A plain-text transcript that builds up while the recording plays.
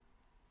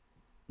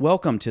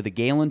Welcome to the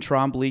Galen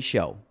Trombley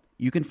Show.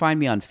 You can find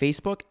me on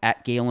Facebook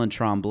at Galen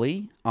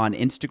Trombley, on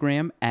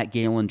Instagram at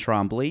Galen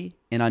Trombley,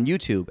 and on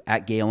YouTube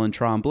at Galen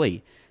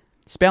Trombley.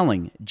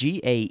 Spelling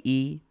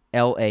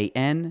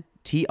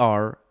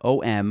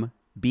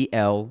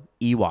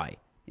GaelanTrombley.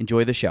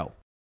 Enjoy the show.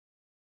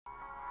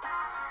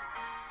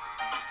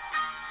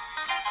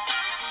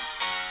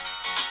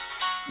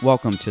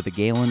 Welcome to the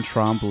Galen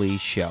Trombley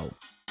Show.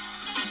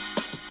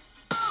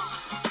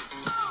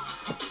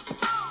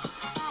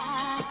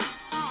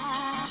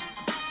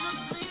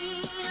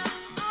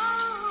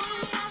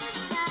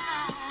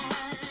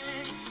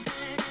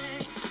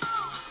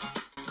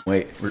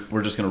 Wait,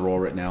 we're just going to roll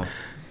right now.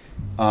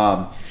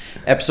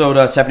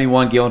 Episode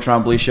 71, Galen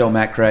Trombley Show,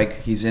 Matt Craig.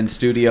 He's in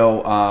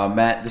studio.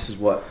 Matt, this is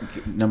what,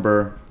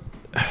 number?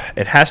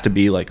 It has to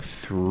be like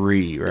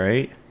 3,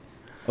 right?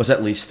 Oh, it's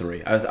at least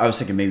 3. I was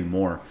thinking maybe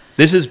more.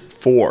 This is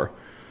 4,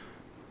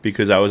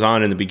 because I was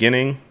on in the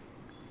beginning,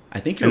 I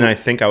think I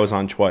think I was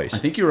on twice. I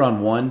think you were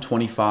on 1,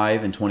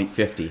 25, and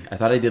 50. I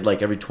thought I did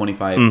like every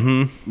 25.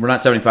 Mm-hmm. We're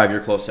not 75,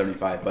 you're close to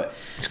 75, but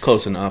it's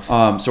close enough.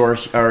 So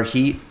our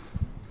heat...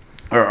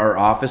 Our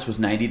office was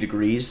 90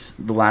 degrees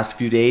the last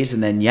few days,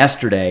 and then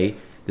yesterday,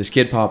 this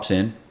kid pops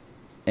in,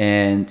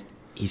 and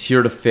he's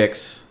here to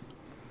fix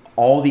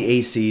all the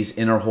ACs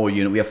in our whole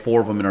unit. We have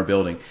 4 of them in our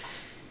building.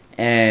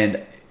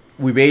 And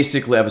I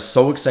was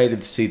so excited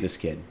to see this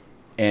kid,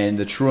 and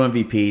the true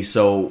MVP.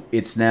 So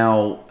it's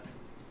now,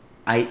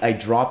 I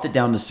dropped it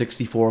down to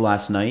 64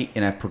 last night,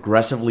 and I've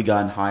progressively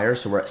gotten higher,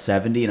 so we're at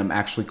 70, and I'm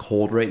actually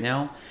cold right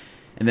now.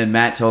 And then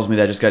Matt tells me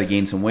that I just got to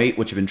gain some weight,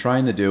 which I've been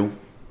trying to do.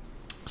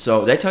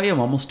 So, did I tell you I'm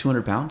almost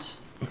 200 pounds?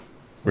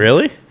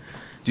 Really?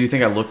 Do you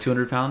think I look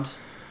 200 pounds?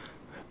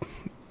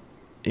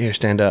 Here,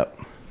 stand up.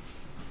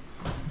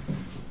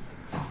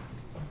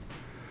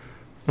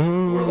 Or a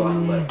lot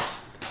of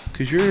legs.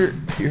 Because you're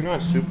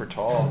not super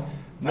tall.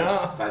 No.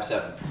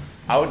 5'7".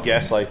 I would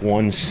guess like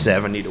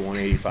 170 to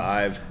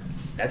 185.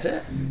 That's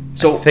it?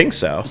 So I think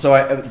so.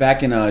 So,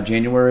 back in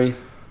January,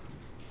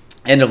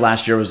 end of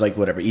last year, was like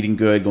whatever, eating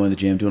good, going to the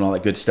gym, doing all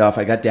that good stuff.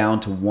 I got down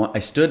to 1. I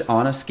stood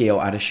on a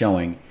scale at a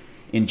showing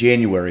in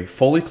January,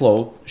 fully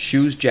clothed,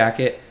 shoes,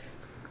 jacket,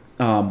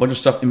 bunch of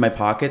stuff in my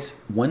pockets,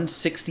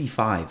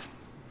 165.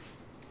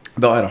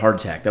 About had a heart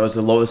attack. That was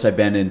the lowest I've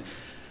been in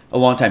a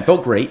long time.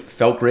 Felt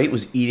great.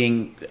 Was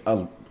eating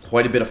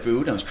quite a bit of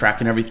food. I was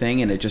tracking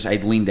everything, and I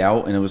leaned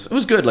out, and it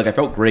was good. Like, I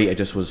felt great. I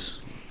just was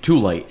too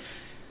light.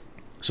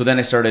 So then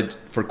I started,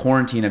 for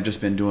quarantine, I've just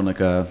been doing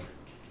like a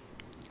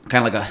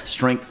kind of like a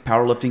strength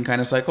powerlifting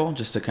kind of cycle,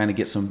 just to kind of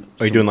get some.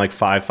 Are you doing like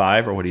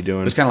 5-5, or what are you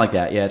doing? It's kind of like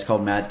that. Yeah, it's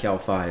called Mad Cow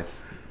 5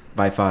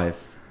 by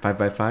 5. 5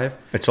 by 5.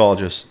 It's all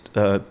just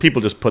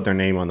people just put their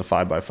name on the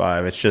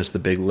 5x5. It's just the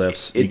big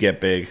lifts. You get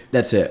big.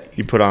 That's it.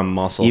 You put on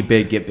muscle. Eat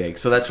big, get big.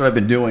 So that's what I've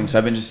been doing. So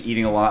I've been just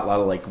eating a lot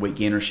of like weight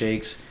gainer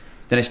shakes.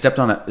 Then I stepped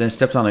on a.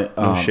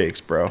 No shakes,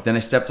 bro. Then I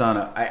stepped on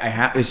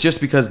a. It's just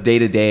because day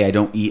to day I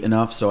don't eat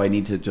enough, so I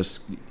need to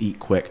just eat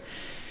quick.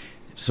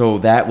 So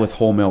that with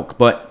whole milk,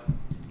 but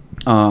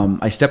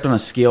I stepped on a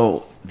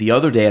scale the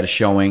other day at a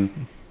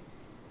showing.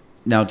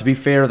 Now, to be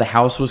fair, the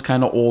house was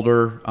kind of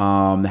older.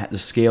 The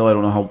scale, I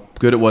don't know how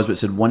good it was, but it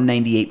said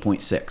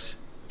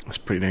 198.6. That's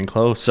pretty dang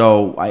close.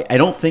 So I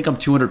don't think I'm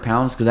 200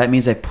 pounds, because that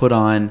means I put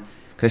on,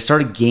 because I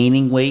started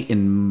gaining weight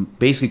in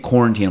basically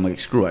quarantine. I'm like,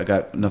 screw it, I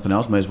got nothing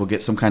else. Might as well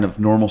get some kind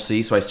of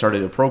normalcy. So I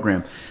started a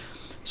program.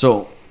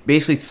 So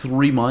basically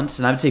 3 months,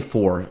 and I would say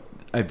 4.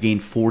 I've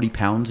gained 40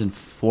 pounds in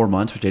 4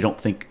 months, which I don't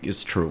think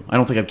is true. I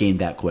don't think I've gained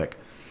that quick.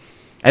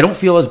 I don't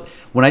feel as,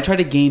 when I tried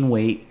to gain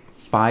weight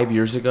 5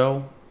 years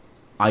ago,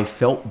 I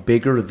felt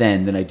bigger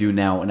then than I do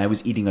now, and I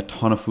was eating a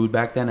ton of food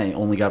back then. I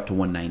only got up to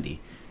 190,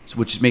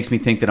 which makes me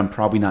think that I'm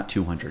probably not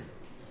 200.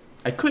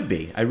 I could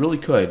be. I really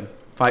could.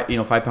 5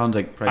 pounds.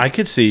 I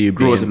could see you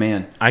grew being, as a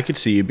man. I could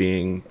see you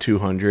being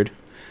 200.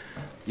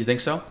 You think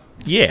so?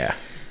 Yeah.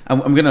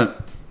 I'm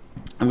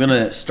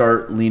gonna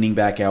start leaning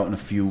back out in a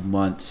few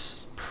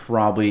months.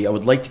 Probably. I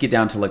would like to get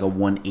down to like a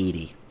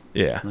 180.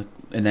 Yeah.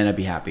 And then I'd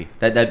be happy.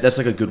 That's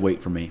like a good weight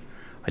for me.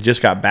 I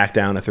just got back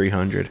down to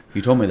 300.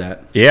 You told me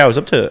that. Yeah,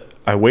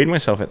 I weighed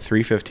myself at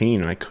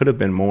 315, and I could have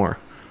been more.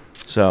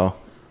 So,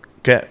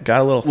 got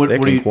a little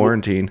thick in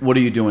quarantine. What are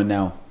you doing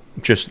now?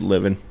 Just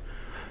living.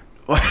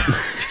 But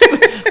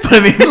I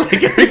mean,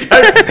 like, every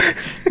guy's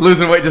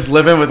losing weight, just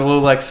living with a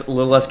little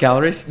less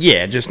calories?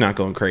 Yeah, just not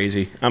going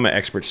crazy. I'm an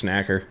expert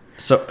snacker.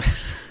 So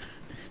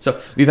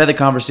we've had the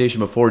conversation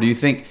before. Do you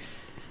think,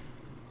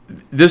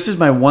 this is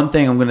my one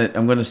thing I'm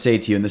gonna say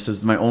to you, and this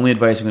is my only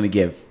advice I'm gonna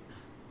give.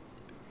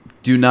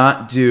 Do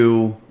not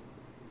do,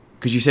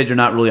 because you said you're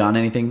not really on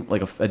anything,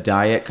 like a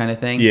diet kind of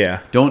thing.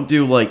 Yeah. Don't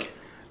do like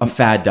a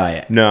fad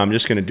diet. No, I'm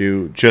just going to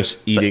do just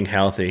eating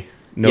healthy.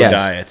 No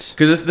diets.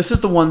 Because this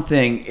is the one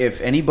thing,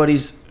 if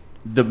anybody's,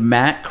 the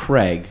Matt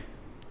Craig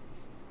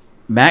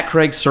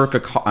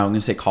circa, I'm going to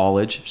say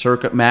college,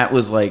 circa, Matt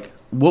was like,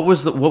 what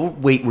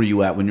weight were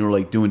you at when you were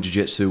like doing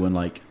jiu-jitsu and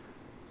like?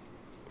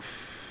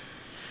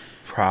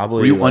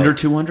 Probably. Were you under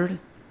 200?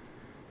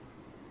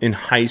 In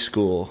high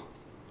school,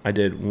 I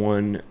did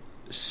 1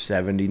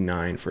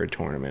 179 for a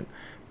tournament,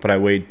 but I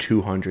weighed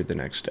 200 the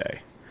next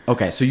day.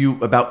 Okay, so you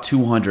about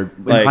 200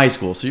 in Like, high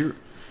school. So you're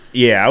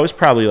Yeah, I was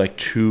probably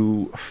like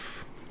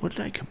what did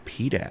I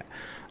compete at?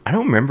 I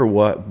don't remember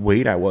what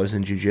weight I was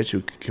in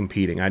jiu-jitsu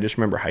competing. I just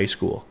remember high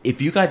school.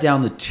 if you got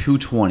down to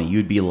 220,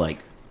 you'd be like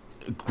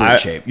great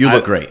shape. You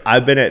look great.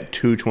 I've been at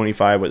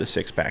 225 with a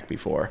six-pack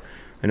before,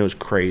 and it was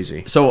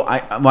crazy. So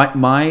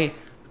my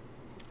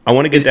I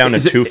want to get down to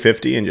is it-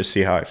 250 and just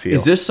see how I feel.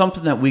 is this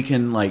something that we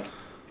can like?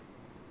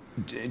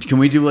 Can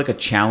we do like a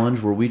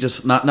challenge where we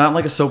just not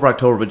like a sober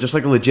October, but just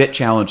like a legit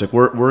challenge? Like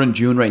we're in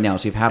June right now,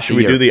 so you have half Should the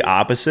we year. do the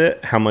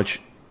opposite? How much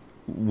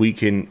you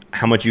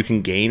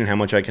can gain and how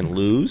much I can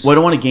lose? Well, I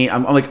don't want to gain.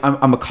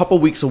 I'm a couple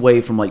weeks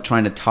away from like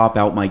trying to top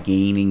out my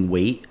gaining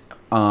weight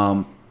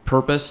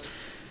purpose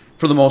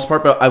for the most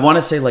part. But I want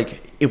to say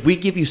like if we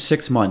give you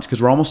 6 months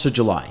because we're almost to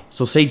July,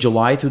 so say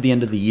July through the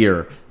end of the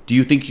year, do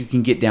you think you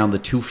can get down to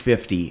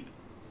 250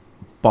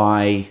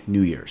 by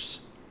New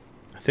Year's?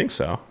 I think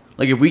so.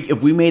 Like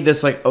if we made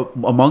this like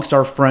amongst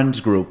our friends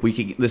group, we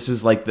could. This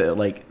is like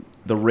the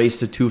race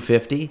to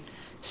 250.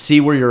 See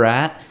where you're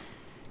at.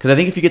 Because I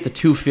think if you get to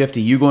 250,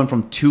 you going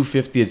from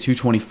 250 to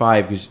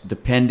 225, because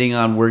depending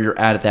on where you're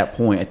at that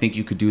point, I think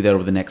you could do that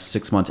over the next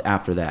 6 months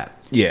after that.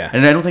 Yeah.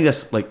 And I don't think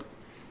that's like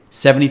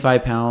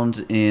 75 pounds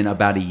in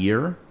about a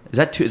year. Is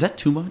that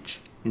too much?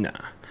 Nah.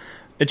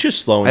 It's just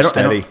slow and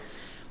steady.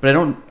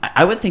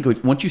 I would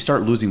think once you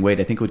start losing weight,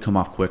 I think it would come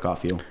off quick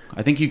off you.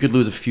 I think you could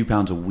lose a few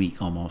pounds a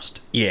week almost.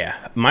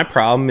 Yeah. My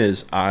problem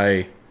is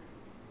I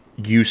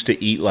used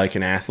to eat like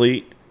an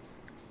athlete.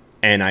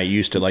 And I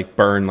used to like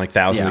burn like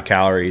thousands of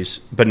calories,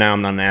 but now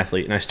I'm not an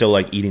athlete, and I still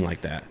like eating like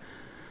that.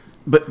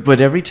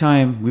 But every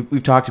time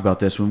we've talked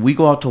about this, when we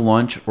go out to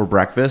lunch or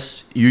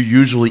breakfast, you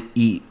usually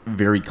eat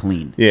very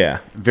clean. Yeah,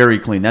 very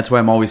clean. That's why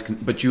I'm always.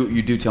 But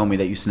you do tell me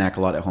that you snack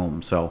a lot at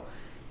home. So,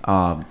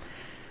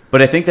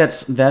 but I think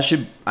that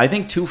should. I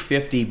think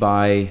 250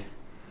 by.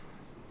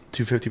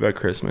 250 by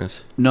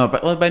Christmas. No,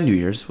 by New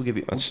Year's we'll give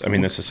you. That's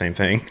the same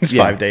thing. It's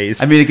 5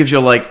 days. I mean, it gives you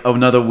like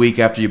another week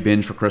after you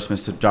binge for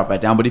Christmas to drop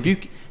that down. But if you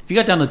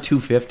got down to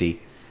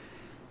 250,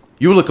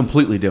 you would look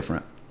completely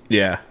different.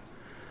 Yeah,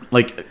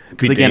 like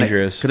be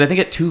dangerous. Because I think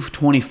at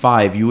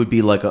 225 you would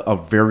be like a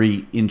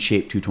very in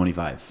shape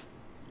 225.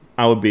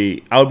 I would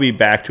be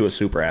back to a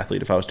super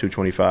athlete if I was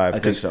 225. I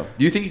think so.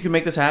 Do you think you can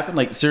make this happen?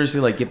 Like seriously,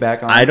 like get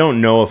back on? I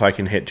don't know if I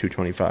can hit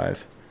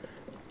 225.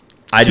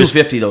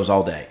 250 those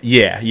all day.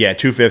 Yeah,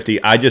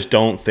 250. I just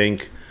don't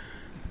think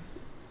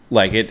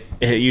like it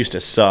used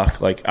to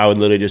suck. Like I would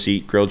literally just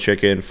eat grilled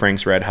chicken,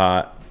 Frank's Red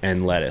Hot,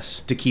 and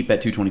lettuce to keep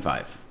at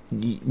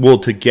 225. Well,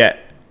 to get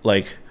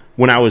like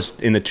when I was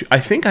in the I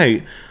think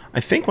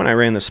when I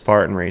ran the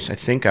Spartan race, I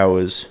think I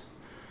was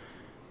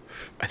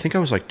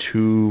like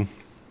 200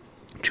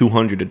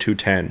 to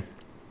 210.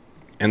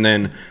 And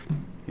then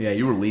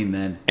you were lean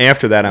then.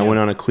 After that I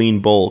went on a clean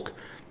bulk.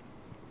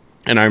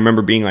 And I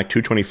remember being like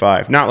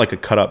 225, not like a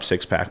cut up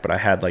six pack, but I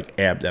had like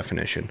ab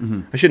definition.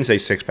 Mm-hmm. I shouldn't say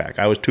six pack.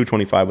 I was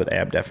 225 with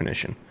ab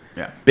definition.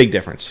 Yeah. Big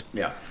difference.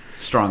 Yeah.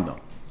 Strong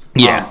though.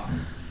 Yeah.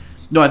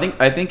 No,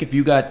 I think if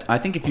you got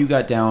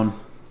down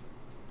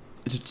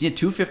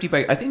 250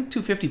 by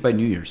 250 by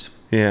New Year's.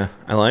 Yeah,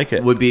 I like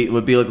it. Would be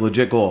like a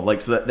legit goal.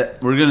 Like so that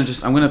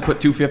I'm gonna put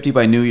 250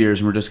 by New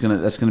Year's, and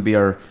that's gonna be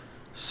our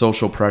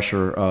social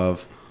pressure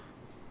of.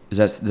 Is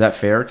that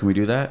fair? Can we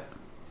do that?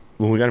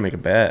 Well, we got to make a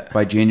bet.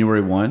 By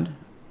January 1?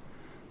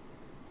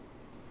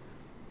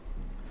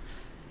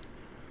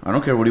 I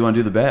don't care. What do you want to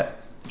do the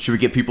bet? Should we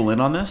get people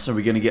in on this? Are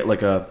we going to get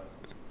like a...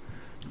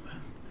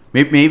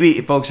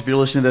 Maybe, folks, if you're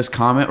listening to this,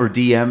 comment or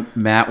DM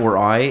Matt or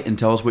I and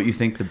tell us what you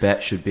think the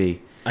bet should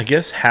be. I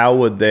guess how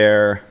would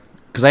there...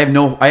 Because I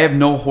have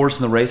no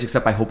horse in the race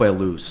except I hope I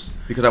lose.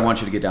 Because I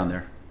want you to get down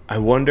there. I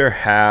wonder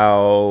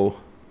how,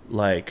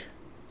 like,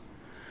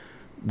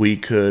 we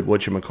could,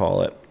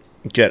 whatchamacallit,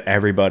 get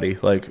everybody,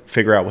 like,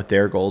 figure out what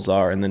their goals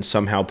are and then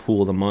somehow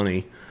pool the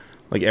money.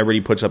 Like, everybody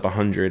puts up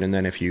 100, and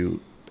then if you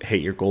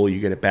hit your goal,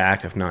 you get it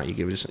back. If not, you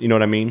give it, you know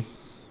what I mean?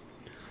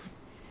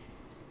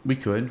 We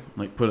could,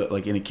 like, put it,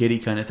 like, in a kitty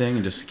kind of thing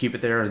and just keep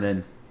it there and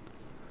then...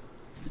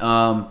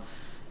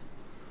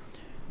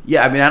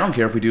 Yeah, I mean, I don't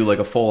care if we do, like,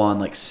 a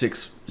full-on, like,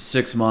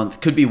 six month,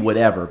 could be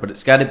whatever, but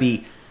it's got to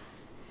be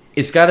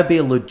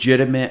a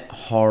legitimate,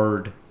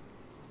 hard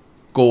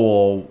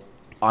goal,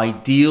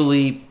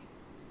 ideally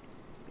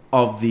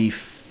of the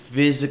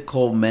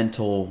physical,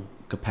 mental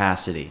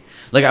capacity.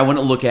 Like, I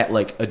wouldn't look at,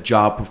 like, a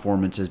job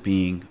performance as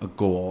being a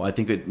goal. I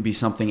think it'd be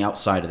something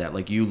outside of that,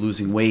 like you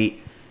losing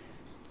weight,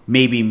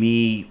 maybe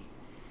me.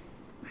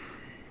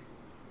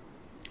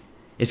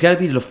 It's got to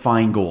be a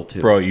defined goal,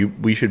 too. Bro,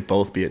 we should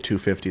both be at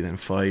 250 then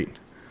fight.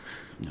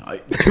 No,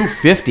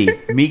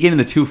 250? Me getting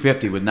the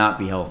 250 would not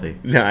be healthy.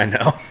 Yeah, I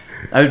know.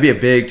 That would be a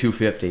big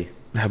 250.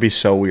 That'd be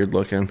so weird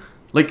looking.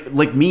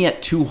 Like me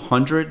at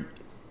 200...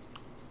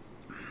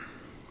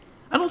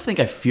 I don't think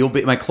I feel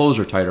big. My clothes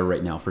are tighter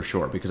right now for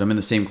sure because I'm in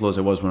the same clothes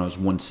I was when I was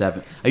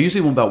 170. I usually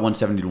went about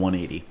 170 to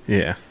 180.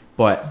 Yeah.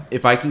 But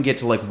if I can get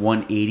to like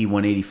 180,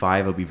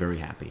 185, I'll be very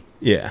happy.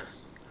 Yeah.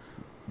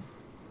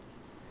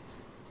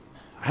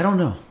 I don't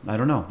know.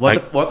 We'll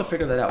have to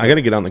figure that out. I got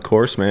to get on the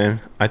course, man.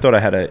 I thought I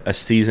had a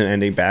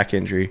season-ending back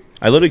injury.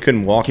 I literally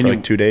couldn't walk for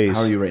like 2 days.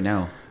 How are you right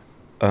now?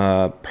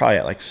 Probably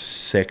at like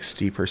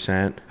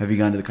 60%. Have you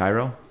gone to the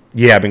Chiro?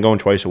 Yeah, I've been going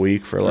twice a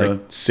week for like Really?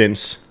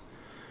 since.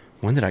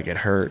 When did I get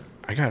hurt?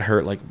 I got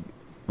hurt like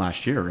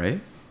Last year, right?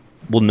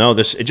 Well, no,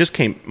 it just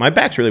came. My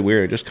back's really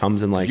weird. It just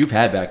comes in like You've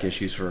had back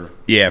issues for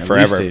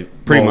forever,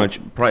 pretty much.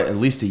 Probably at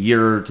least a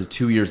year to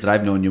 2 years that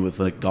I've known you with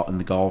like in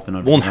the golf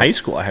and well, in high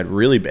school I had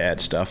really bad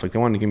stuff. Like they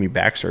wanted to give me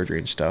back surgery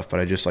and stuff, but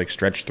I just like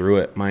stretched through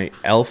it. My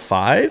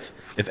L5,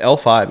 if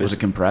L5 was it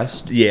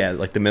compressed? Yeah,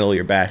 like the middle of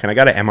your back, and I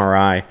got an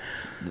MRI,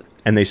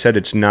 and they said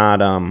it's not.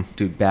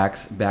 Dude,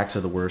 backs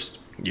are the worst.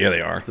 Yeah,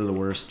 they are. They're the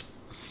worst.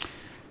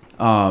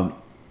 Yeah,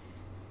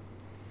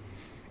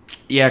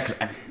 because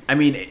I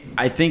mean,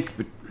 I think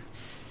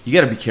you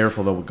got to be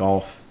careful though with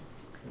golf,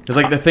 because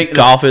like the thing,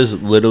 golf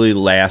is literally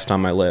last on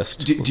my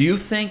list. Do you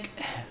think,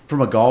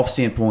 from a golf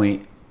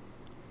standpoint,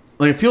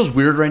 like it feels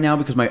weird right now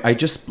because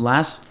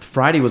last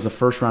Friday was the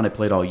first round I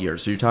played all year,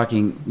 so you're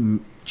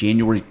talking June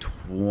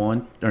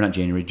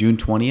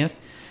 20th.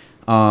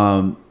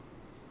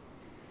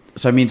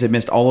 So that means I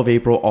missed all of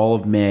April, all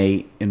of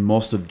May, and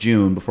most of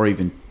June before I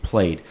even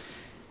played.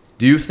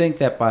 Do you think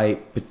that by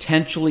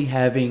potentially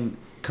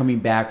coming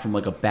back from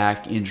like a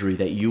back injury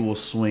that you will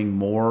swing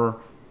more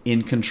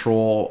in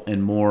control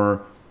and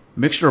more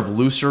mixture of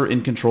looser,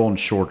 in control, and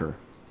shorter?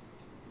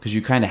 Because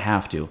you kind of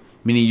have to.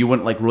 Meaning you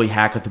wouldn't like really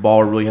hack at the ball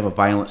or really have a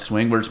violent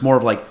swing, where it's more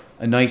of like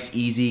a nice,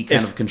 easy,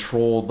 kind of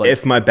controlled. Like,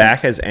 if my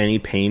back has any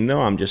pain,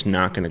 though, I'm just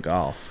not going to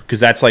golf. Because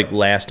that's like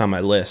last on my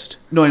list.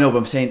 No, I know, but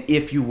I'm saying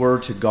if you were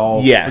to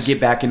golf, yes, or get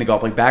back into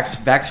golf, like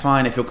back's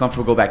fine, I feel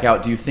comfortable, go back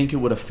out. Do you think it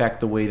would affect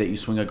the way that you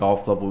swing a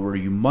golf club, where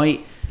you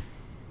might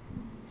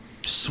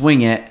swing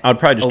it I'd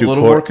probably just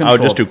more controlled? I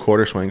would just do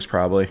quarter swings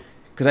probably.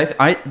 Because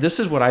this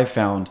is what I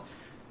found.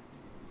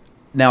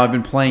 Now, I've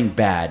been playing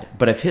bad,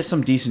 but I've hit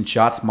some decent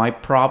shots. My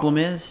problem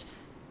is,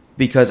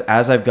 because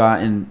as I've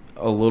gotten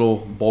a little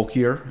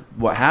bulkier,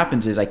 what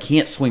happens is I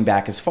can't swing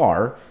back as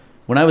far.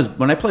 When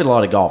I played a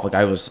lot of golf, like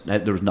there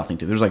was nothing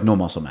to. There was like no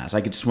muscle mass.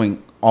 I could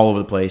swing all over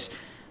the place.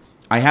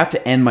 I have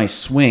to end my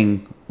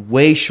swing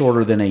way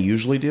shorter than I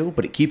usually do,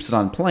 but it keeps it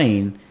on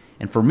plane.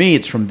 And for me,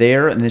 it's from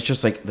there, and it's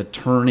just like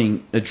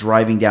the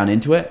driving down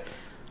into it.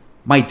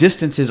 My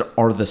distances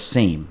are the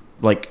same.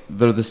 Like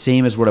they're the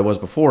same as what I was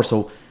before.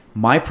 So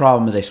my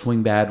problem is I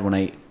swing bad when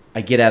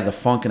I get out of the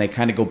funk and I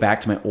kind of go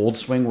back to my old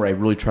swing where I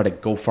really try to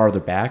go farther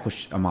back,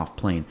 which I'm off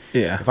plane.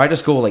 Yeah. If I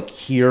just go like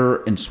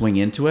here and swing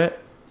into it,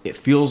 it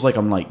feels like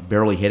I'm like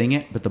barely hitting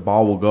it, but the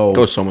ball will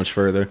go so much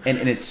further.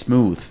 And it's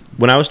smooth.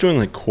 When I was doing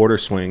like quarter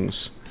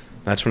swings,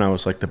 that's when I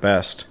was like the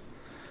best.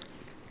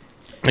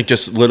 Like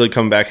just literally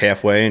coming back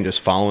halfway and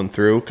just following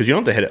through, because you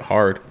don't have to hit it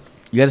hard.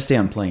 You got to stay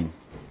on plane.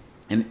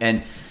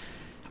 And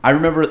I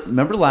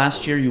remember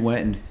last year you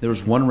went and there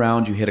was one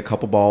round you hit a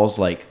couple balls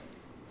like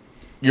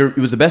it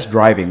was the best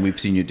driving we've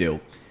seen you do.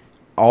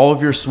 All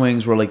of your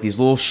swings were like these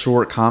little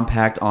short,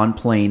 compact on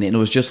plane, and it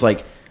was just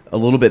like a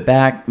little bit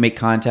back, make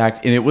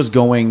contact, and it was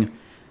going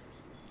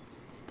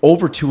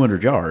over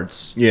 200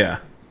 yards. Yeah.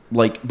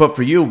 Like, but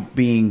for you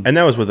being... And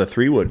that was with a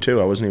 3-wood, too.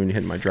 I wasn't even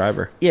hitting my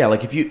driver. Yeah,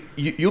 like if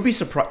you'll be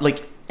surprised.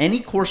 Like any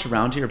course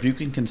around here, if you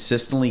can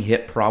consistently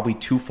hit probably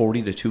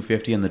 240 to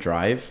 250 on the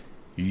drive,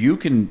 you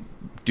can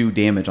do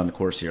damage on the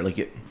course here.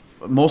 Like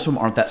most of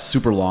them aren't that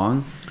super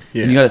long.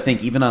 Yeah. And you got to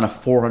think, even on a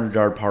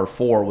 400-yard par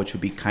 4, which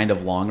would be kind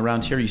of long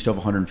around here, you still have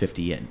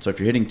 150 in. So if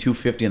you're hitting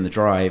 250 on the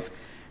drive,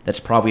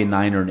 that's probably a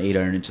 9 or an 8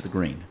 iron into the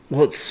green.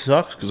 Well, it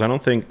sucks because I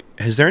don't think...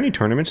 Has there any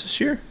tournaments this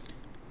year?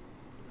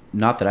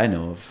 Not that I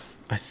know of.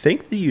 I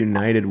think the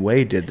United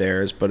Way did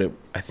theirs, but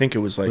I think it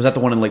was like... Was that the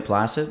one in Lake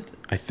Placid?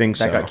 I think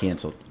so. That got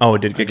canceled. Oh,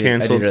 it did get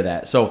canceled? I did hear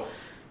that. So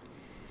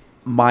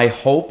my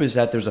hope is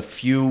that there's a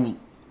few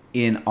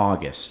in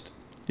August.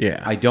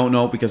 Yeah. I don't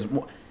know because...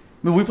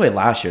 I mean, we played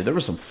last year. There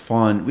was some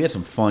fun. We had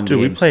some fun games. Dude,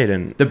 we played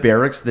in... The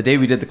Barracks. The day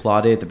we did the Claw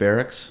Day at the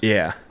Barracks.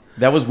 Yeah.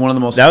 That was one of the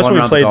most fun rounds of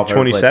golf I ever played. That was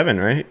when we played 27,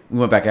 right? We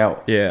went back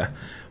out. Yeah.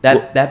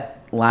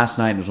 That last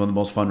night was one of the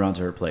most fun rounds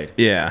I ever played.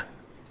 Yeah.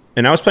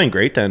 And I was playing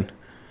great then.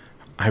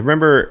 I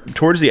remember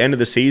towards the end of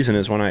the season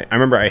is when I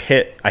remember I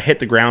hit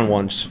the ground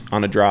once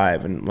on a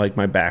drive, and like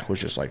my back was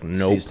just like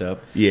nope. Seized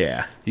up.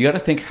 Yeah. You got to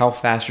think how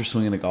fast you're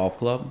swinging a golf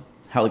club,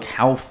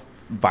 how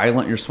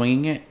violent you're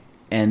swinging it,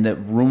 and the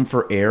room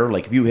for error.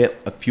 Like if you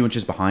hit a few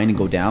inches behind and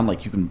go down,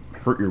 like you can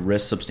hurt your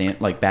wrist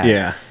bad.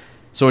 Yeah.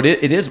 So it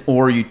is,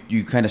 or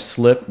you kind of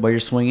slip while you're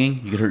swinging.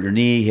 You could hurt your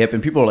knee, hip,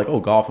 and people are like, "Oh,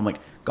 golf." I'm like,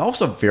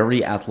 golf's a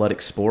very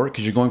athletic sport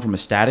because you're going from a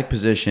static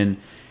position,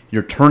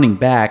 you're turning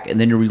back,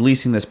 and then you're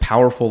releasing this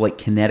powerful like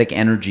kinetic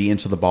energy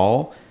into the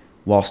ball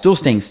while still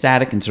staying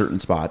static in certain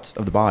spots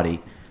of the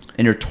body,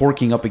 and you're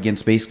torquing up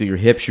against basically your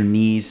hips, your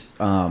knees.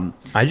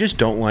 I just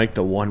don't like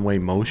the one-way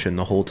motion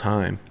the whole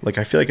time. Like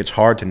I feel like it's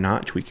hard to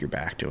not tweak your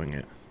back doing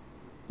it.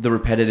 The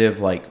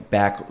repetitive like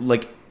back,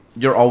 like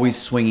you're always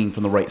swinging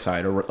from the right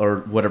side or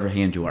whatever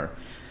hand you are.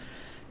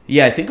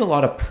 Yeah, I think a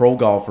lot of pro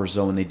golfers,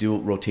 though, when they do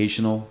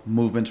rotational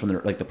movements, when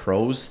they're like the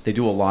pros, they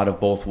do a lot of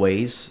both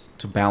ways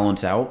to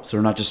balance out. So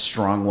they're not just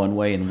strong one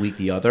way and weak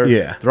the other.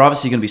 Yeah. They're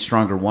obviously going to be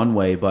stronger one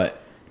way,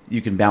 but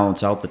you can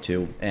balance out the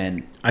two.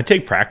 And I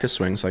take practice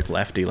swings like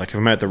lefty. Like if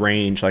I'm at the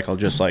range, like I'll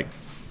just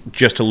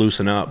to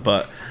loosen up.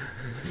 But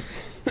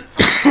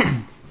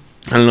I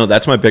don't know.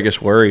 That's my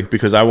biggest worry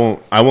because I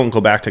won't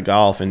go back to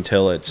golf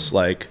until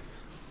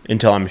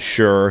I'm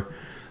sure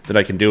that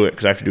I can do it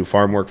because I have to do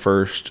farm work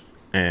first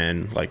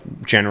and like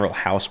general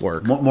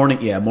housework.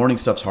 Morning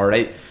stuff's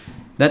hard.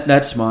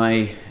 That's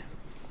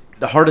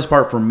the hardest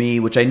part for me,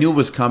 which I knew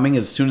was coming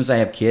as soon as I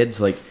have kids.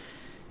 Like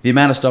the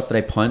amount of stuff that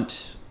I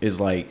punt is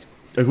like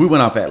we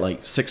went off at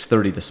like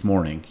 6:30 this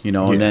morning,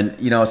 and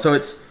then so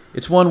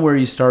it's one where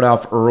you start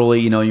off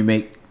early. You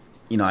make,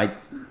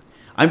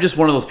 I'm just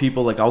one of those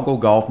people, like I'll go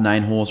golf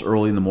 9 holes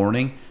early in the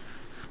morning,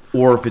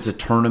 or if it's a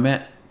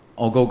tournament,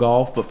 I'll go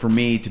golf. But for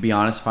me, to be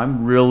honest, I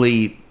don't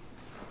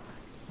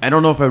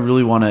know if I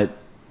really want to.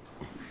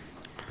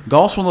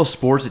 Golf's one of those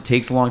sports that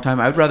takes a long time.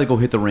 I would rather go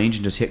hit the range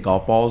and just hit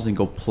golf balls than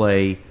go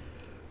play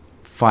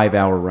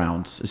 5-hour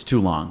rounds. It's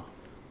too long.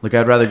 Like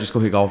I'd rather just go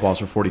hit golf balls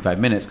for 45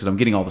 minutes because I'm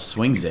getting all the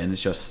swings in.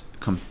 It's just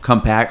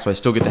compact, so I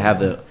still get to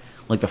have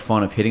the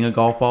fun of hitting a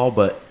golf ball,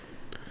 but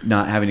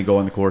not having to go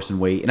on the course and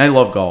wait. And I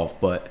love golf,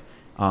 but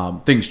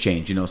things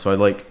change, So I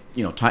like,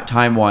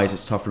 time wise,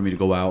 it's tough for me to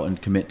go out and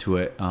commit to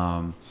it.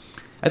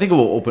 I think it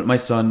will open. My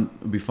son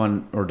would be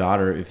fun, or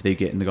daughter, if they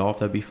get into golf,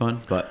 that'd be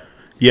fun. But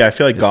yeah, I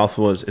feel like golf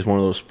is one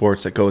of those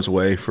sports that goes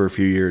away for a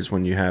few years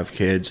when you have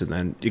kids, and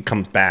then it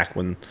comes back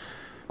when.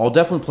 I'll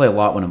definitely play a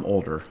lot when I'm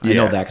older. I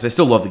know that because I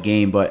still love the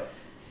game, but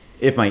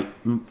if my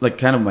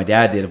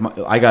dad did,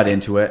 I got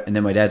into it, and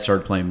then my dad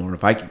started playing more.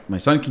 If my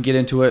son can get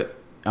into it,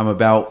 I'm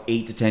about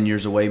 8 to 10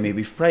 years away,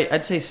 maybe. Probably,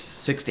 I'd say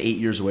 6 to 8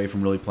 years away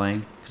from really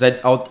playing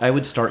because I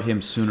would start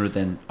him sooner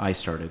than I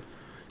started.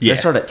 Yeah. I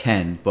started at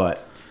 10,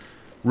 but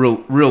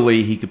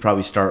really he could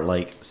probably start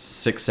like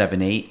 6,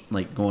 7, 8,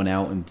 like going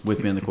out and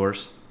with me on the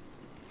course.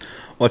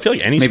 Well, I feel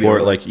like any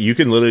sport, like you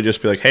can literally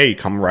just be like, "Hey,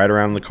 come ride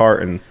around in the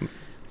cart and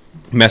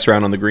mess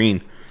around on the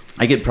green."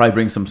 I could probably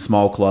bring some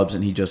small clubs,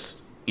 and he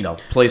just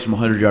plays from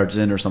 100 yards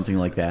in or something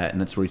like that,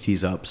 and that's where he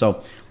tees up.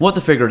 So we'll have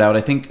to figure it out.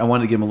 I think I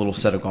wanted to give him a little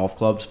set of golf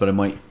clubs, but I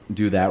might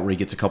do that where he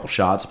gets a couple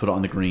shots, put it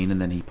on the green,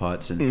 and then he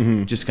putts,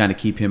 and just kind of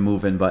keep him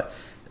moving. But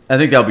I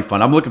think that'll be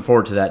fun. I'm looking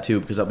forward to that too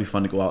because that'll be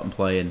fun to go out and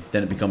play, and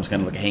then it becomes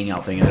kind of like a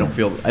hangout thing. And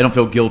I don't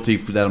feel guilty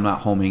for that I'm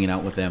not home hanging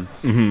out with them.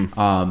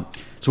 Mm-hmm.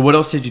 So what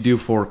else did you do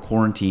for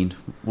quarantine?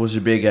 Was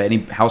there big any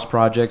house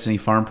projects, any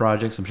farm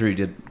projects? I'm sure you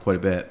did quite a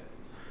bit.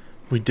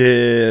 We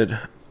did.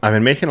 I've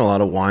been making a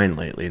lot of wine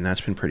lately, and that's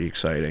been pretty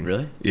exciting.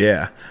 Really?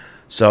 Yeah.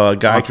 So a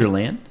guy off your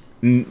land?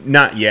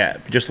 Not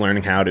yet. Just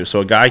learning how to.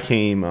 So a guy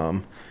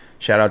came.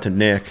 Shout out to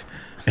Nick,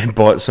 and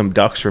bought some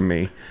ducks from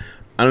me.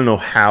 I don't know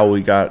how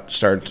we got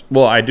started.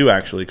 Well, I do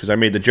actually, because I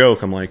made the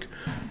joke. I'm like,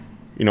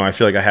 I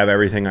feel like I have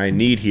everything I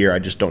need here. I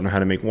just don't know how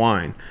to make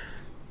wine.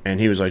 And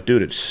he was like,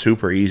 dude, it's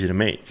super easy to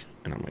make.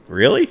 And I'm like,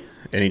 really?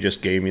 And he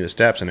just gave me the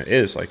steps, and it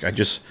is. Like, I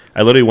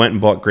literally went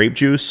and bought grape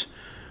juice,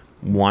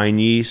 wine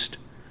yeast,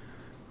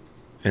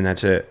 and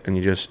that's it.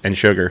 And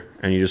sugar,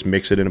 and you just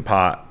mix it in a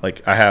pot.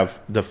 Like, I have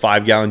the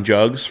 5-gallon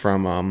jugs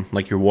from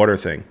like your water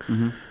thing.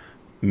 Mm-hmm.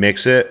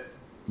 Mix it,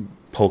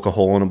 poke a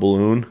hole in a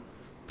balloon,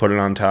 put it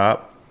on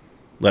top,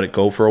 let it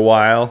go for a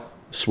while,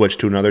 switch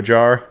to another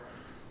jar,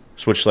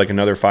 switch to like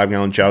another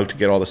 5-gallon jug to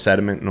get all the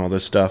sediment and all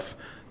this stuff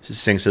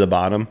sinks to the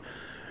bottom.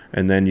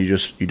 And then you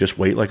just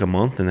wait like a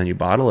month, and then you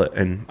bottle it.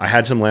 And I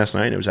had some last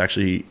night, and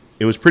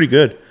it was pretty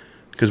good.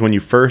 Because when you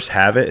first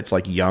have it, it's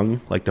like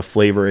young. Like the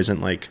flavor isn't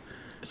like...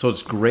 So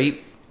it's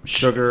grape,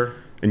 sugar...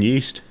 And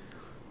yeast.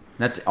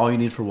 That's all you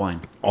need for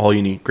wine? All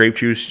you need. Grape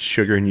juice,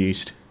 sugar, and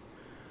yeast.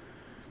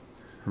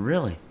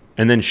 Really?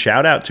 And then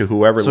shout out to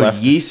whoever left...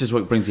 So yeast is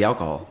what brings the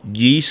alcohol?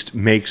 Yeast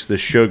makes the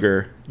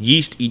sugar...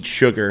 Yeast eats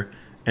sugar,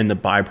 and the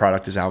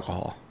byproduct is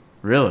alcohol.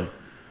 Really?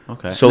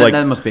 Okay. So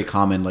that must be a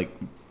common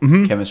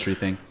chemistry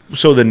thing.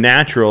 So the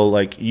natural,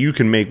 like, you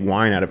can make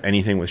wine out of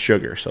anything with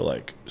sugar. So,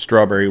 like,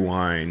 strawberry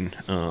wine.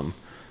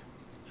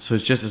 So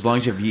it's just as long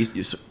as you have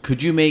yeast.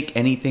 Could you make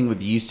anything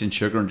with yeast and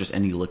sugar and just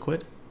any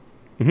liquid?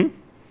 Mm-hmm.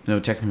 No,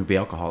 technically it would be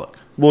alcoholic.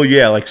 Well,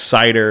 yeah, like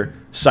cider.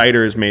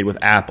 Cider is made with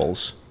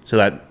apples.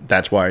 So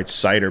that's why it's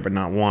cider, but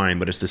not wine.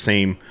 But it's the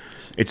same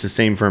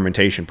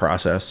fermentation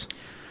process.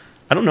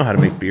 I don't know how to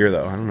make beer,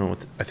 though. I don't know.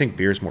 I think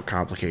beer is more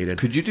complicated.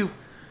 Could you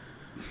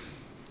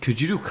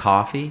do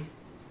coffee?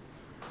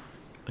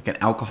 Like an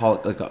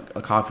alcoholic, like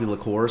a coffee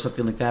liqueur or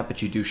something like that,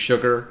 but you do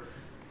sugar,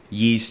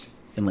 yeast,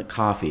 and like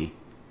coffee,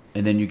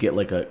 and then you get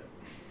like a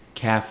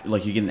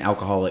like you get an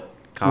alcoholic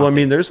coffee. Well, I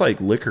mean, there's like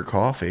liquor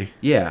coffee.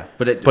 Yeah,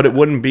 but it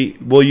wouldn't be.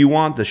 Well, you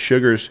want the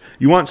sugars.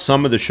 You want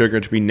some of the sugar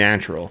to be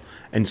natural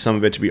and some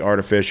of it to be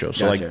artificial.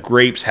 So Gotcha. Like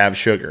grapes have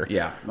sugar.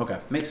 Yeah. Okay,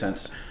 makes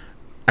sense.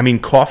 I mean,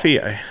 coffee.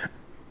 I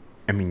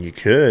mean, you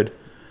could,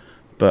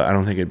 but I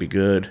don't think it'd be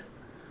good.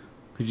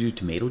 Could you do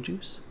tomato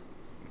juice?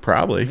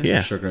 Probably, There's yeah.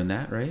 some sugar in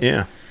that, right?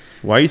 Yeah.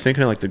 Why are you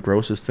thinking of like the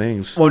grossest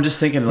things? Well, I'm just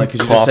thinking like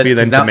because you Coffee, just said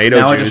then now, tomato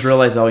now I juice. just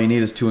realized all you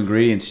need is 2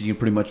 ingredients. You can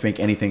pretty much make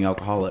anything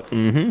alcoholic.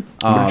 I'm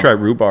gonna try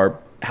rhubarb.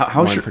 How's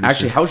wine your pretty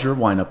soon. how's your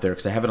wine up there?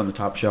 Because I have it on the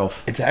top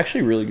shelf. It's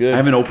actually really good. I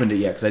haven't opened it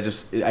yet because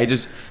I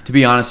just to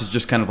be honest, it's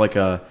just kind of like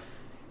a.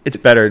 It's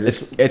better.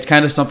 It's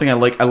kind of something I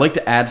like. I like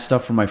to add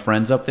stuff from my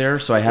friends up there,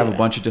 so I have a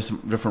bunch of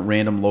different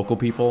random local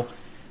people.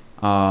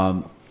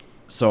 But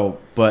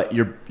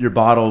your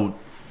bottle,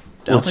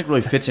 I don't think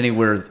really fits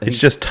anywhere. It's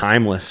just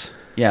timeless.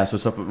 Yeah, so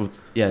it's up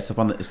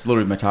on it's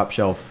literally my top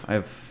shelf. I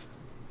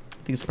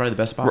think it's probably the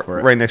best spot for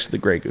it. Right next to the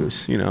Grey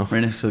Goose, you know. Right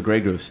next to the Grey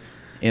Goose,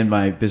 and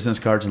my business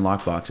cards and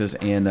lock boxes,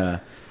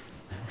 and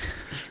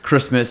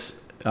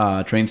Christmas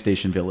train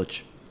station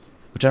village,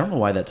 which I don't know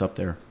why that's up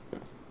there.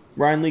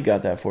 Ryan Lee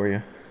got that for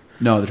you.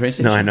 No, the train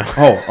station. No, I know.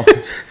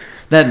 Oh,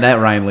 that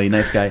Ryan Lee,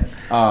 nice guy.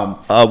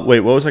 Wait,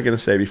 what was I going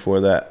to say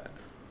before that?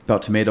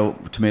 About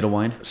tomato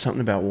wine.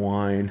 Something about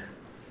wine.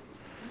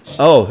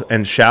 Oh,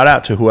 and shout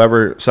out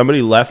to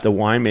somebody left a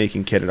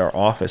winemaking kit at our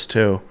office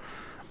too.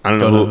 I don't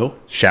know who.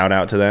 Shout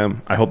out to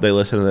them. I hope they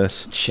listen to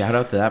this. Shout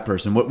out to that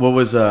person.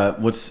 What's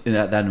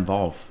that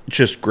involve?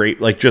 Just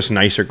just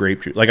nicer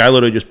grape juice. Like I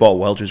literally just bought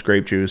Welch's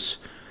grape juice,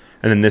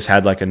 and then this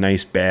had like a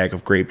nice bag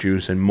of grape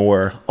juice and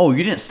more. Oh,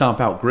 you didn't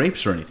stomp out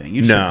grapes or anything.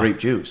 You just said grape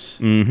juice.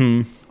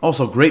 Mm-hmm.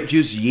 Also, grape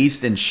juice,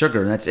 yeast, and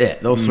sugar, and that's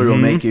it. Those three will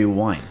make you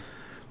wine.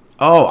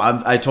 Oh,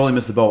 I totally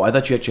missed the boat. I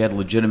thought you actually had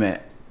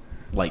legitimate,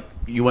 like,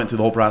 you went through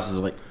the whole process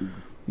of, like...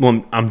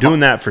 Well, I'm doing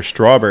that for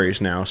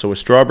strawberries now. So with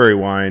strawberry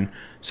wine,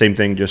 same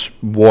thing, just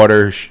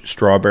water,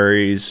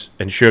 strawberries,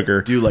 and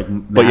sugar. Do you, like,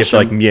 but you have to,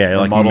 like,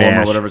 muddle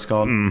them or whatever it's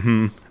called?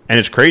 Mm-hmm. And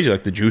it's crazy.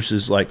 Like, the juice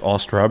is, like, all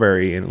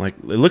strawberry, and, like,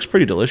 it looks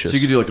pretty delicious. So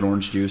you could do, like, an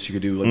orange juice. You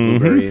could do, like,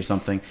 blueberry or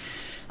something.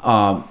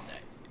 I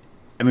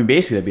mean,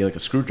 basically, that'd be like a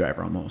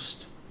screwdriver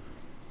almost.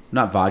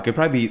 Not vodka. It'd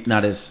probably be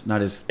not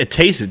as. It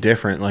tastes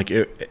different. Like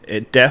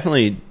it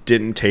definitely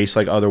didn't taste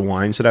like other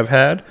wines that I've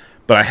had,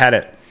 but I had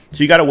it. So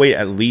you got to wait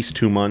at least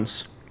 2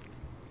 months.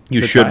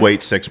 You should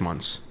wait 6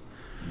 months.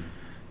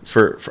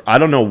 For I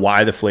don't know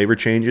why the flavor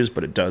changes,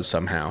 but it does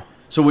somehow.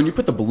 So when you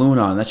put the balloon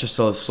on, that's just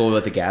so slowly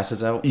let the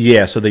gases out.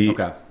 Yeah. So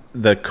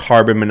the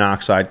carbon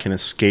monoxide can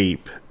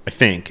escape, I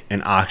think,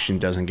 and oxygen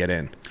doesn't get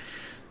in.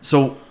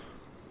 So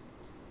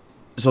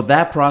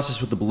that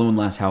process with the balloon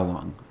lasts how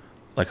long?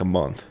 Like a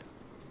month.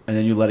 And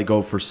then you let it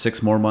go for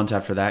 6 more months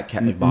after that?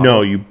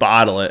 No, you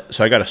bottle it.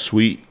 So I got a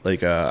sweet,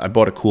 I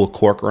bought a cool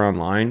corker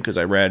online because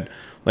I read,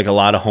 like, a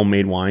lot of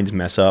homemade wines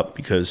mess up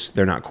because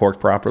they're not corked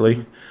properly.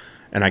 Mm-hmm.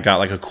 And I got,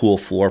 like, a cool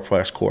floor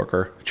press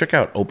corker. Check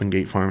out Open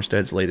Gate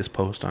Farmstead's latest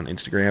post on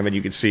Instagram, and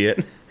you can see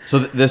it. So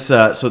this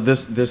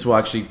will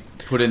actually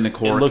put in the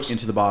cork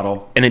into the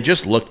bottle. And it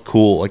just looked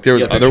cool. Like, there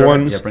was other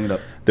ones. Yeah, bring it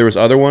up. There was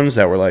other ones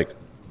that were, like,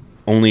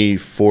 only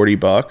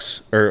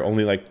 $40 or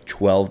only, like,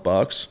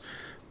 $12.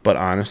 But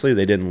honestly,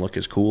 they didn't look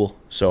as cool.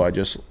 So I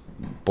just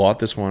bought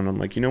this one. I'm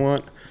like, you know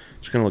what?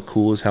 It's going to look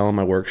cool as hell in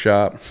my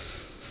workshop.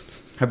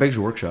 How big's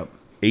your workshop?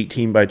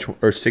 16 by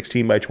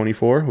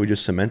 24. We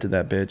just cemented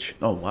that bitch.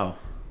 Oh, wow.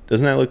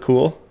 Doesn't that look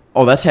cool?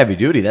 Oh, that's heavy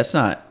duty. That's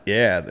not...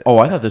 Yeah. Oh,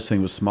 I thought this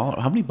thing was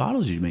smaller. How many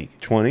bottles did you make?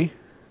 20.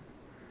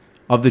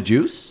 Of the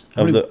juice?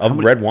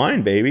 Of red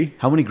wine, baby.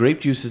 How many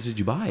grape juices did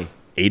you buy?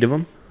 8 of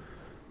them.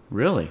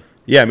 Really?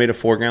 Yeah, I made a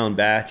 4-gallon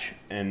batch.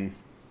 And,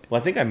 well,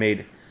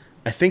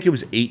 I think it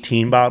was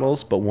 18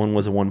 bottles, but one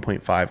was a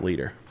 1.5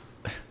 liter.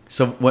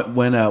 So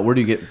where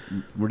do you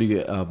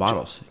get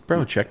bottles?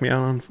 Bro, check me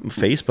out on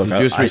Facebook. Did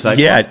you just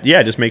recycle?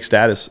 Yeah, just make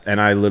status, and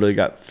I literally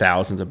got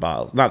thousands of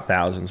bottles. Not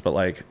thousands, but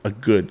like a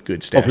good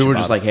stash. Oh, people were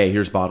just like, "Hey,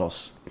 here's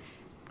bottles."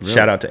 Really?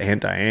 Shout out to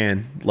Aunt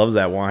Diane, loves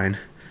that wine.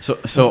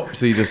 So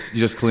you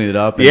just clean it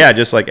up. Yeah,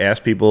 just like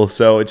ask people.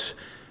 So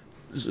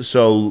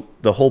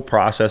the whole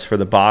process for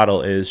the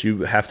bottle is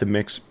you have to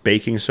mix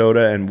baking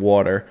soda and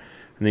water.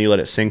 And then you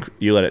let it sink.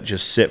 You let it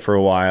just sit for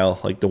a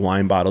while, like the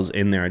wine bottle's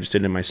in there. I just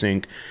did it in my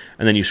sink,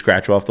 and then you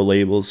scratch off the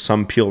labels.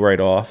 Some peel right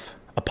off.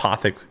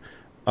 Apothic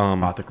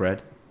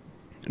Red.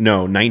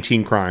 No,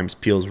 19 Crimes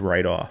peels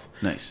right off.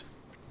 Nice.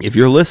 If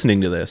you're listening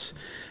to this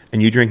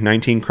and you drink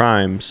 19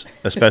 Crimes,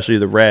 especially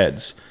the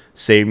reds,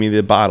 save me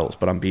the bottles.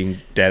 But I'm being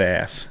dead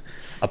ass.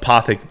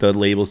 Apothic, the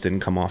labels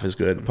didn't come off as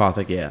good.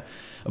 Apothic, yeah.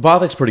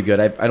 Apothic's pretty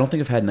good. I don't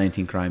think I've had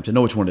 19 Crimes. I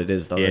know which one it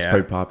is though. Yeah. It's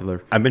pretty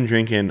popular. I've been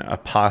drinking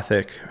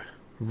Apothic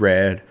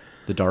Red.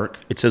 The dark.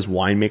 It says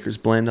Winemaker's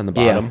Blend on the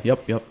bottom. Yeah.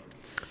 Yep.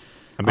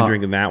 I've been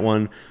drinking that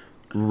one.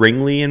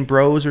 Ringley and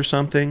Bros or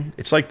something.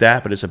 It's like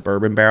that, but it's a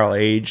bourbon barrel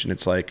aged, and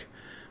it's like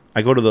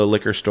I go to the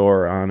liquor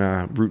store on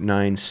Route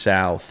 9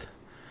 South,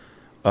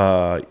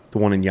 the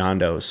one in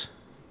Yondos.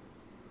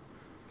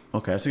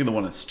 Okay, I was thinking the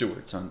one at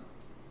Stewart's.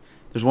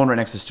 There's one right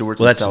next to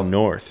Stewart's. Well, that's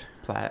north.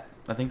 Platte.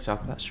 I think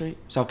South Platte Street.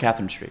 South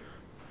Catherine Street.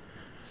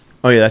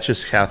 Oh, yeah, that's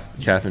just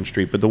Catherine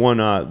Street. But the one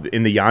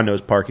in the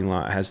Yondos parking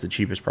lot has the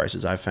cheapest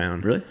prices I've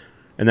found. Really?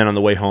 And then on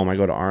the way home, I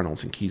go to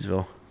Arnold's in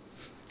Keysville.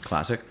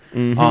 Classic.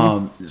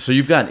 Mm-hmm. So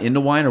you've gotten into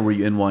wine, or were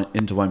you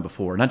into wine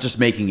before? Not just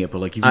making it, but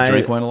like you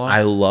drank wine a lot?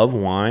 I love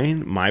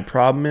wine. My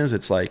problem is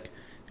it's like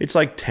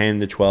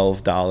 $10 to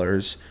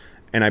 $12,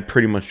 and I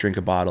pretty much drink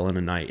a bottle in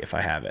a night if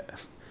I have it.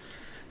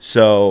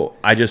 So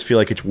I just feel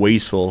like it's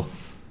wasteful.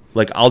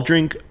 Like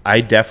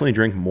I definitely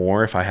drink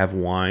more if I have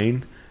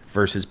wine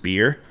versus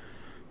beer.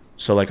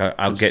 So like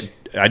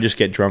I just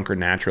get drunker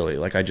naturally.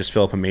 Like I just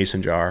fill up a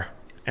mason jar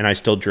and I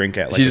still drink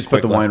it. Like so you just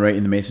put the wine right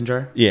in the mason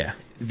jar? Yeah.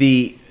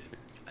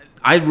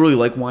 I really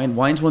like wine.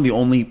 Wine's one of the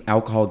only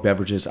alcoholic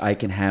beverages I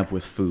can have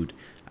with food.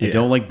 I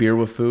don't like beer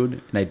with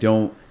food,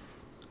 and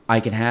I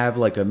can have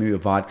like maybe a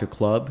vodka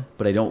club,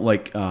 but I don't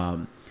like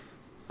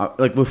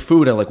like with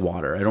food. I like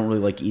water. I don't really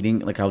like eating.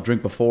 Like I'll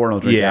drink before and I'll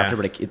drink after,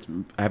 but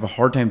I have a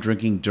hard time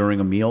drinking during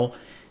a meal,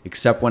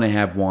 except when I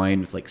have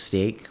wine with like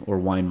steak or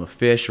wine with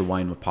fish or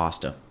wine with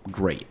pasta.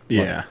 Great.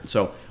 Yeah.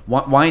 So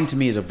wine to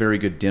me is a very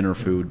good dinner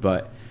food,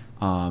 but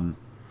I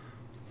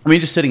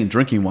mean, just sitting and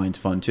drinking wine's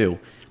fun too.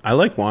 I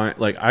like wine.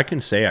 Like I can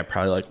say I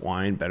probably like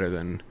wine better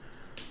than.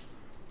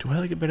 Do I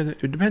like it better than?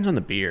 It depends on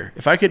the beer.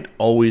 If I could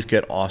always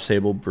get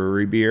Off-Sable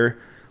brewery beer,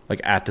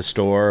 like at the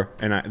store,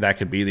 and that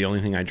could be the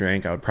only thing I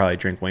drank, I would probably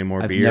drink way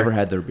more beer. I've never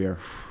had their beer.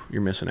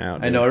 You're missing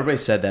out. Dude. I know everybody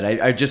said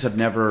that. I just have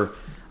never.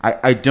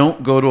 I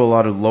don't go to a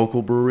lot of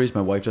local breweries.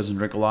 My wife doesn't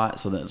drink a lot,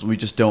 so we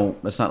just don't.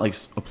 It's not like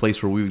a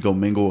place where we would go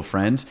mingle with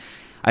friends.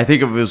 I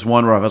think if it was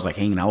one where I was like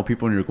hanging out with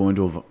people and you're going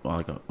to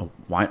a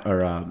wine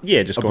or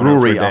just a going out for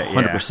brewery, a day,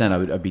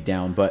 100% I'd be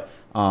down. But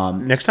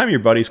next time your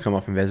buddies come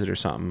up and visit or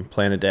something,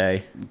 plan a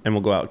day and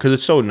we'll go out because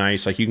it's so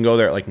nice. Like you can go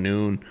there at like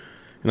noon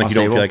and like you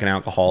don't feel like an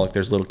alcoholic.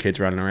 There's little kids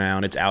running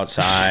around. It's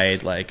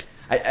outside. Like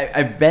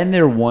I've been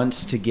there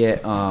once to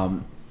get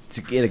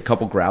a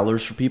couple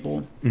growlers for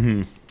people.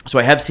 Mm-hmm. So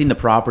I have seen the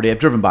property. I've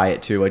driven by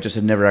it too. I just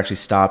have never actually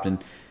stopped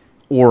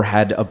or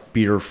had a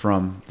beer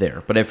from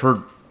there. But I've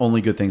heard only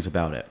good things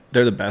about it.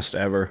 They're the best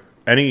ever.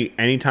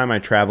 Anytime I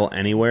travel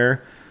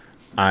anywhere,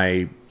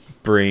 I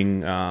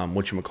bring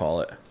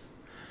whatchamacallit.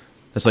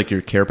 That's like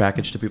your care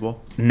package to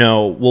people?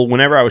 No. Well,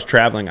 whenever I was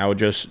traveling, I would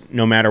just,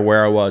 no matter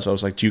where I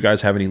was like, do you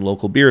guys have any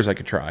local beers I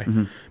could try?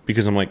 Mm-hmm.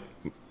 Because I'm like,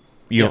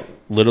 you know,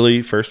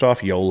 literally, first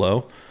off,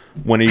 YOLO.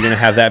 When are you going to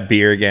have that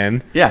beer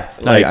again? Yeah.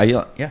 Like,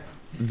 yeah.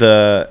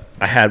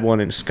 I had one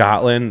in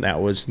Scotland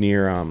that was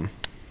near,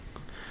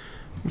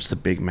 what's the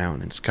big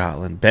mountain in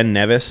Scotland? Ben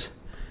Nevis.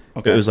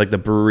 Okay. It was like the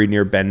brewery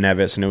near Ben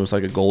Nevis, and it was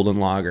like a golden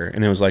lager,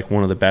 and it was like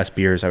one of the best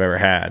beers I've ever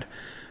had.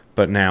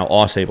 But now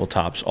Off-Sable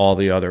tops all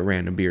the other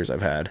random beers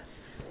I've had.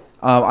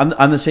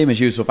 I'm the same as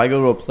you. So if I go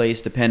to a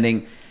place,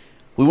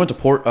 we went to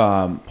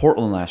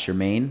Portland last year,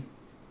 Maine,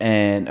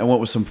 and I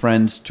went with some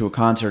friends to a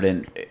concert,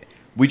 and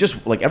we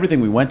just like everything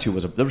we went to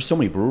there were so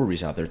many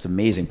breweries out there. It's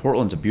amazing.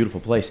 Portland's a beautiful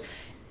place.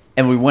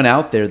 And we went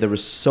out there. There were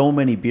so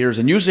many beers,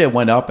 and usually I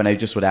went up and I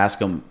just would ask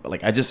them.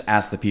 Like I just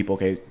asked the people,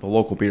 okay, the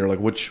local beer, like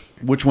which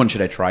one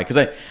should I try? Because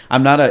I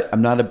don't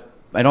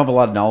have a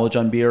lot of knowledge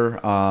on beer.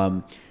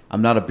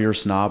 I'm not a beer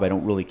snob. I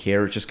don't really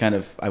care. It's just kind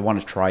of I want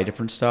to try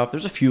different stuff.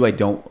 There's a few I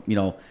don't,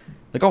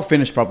 like I'll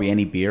finish probably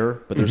any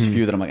beer, but there's a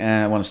few that I'm like,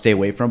 I want to stay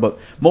away from. But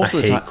most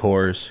of the time,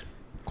 Coors.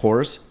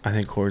 Coors. I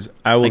think Coors.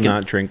 I will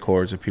not drink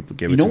Coors if people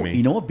give it to me.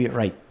 You know what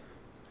beer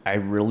I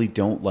really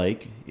don't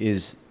like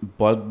is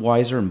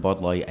Budweiser and Bud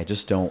Light. I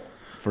just don't,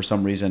 for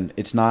some reason.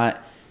 It's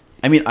not,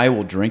 I mean, I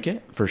will drink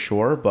it for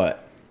sure,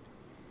 but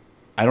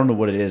I don't know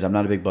what it is. I'm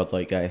not a big Bud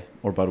Light guy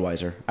or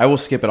Budweiser. I will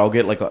skip it. I'll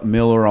get like a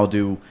Miller. I'll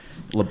do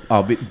Blue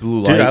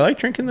Light. Dude, I like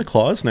drinking the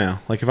Claws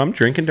now. Like if I'm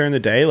drinking during the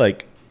day,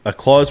 like a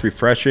Claw is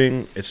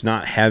refreshing. It's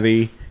not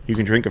heavy. You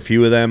can drink a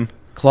few of them.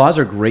 Claws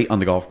are great on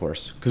the golf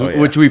course,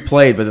 which we've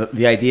played, but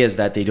the idea is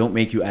that they don't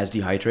make you as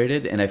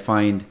dehydrated, and I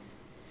find,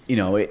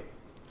 there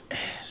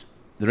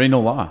ain't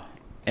no law.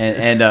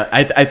 And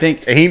I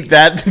think... Ain't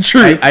that the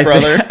truth,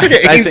 brother?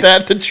 Ain't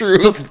that the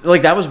truth? So,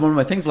 like, that was one of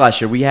my things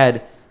last year.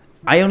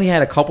 I only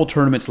had a couple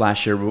tournaments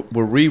last year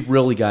where we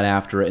really got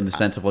after it in the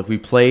sense of, like, we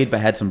played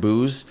but had some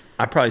booze.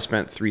 I probably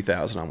spent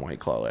 $3,000 on White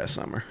Claw last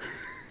summer.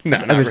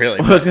 No, not really.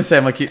 I was going to say,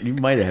 I'm like, you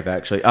might have,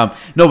 actually.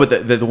 No,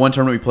 but the one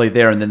tournament we played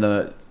there, and then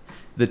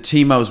the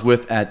team I was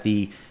with at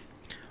the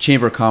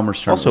Chamber of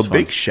Commerce tournament Also,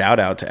 big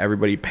shout-out to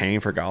everybody paying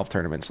for golf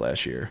tournaments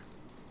last year.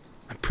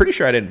 I'm pretty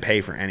sure I didn't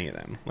pay for any of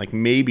them. Like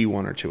maybe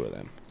one or two of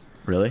them.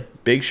 Really?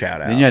 Big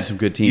shout out. Then you had some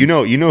good teams. You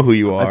know who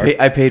you are.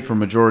 I paid for a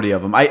majority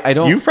of them. I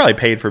don't. You've probably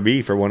paid for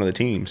me for one of the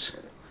teams.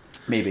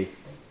 Maybe.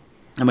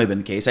 That might have been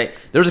the case.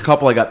 There's a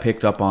couple I got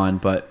picked up on,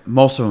 but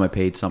most of them I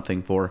paid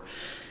something for.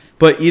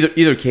 But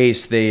either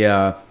case,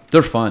 they're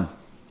fun.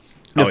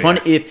 They're fun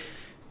if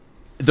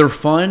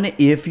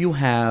you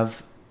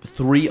have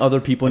 3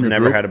 other people in your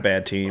group. Never had a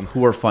bad team.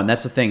 Who are fun.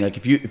 That's the thing. Like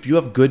if you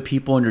have good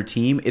people on your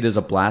team, it is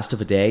a blast of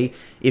a day.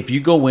 If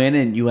you go in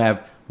and you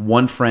have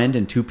one friend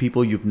and 2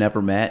 people you've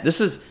never met,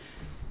 there's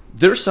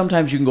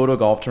sometimes you can go to a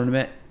golf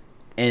tournament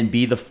and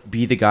be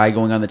the guy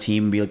going on the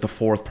team and be like the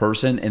 4th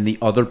person, and the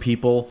other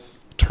people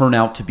turn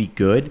out to be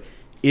good.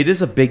 It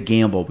is a big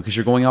gamble because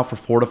you're going out for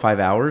 4 to 5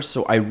 hours.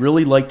 So I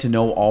really like to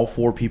know all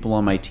 4 people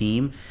on my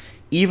team,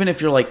 even if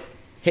you're like,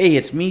 hey,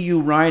 it's me,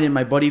 you, Ryan, and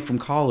my buddy from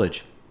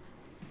college.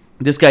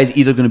 This guy's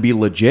either going to be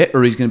legit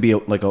or he's going to be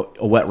like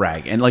a wet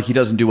rag, and like he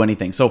doesn't do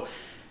anything. So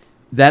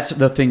that's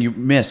the thing you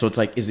miss. So it's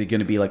like, is he going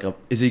to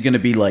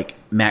be like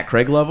Matt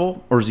Craig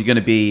level, or is he going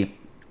to be,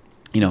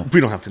 We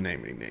don't have to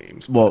name any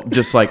names. Well,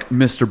 just like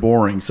Mr.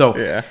 Boring. So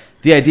Yeah.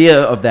 the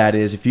idea of that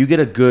is if you get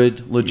a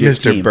good legit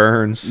Mr. team,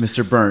 Burns.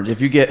 Mr. Burns,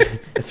 if you get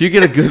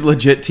a good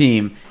legit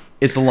team,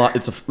 it's a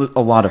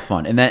lot of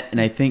fun. And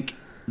I think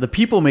the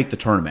people make the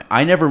tournament.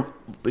 I never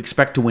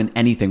expect to win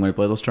anything when I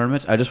play those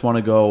tournaments. I just want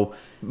to go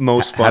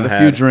Most fun have a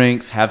few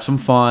drinks, have some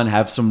fun,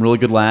 have some really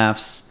good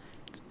laughs.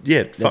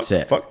 Yeah, That's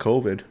it. Fuck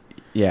COVID.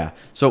 Yeah.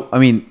 So I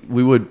mean,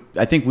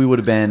 I think we would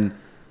have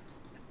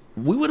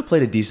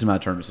played a decent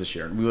amount of tournaments this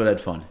year, and we would have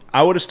had fun.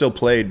 I would have still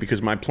played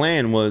because my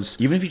plan was,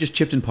 Even if you just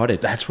chipped and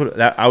putted.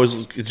 I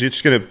was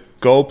just gonna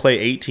go play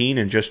 18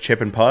 and just chip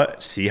and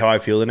putt, see how I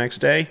feel the next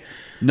day.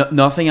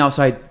 Nothing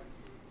outside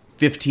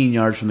 15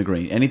 yards from the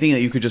green. Anything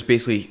that you could just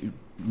basically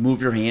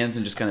move your hands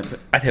and just kind of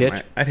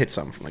pitch. I'd hit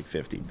something from like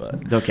 50,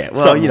 but Okay,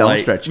 well,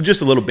 stretch.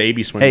 just a little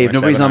baby swing. Hey, with if my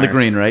nobody's 7 on the iron.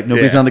 green, right?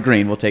 Nobody's Yeah. on the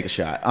green, we'll take a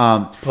shot.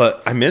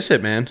 But I miss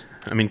it, man.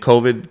 I mean,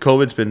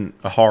 COVID's been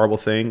a horrible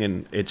thing,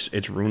 and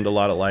it's ruined a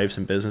lot of lives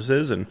and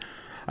businesses. And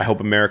I hope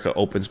America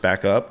opens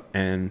back up,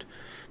 and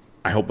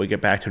I hope we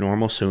get back to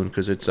normal soon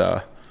because it's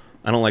I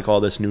don't like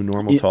all this new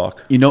normal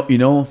talk. You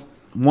know,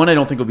 one, I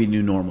don't think will be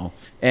new normal,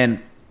 and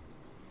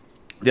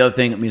the other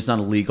thing, I mean, it's not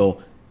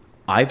illegal.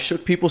 I've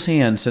shook people's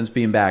hands since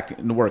being back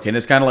into work, and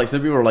it's kind of like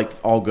some people are like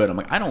all good. I'm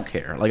like, I don't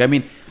care. Like, I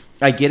mean,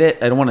 I get it.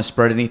 I don't want to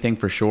spread anything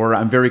for sure.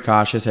 I'm very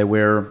cautious.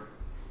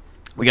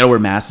 We got to wear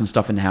masks and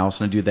stuff in the house,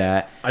 and I do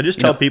that. I just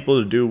tell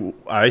people to do.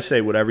 I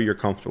say whatever you're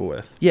comfortable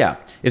with. Yeah,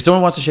 if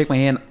someone wants to shake my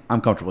hand,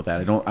 I'm comfortable with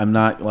that. I'm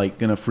not like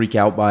gonna freak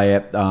out by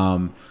it.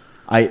 I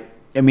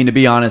mean, to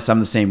be honest, I'm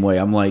the same way.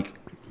 I'm like,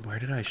 Where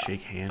did I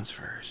shake hands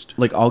first?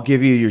 like, I'll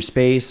give you your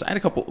space. I had a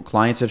couple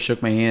clients have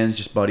shook my hands,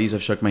 just buddies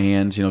have shook my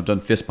hands. Done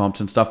fist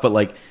bumps and stuff. But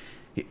like,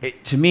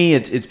 to me,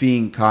 it's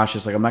being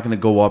cautious. Like, I'm not gonna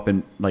go up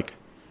and like,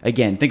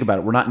 again, think about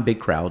it. We're not in big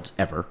crowds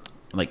ever.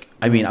 Like,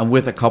 I mean, I'm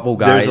with a couple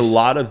guys. There's a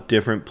lot of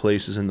different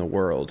places in the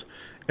world.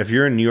 If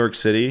you're in New York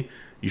City,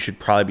 you should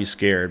probably be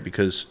scared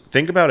because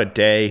think about a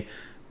day.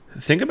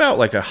 Think about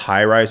like a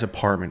high-rise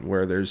apartment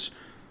where there's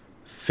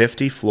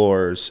 50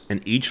 floors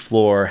and each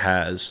floor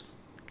has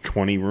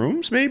 20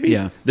 rooms, maybe?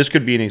 Yeah. This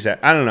could be an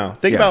exact. I don't know.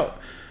 Think Yeah.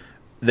 about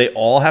they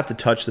all have to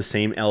touch the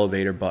same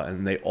elevator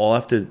button. They all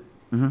have to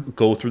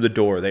go through the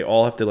door. They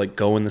all have to like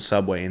go in the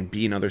subway and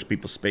be in other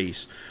people's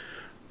space.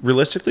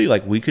 Realistically,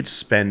 like we could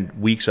spend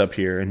weeks up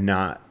here and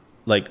not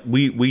like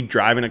we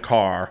drive in a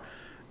car,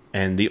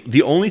 and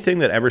the only thing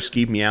that ever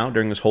skeeved me out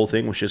during this whole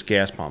thing was just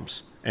gas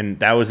pumps, and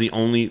that was the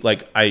only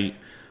like I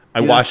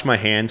washed my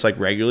hands like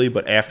regularly,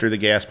 but after the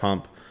gas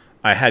pump,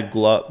 I had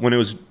when it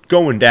was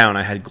going down,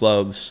 I had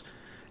gloves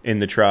in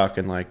the truck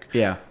and like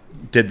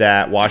did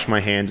that, washed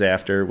my hands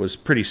after. It was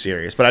pretty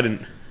serious, but I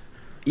didn't.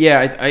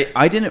 Yeah,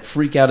 I didn't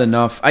freak out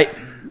enough. I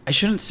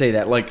shouldn't say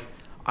that. Like,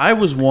 I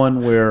was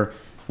one where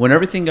when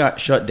everything got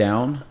shut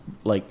down,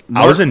 like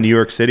I was in New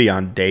York City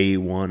on day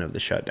 1 of the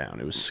shutdown.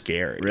 It was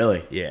scary.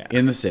 Really? Yeah.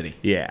 In the city?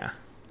 Yeah.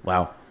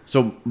 Wow.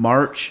 So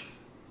March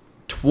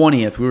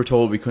 20th, we were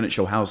told we couldn't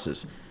show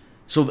houses.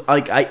 So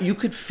like you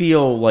could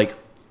feel like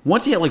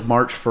once you hit like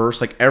March 1st,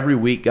 like every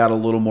week got a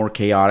little more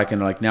chaotic,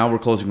 and like now we're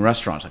closing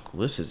restaurants. Like,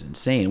 well, this is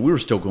insane. We were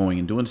still going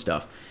and doing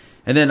stuff.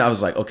 And then I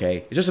was like,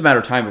 okay, it's just a matter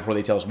of time before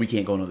they tell us we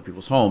can't go into other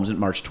people's homes in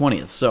March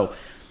 20th. So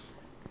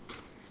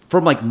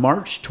from like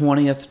March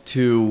 20th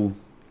to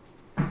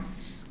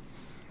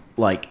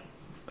like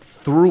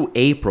through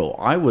April,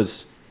 I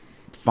was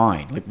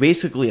fine. Like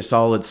basically a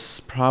solid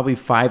probably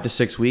 5 to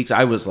 6 weeks.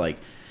 I was like,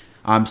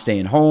 I'm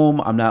staying home.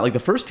 I'm not like the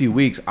first few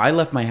weeks. I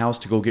left my house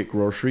to go get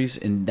groceries,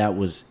 and that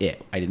was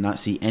it. I did not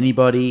see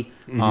anybody.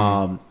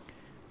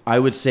 I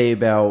would say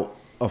about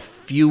a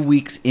few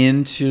weeks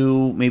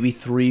into maybe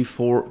 3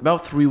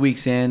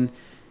 weeks in,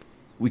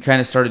 we kind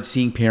of started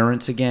seeing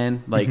parents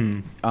again. Like,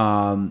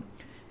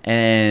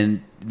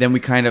 and then we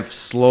kind of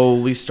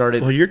slowly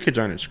started. Well, your kids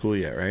aren't in school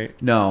yet, right?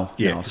 No.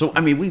 So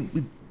I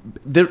mean,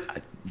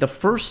 the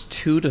first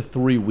 2 to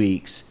 3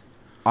 weeks,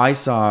 I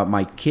saw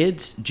my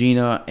kids,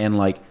 Gina, and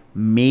like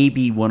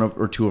maybe one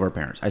or two of our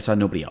parents. I saw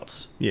nobody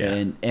else.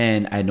 Yeah.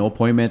 And I had no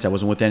appointments. I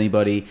wasn't with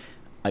anybody.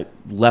 I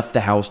left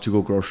the house to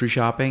go grocery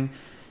shopping,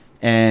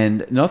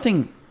 and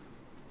nothing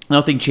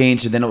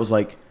changed. And then it was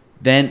like,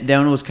 then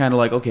it was kind of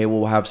like, okay, well,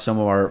 we'll have some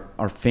of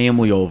our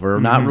family over.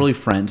 Not really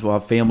friends. We'll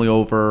have family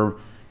over.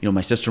 My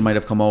sister might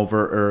have came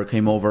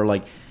over,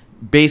 like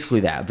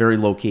basically that, very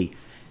low key.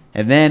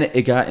 And then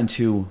it got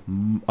into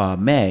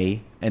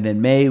May, and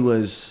then May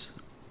was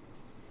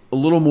a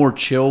little more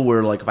chill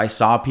where like if I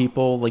saw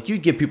people, like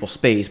you'd give people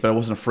space, but I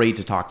wasn't afraid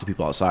to talk to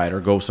people outside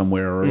or go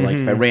somewhere, or like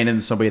if I ran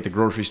into somebody at the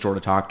grocery store to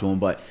talk to them,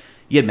 but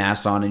you had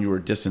masks on and you were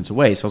a distance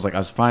away. So I was like, I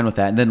was fine with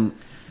that. And then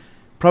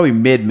probably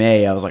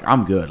mid-May, I was like,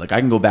 I'm good. Like I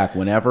can go back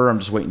whenever. I'm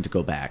just waiting to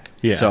go back.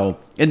 Yeah. So,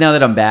 and now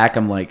that I'm back,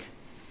 I'm like,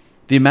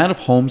 the amount of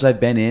homes I've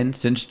been in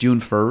since June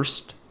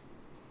 1st,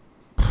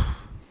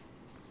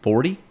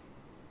 40?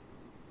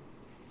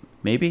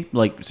 Maybe?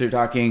 Like, so you're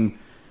talking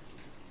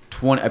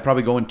I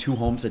probably go in 2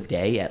 homes a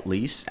day at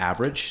least,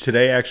 average.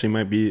 Today actually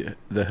might be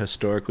the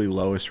historically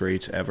lowest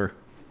rates ever.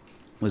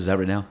 What is that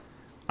right now?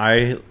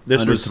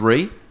 This Under was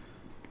 3?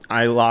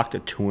 I locked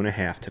at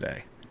 2.5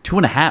 today.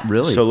 2.5,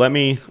 really? So let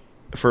me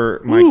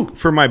for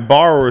my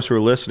borrowers who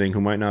are listening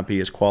who might not be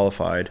as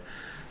qualified,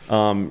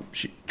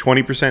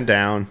 20%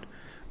 down,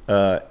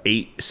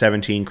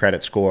 817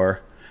 credit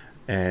score,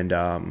 and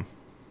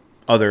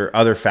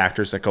other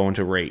factors that go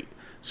into rate.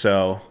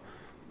 So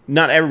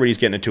not everybody's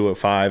getting a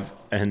 205,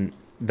 and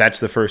that's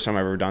the first time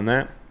I've ever done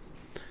that.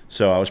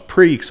 So I was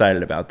pretty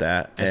excited about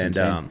that. That's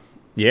insane.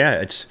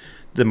 It's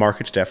the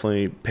market's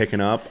definitely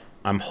picking up.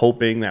 I'm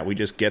hoping that we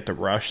just get the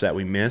rush that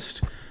we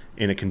missed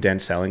in a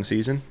condensed selling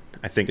season.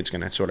 I think it's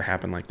going to sort of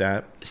happen like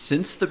that.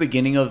 Since the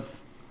beginning of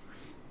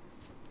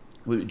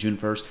June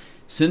 1st,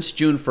 since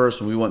June 1st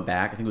when we went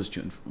back, I think it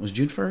was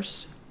June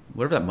 1st?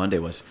 Whatever that Monday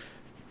was.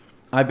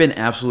 I've been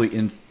absolutely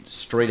in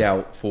straight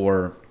out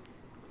for,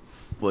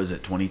 what is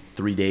it,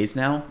 23 days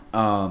now?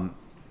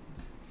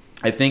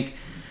 I think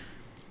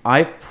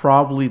I've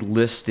probably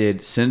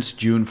listed since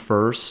June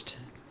 1st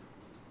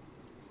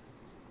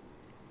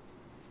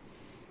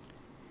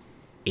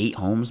 8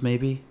 homes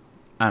maybe.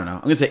 I don't know.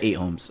 I'm going to say 8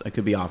 homes. I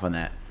could be off on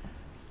that.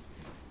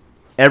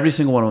 Every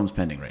single one of them is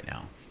pending right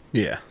now.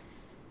 Yeah.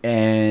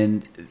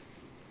 And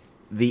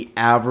the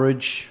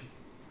average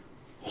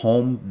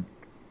home,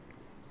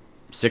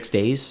 6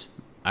 days.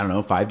 I don't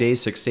know, 5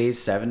 days, 6 days,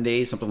 7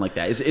 days, something like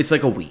that. It's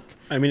like a week.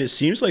 I mean, it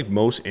seems like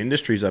most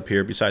industries up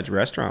here, besides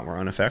restaurant, were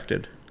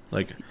unaffected.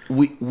 Like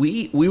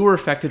we were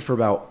affected for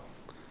about.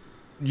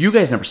 You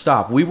guys never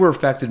stopped. We were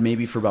affected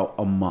maybe for about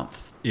a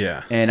month.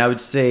 Yeah. And I would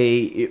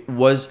say it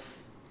was.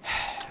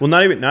 Well,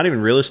 not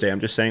even real estate. I'm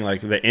just saying,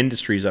 like, the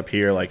industries up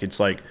here, like, it's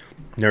like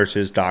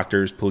nurses,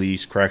 doctors,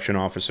 police, correction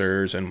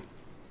officers, and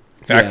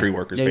factory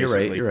workers. Yeah,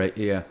 basically. You're right.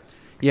 Yeah.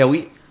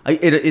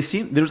 It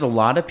seemed there's a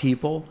lot of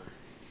people.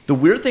 The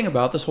weird thing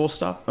about this whole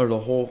stuff, or the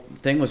whole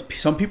thing, was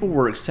some people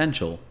were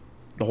essential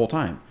the whole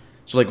time.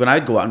 So, like, when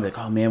I'd go out and be like,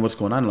 oh, man, what's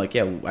going on? I'm like,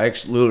 yeah, I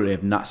actually literally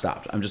have not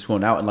stopped. I'm just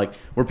going out. And, like,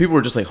 where people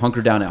were just, like,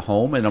 hunkered down at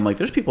home. And I'm like,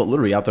 there's people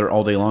literally out there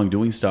all day long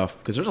doing stuff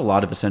because there's a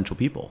lot of essential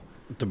people.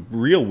 The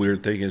real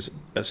weird thing is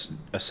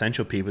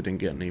essential people didn't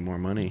get any more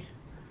money.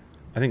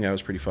 I think that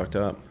was pretty fucked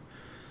up.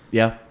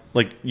 Yeah.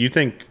 Like, you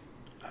think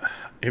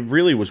it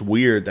really was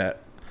weird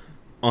that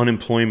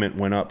unemployment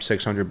went up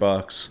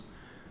 $600.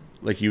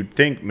 Like, you'd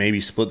think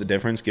maybe split the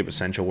difference, give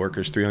essential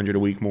workers $300 a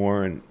week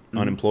more and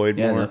unemployed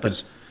more.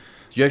 Because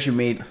you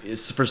actually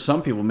for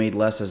some people, made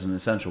less as an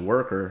essential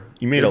worker.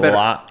 You made a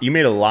lot. You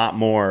made a lot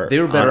more. They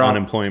were better on off,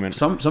 unemployment.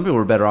 Some people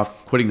were better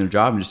off quitting their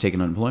job and just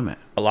taking unemployment.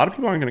 A lot of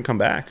people aren't going to come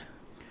back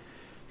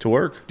to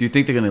work. Do you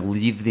think they're going to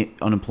leave the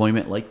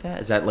unemployment like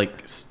that? Is that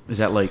like?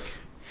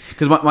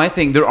 Because my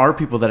thing, there are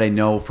people that I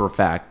know for a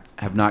fact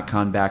have not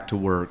gone back to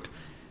work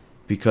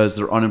because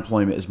their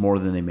unemployment is more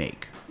than they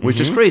make. Which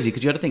is crazy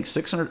because you got to think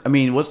 600. I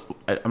mean, I'm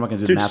not going to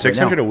do the math right now.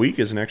 600 a week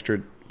is an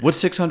extra. What's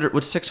 600?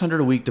 What's 600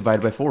 a week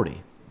divided by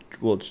 40?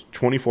 Well, it's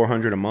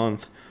 2,400 a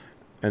month,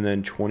 and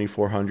then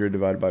 2,400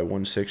 divided by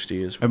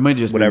 160 is I might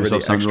just whatever the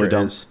extra extra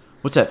really is.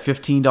 What's that?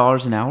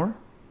 $15 an hour?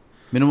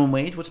 Minimum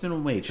wage? What's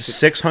minimum wage?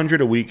 600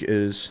 a week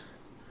is,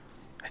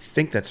 I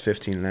think that's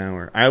 15 an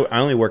hour. I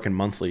only work in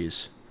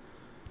monthlies.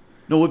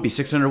 No, it would be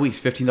 600 a week.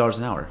 $15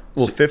 an hour.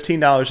 Well,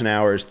 $15 an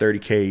hour is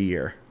 $30K a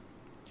year.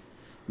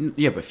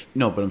 Yeah, but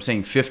I'm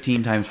saying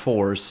 15 times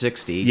 4 is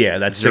 60. Yeah,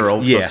 that's zero.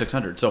 yeah. So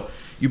 600. So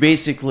you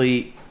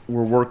basically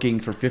were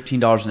working for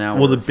 $15 an hour.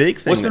 Well, the big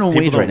thing what's minimum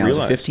wage right now? Is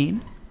it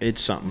 15?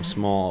 It's something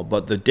small,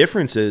 but the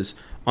difference is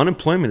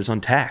unemployment is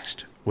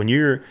untaxed. When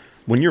you're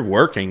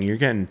working, you're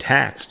getting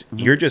taxed. Mm-hmm.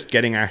 You're just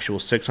getting actual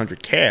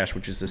 600 cash,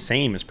 which is the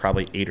same as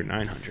probably 800 or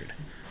 900.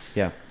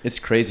 Yeah, it's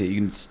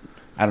crazy.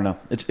 I don't know.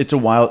 It's a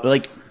wild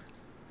like.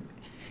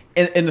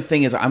 And the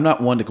thing is, I'm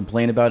not one to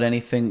complain about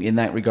anything in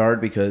that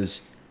regard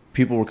because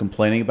people were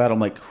complaining about it.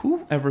 I'm like,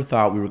 who ever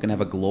thought we were going to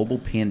have a global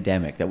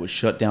pandemic that would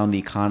shut down the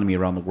economy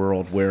around the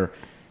world where,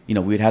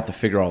 we'd have to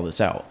figure all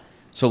this out.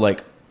 So,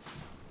 like,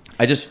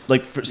 I just,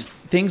 like, for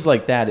things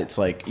like that, it's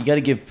like, you got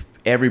to give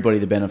everybody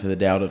the benefit of the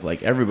doubt of,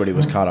 like, everybody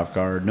was caught off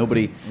guard.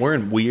 We're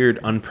in weird,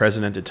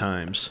 unprecedented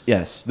times.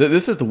 Yes.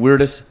 This is the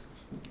weirdest.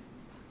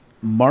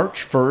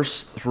 March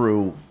 1st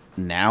through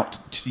now,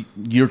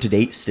 year to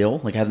date still,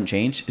 like, hasn't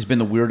changed. It's been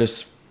the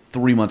weirdest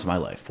 3 months of my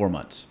life, 4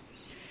 months.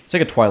 It's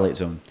like a twilight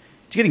zone.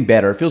 It's getting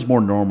better. It feels more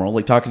normal.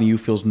 Like, talking to you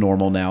feels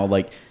normal now.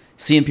 Like,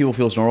 seeing people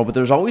feels normal. But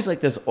there's always, like,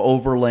 this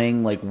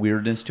overlaying, like,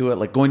 weirdness to it.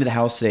 Like, going to the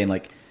house today and,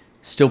 like,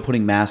 still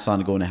putting masks on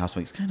to go in the house.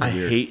 Like, it's kind of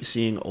weird. I hate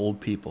seeing old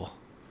people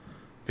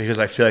because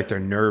I feel like they're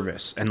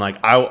nervous. And, I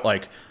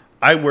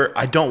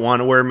don't want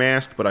to wear a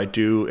mask, but I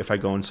do if I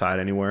go inside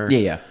anywhere.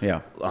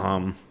 Yeah.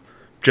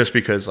 Just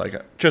because,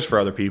 just for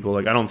other people.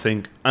 Like, I don't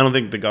think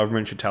the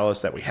government should tell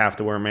us that we have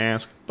to wear a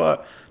mask.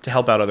 But to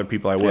help out other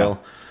people, I will.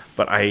 Yeah.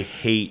 But I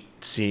hate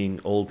seeing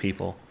old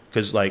people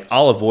because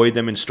I'll avoid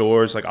them in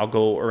stores. Like, I'll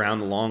go around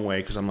the long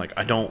way because I'm like,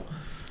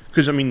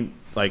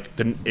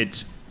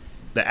 it's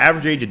the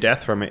average age of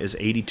death from it is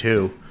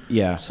 82,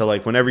 Yeah. So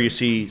like whenever you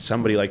see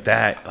somebody like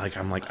that, like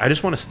I'm like, I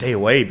just want to stay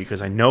away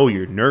because I know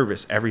you're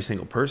nervous every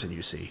single person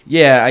you see.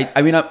 Yeah,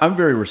 I mean, I'm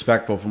very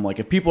respectful from like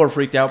if people are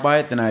freaked out by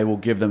it, then I will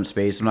give them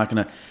space.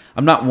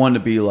 I'm not one to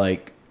be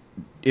like,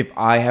 if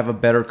I have a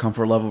better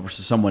comfort level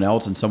versus someone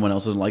else and someone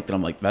else doesn't like that,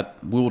 I'm like that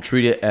we will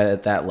treat it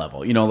at that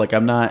level. You know, like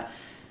I'm not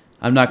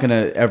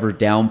gonna ever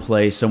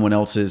downplay someone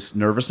else's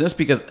nervousness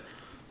because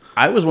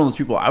I was one of those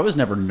people. I was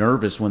never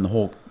nervous when the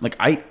whole like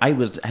I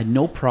had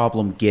no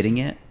problem getting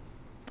it.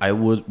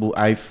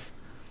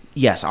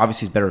 Yes,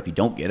 obviously it's better if you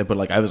don't get it, but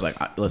like I was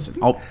like, listen,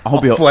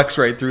 I'll be flex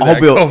right through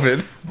that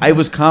COVID. I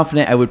was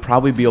confident I would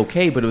probably be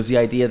okay, but it was the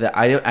idea that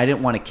I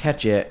didn't want to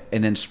catch it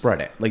and then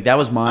spread it. Like that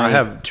was my. I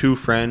have 2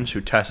 friends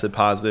who tested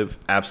positive,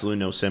 absolutely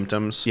no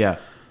symptoms. Yeah.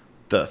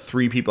 The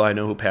 3 people I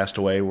know who passed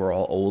away were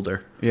all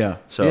older. Yeah.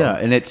 So yeah,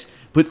 and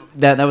but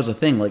that was the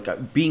thing.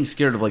 Like being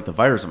scared of like the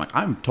virus, I'm like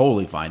I'm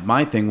totally fine.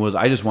 My thing was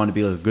I just wanted to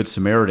be like a good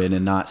Samaritan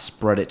and not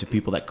spread it to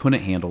people that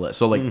couldn't handle it.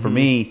 So like for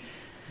me.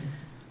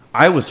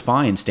 I was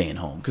fine staying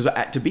home because,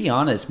 to be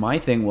honest, my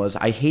thing was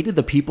I hated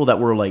the people that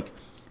were like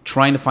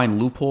trying to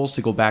find loopholes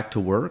to go back to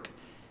work.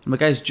 I'm like,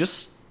 guys,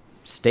 just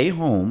stay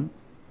home.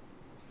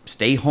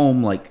 Stay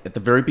home. Like at the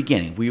very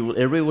beginning,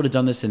 everybody would have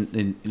done this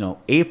in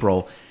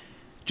April.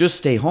 Just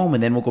stay home,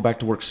 and then we'll go back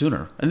to work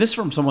sooner. And this is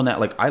from someone that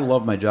like I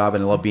love my job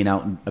and I love being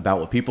out and about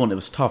with people, and it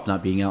was tough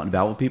not being out and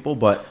about with people.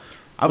 But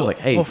I was like,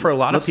 hey, well, for a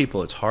lot of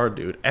people, it's hard,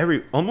 dude.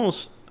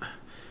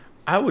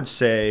 I would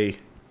say.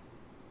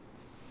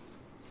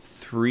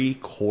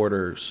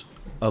 3/4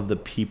 of the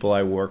people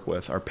I work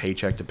with are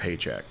paycheck to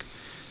paycheck.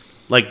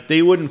 Like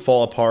they wouldn't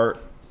fall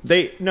apart.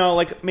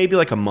 Like maybe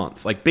like a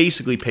month. Like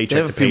basically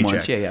paycheck to paycheck.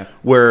 Months, yeah.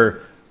 Where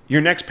your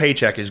next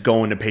paycheck is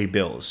going to pay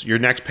bills. Your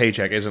next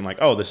paycheck isn't like,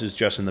 oh, this is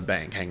just in the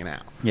bank hanging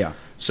out. Yeah.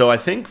 So I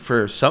think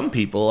for some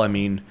people, I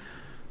mean,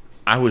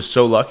 I was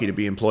so lucky to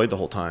be employed the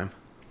whole time.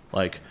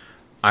 Like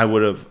I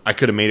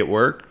could have made it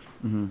work,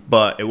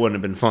 but it wouldn't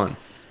have been fun.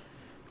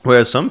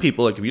 Whereas some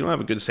people, like if you don't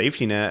have a good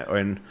safety net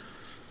and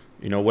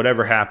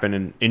whatever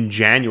happened in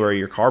January,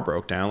 your car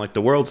broke down. Like,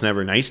 the world's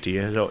never nice to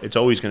you. It's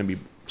always going to be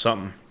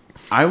something.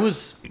 I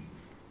was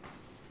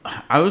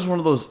one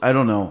of those, I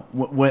don't know.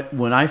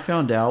 When I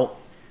found out,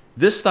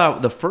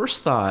 the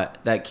first thought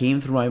that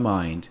came through my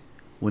mind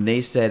when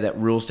they said that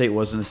real estate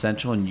wasn't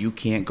essential and you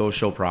can't go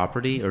show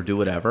property or do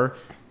whatever,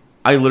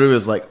 I literally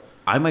was like,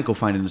 I might go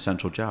find an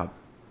essential job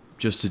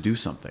just to do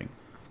something.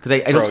 Because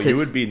I don't sit. You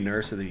would be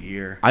nurse of the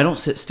year. I don't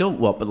sit still.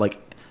 Well, but like.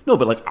 No,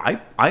 but like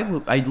I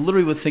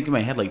literally was thinking in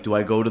my head, like, do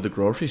I go to the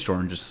grocery store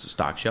and just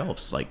stock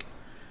shelves? Like,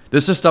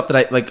 this is stuff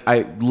that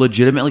I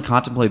legitimately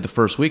contemplated the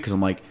first week because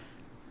I'm like,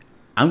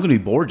 I'm going to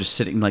be bored just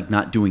sitting, like,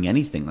 not doing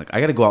anything. Like, I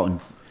got to go out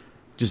and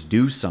just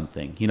do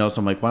something,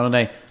 So I'm like, why don't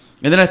I?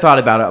 And then I thought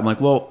about it. I'm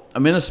like, well,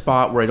 I'm in a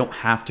spot where I don't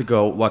have to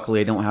go. Luckily,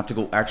 I don't have to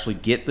go actually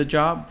get the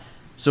job.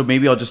 So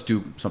maybe I'll just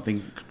do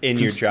something in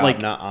your job, like,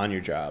 not on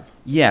your job.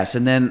 Yes,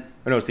 and then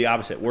no, it's the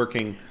opposite.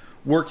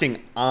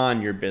 Working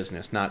on your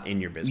business, not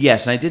in your business.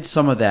 Yes, and I did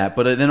some of that,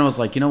 but then I was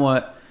like, you know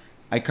what?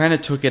 I kind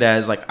of took it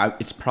as like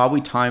it's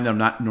probably time that I'm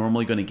not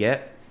normally going to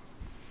get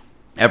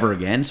ever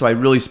again. So I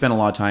really spent a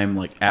lot of time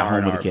like at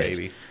home with the kids.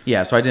 Baby.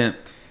 Yeah, so I didn't,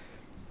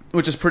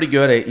 which is pretty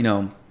good.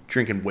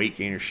 Drinking weight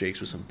gainer shakes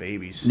with some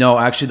babies. No,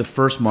 actually, the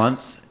first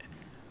month,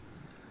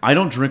 I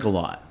don't drink a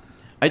lot.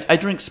 I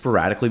drink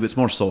sporadically, but it's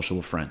more social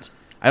with friends.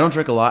 I don't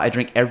drink a lot. I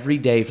drink every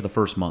day for the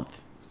first month.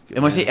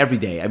 And when I say every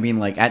day, I mean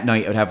like at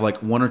night I would have like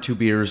 1 or 2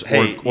 beers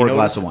or a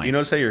glass of wine. You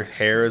notice how your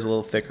hair is a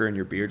little thicker and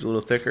your beard's a little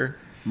thicker?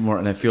 More,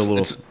 and I feel a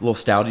little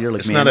stoutier.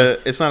 Like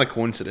it's not a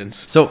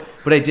coincidence. So,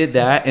 but I did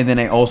that, and then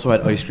I also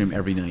had ice cream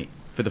every night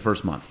for the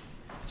first month.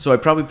 So I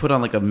probably put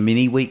on like a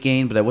mini weight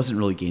gain, but I wasn't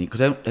really gaining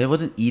because I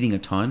wasn't eating a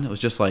ton. It was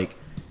just like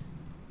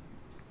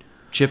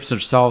chips or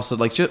salsa.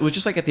 Like it was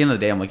just like at the end of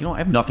the day, I'm like, I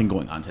have nothing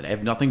going on today. I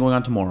have nothing going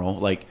on tomorrow.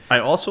 Like I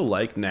also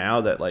like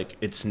now that like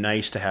it's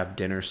nice to have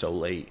dinner so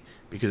late.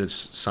 Because it's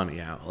sunny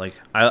out. Like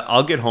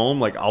I'll get home,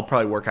 like I'll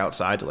probably work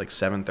outside to like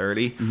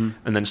 7:30,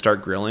 and then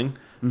start grilling.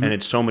 And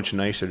it's so much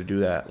nicer to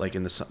do that. Like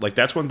in the like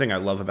that's one thing I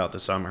love about the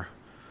summer.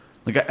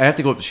 Like I have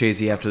to go up to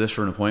Shazy after this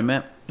for an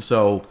appointment,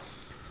 so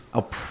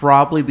I'll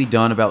probably be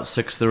done about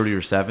 6:30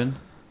 or 7.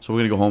 So we're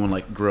gonna go home and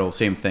like grill,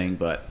 same thing.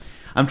 But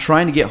I'm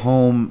trying to get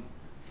home.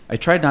 I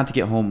tried not to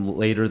get home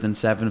later than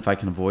 7 if I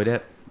can avoid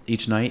it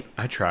each night.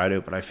 I try to,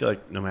 but I feel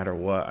like no matter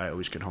what, I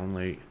always get home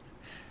late.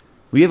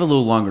 We have a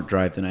little longer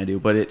drive than I do,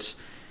 but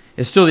it's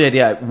still the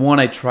idea. One,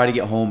 I try to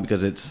get home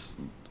because it's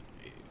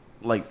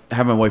like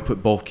have my wife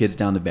put both kids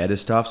down to bed and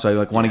stuff. So I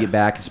like want to get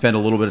back and spend a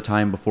little bit of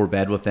time before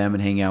bed with them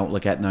and hang out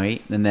like at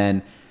night. And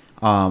then,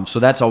 so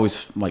that's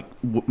always like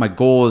my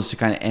goal is to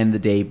kind of end the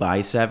day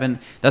by 7.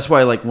 That's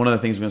why like one of the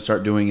things we're going to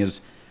start doing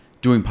is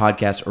doing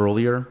podcasts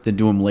earlier than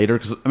do them later.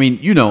 Because I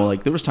mean,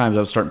 like there was times I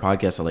was starting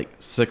podcasts at like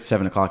 6,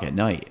 7 o'clock at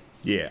night.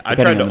 Yeah, I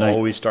tried to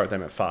always start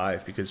them at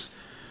 5 because,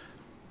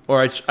 or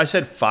I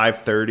said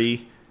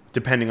 5:30.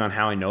 Depending on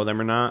how I know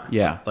them or not.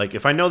 Yeah. Like,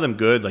 if I know them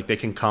good, like, they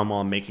can come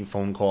while I'm making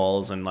phone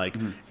calls and, like,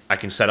 I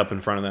can set up in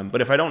front of them. But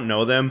if I don't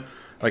know them,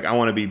 Like, I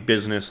want to be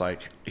business.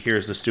 Like,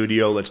 here's the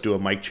studio. Let's do a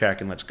mic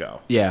check and let's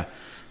go. Yeah.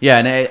 Yeah,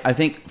 and I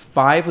think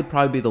 5 would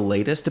probably be the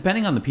latest,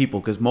 depending on the people,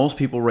 because most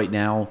people right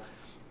now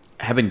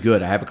have been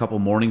good. I have a couple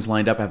mornings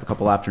lined up. I have a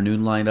couple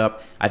afternoon lined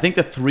up. I think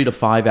the 3 to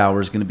 5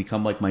 hours is going to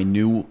become like my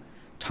new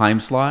time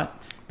slot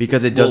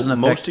because it doesn't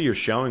affect... Most of your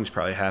showings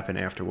probably happen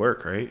after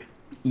work, right?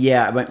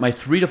 Yeah, my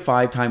 3 to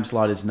 5 time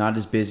slot is not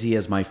as busy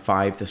as my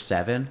 5 to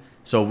 7.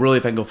 So really,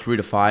 if I can go 3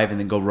 to 5 and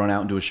then go run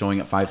out and do a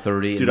showing at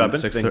 5:30... Dude, I've been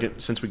thinking,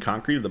 since we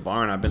concreted the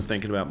barn, I've been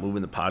thinking about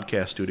moving the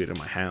podcast studio to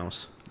my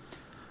house.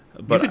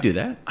 But you could do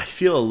that. I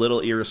feel a little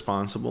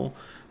irresponsible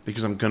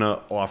because I'm going to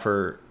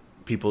offer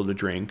people to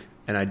drink,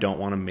 and I don't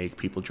want to make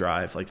people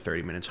drive like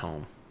 30 minutes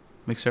home.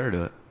 Make Sarah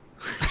do it.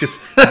 just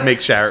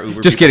make Sarah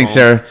Uber. Just kidding, home.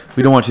 Sarah.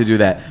 We don't want you to do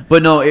that.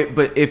 But no,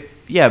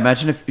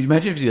 imagine if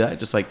you do that.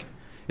 Just like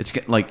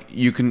it's like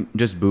you can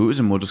just booze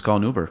and we'll just call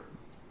an Uber.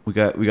 We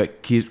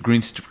got keys,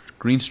 Green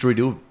Street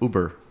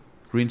Uber.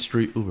 Green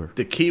Street Uber.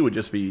 The key would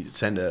just be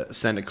send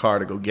a car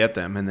to go get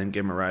them and then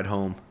give them a ride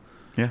home.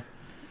 Yeah.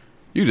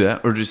 You do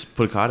that, or just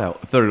put a cot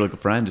out. If they're like a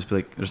friend, just be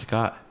like, "There's a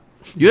cot."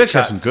 You'd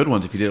actually have some good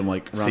ones if you did them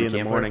like around See you the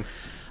in the morning.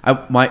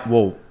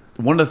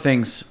 One of the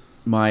things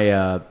my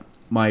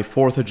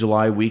 4th of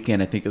July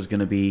weekend I think is going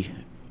to be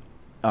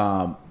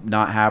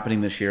not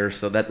happening this year.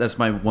 So that's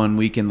my one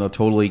weekend to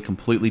totally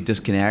completely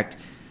disconnect,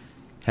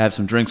 have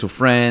some drinks with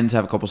friends,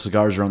 have a couple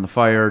cigars around the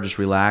fire, just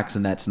relax,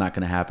 and that's not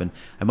going to happen.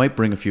 I might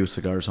bring a few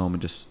cigars home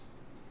and just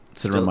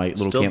sit around my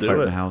little campfire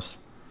in the house.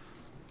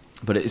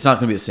 But it's not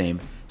going to be the same.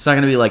 It's not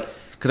going to be like.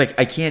 Because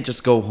I can't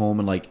just go home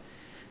and like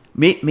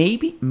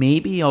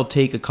maybe I'll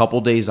take a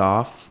couple days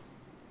off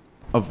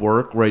of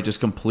work where I just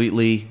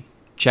completely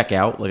check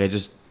out. Like I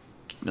just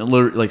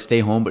literally like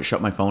stay home but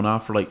shut my phone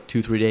off for like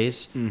 2-3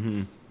 days.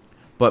 Mm-hmm.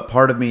 But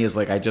part of me is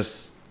like I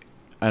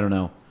don't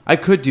know. I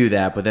could do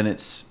that, but then it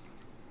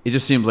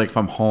just seems like if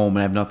I'm home and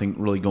I have nothing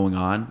really going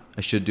on,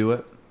 I should do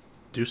it.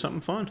 Do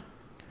something fun.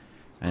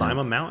 Climb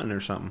a mountain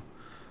or something.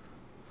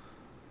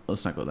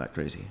 Let's not go that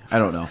crazy. I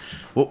don't know.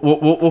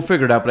 We'll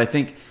figure it out. But I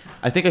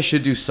think I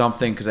should do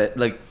something because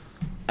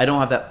I don't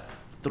have that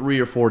 3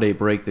 or 4 day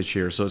break this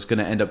year, so it's going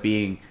to end up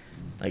being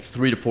like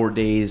 3 to 4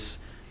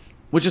 days,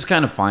 which is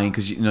kind of fine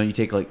because you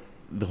take like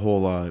the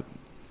whole.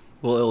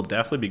 Well, it'll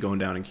definitely be going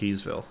down in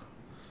Keysville.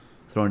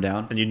 Throwing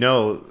down, and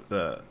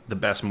the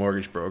best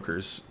mortgage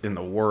brokers in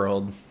the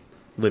world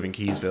live in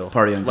Keysville.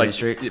 Party on Green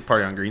Street.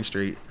 Party on Green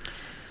Street.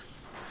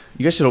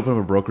 You guys should open up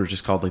a brokerage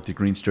just called like the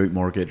Green Street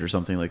Mortgage or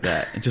something like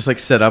that. And just like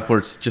set up where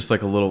it's just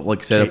like a little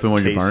like set up in one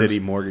of your barns. K-City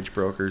Mortgage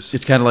Brokers.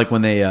 It's kind of like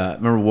when they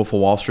remember Wolf of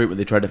Wall Street where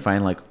they tried to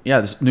find like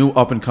this new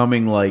up and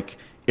coming like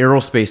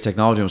aerospace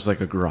technology. It was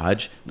like a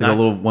garage, like a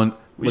little one.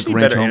 We just need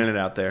better internet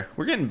out there.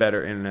 We're getting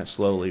better internet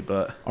slowly,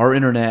 but our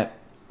internet.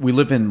 We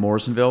live in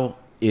Morrisonville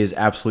is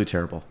absolutely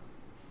terrible,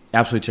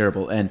 absolutely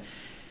terrible. And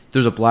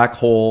there's a black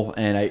hole,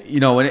 and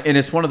and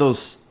it's one of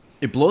those.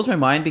 It blows my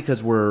mind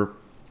because we're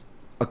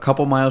a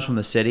couple miles from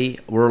the city.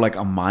 We're like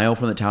a mile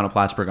from the town of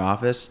Plattsburgh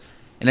office.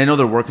 And I know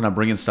they're working on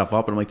bringing stuff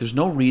up. And I'm like, there's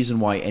no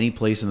reason why any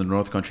place in the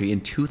North Country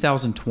in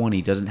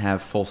 2020 doesn't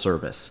have full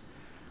service.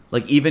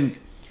 Like even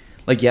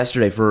like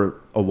yesterday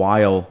for a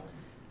while,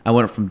 I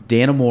went from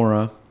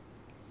Dannemora.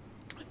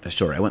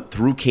 I went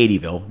through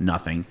Katyville,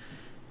 nothing.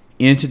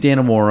 Into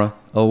Dannemora,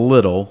 a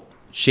little.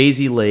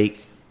 Shazy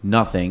Lake,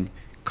 nothing.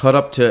 Cut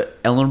up to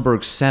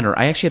Ellenburg Center.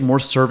 I actually had more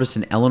service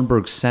in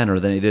Ellenburg Center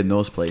than I did in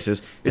those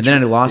places. And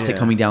then I lost it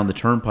coming down the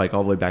turnpike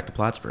all the way back to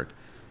Plattsburgh.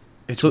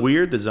 It's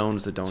weird, the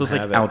zones that don't have it. So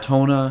it's like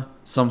Altona,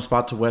 some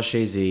spots of West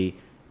Shazy,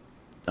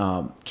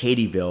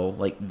 Katyville.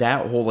 Like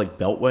that whole like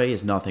beltway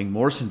is nothing.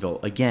 Morrisonville,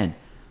 again,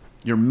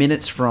 you're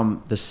minutes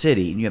from the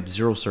city and you have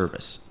zero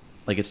service.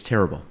 Like it's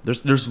terrible.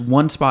 There's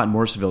one spot in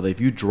Morrisonville that if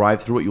you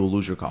drive through it, you will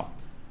lose your call.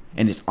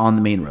 And it's on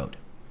the main road.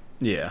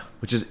 Yeah.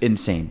 Which is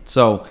insane.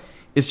 So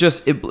it's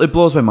just it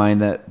blows my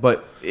mind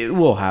but it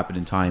will happen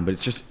in time. But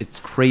it's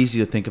crazy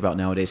to think about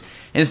nowadays.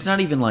 And it's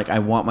not even like I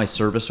want my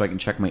service so I can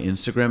check my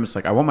Instagram. It's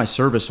like I want my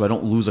service so I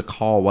don't lose a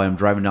call while I'm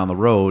driving down the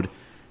road,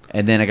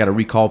 and then I got to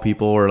recall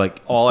people or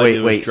like I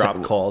do is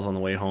drop calls on the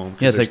way home.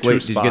 Yeah, it's like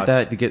wait, did you get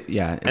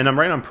that? And I'm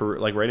right on Peru,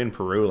 like right in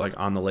Peru, like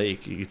on the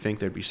lake. You think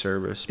there'd be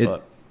service,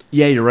 but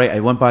yeah, you're right.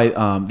 I went by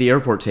the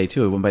airport today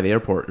too. I went by the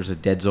airport. There's a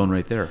dead zone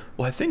right there.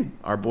 Well, I think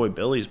our boy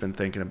Billy's been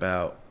thinking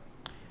about.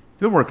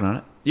 You've been working on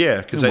it.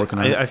 Yeah, because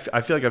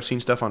I feel like I've seen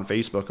stuff on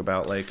Facebook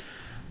about like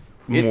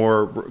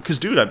more. Because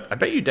dude, I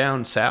bet you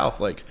down south,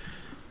 like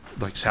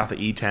south of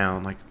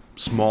E-Town, like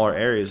smaller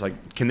areas,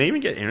 like can they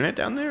even get internet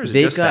down there? Is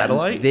it just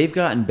satellite? They've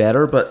gotten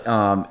better, but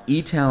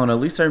E-Town. At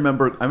least I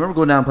remember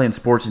going down and playing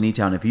sports in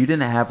E-Town. If you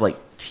didn't have like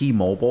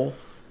T-Mobile,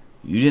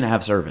 you didn't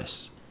have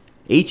service.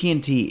 AT&T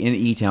in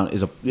E-Town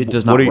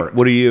does not work.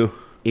 What are you?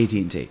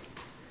 AT&T.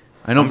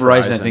 I know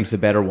Verizon I think is the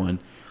better one.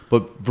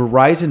 But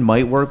Verizon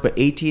might work, but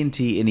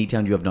AT&T in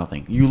E-Town, you have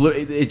nothing.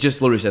 It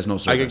just literally says no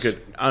service.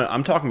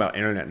 I'm talking about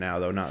internet now,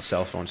 though, not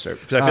cell phone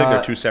service. Because I feel like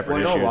they're two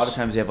separate issues. A lot of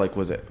times they have like,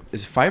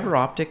 is fiber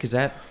optic? Is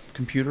that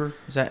computer?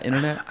 Is that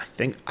internet? I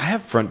think I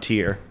have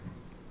Frontier.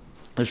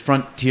 There's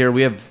Frontier.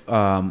 We have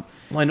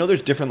Well, I know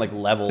there's different like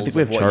levels think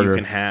we of have what charter. you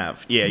can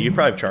have. Yeah, you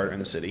probably have charter in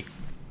the city.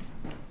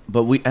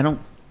 But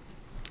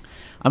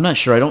I'm not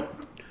sure. I don't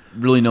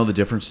really know the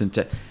difference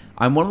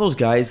I'm one of those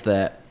guys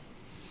that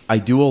I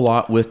do a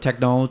lot with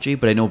technology,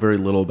 but I know very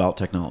little about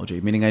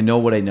technology. Meaning I know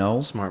what I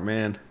know. Smart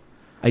man.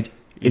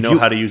 You know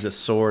how to use a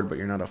sword, but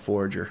you're not a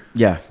forger.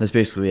 Yeah, that's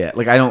basically it.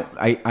 Like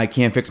I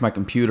can't fix my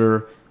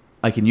computer.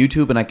 I can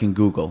YouTube and I can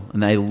Google,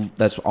 and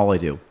that's all I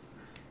do.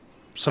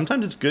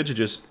 Sometimes it's good to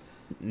just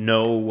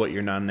know what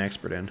you're not an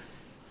expert in.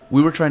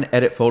 We were trying to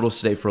edit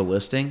photos today for a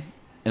listing,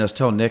 and I was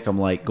telling Nick, I'm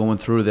like going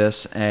through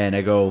this, and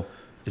I go,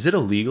 is it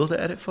illegal to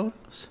edit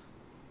photos?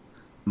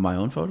 My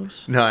own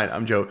photos? No,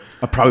 I'm joking.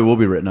 I probably will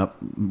be written up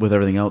with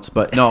everything else,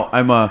 but no,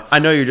 I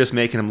know you're just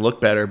making them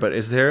look better, but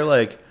is there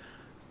like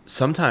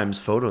sometimes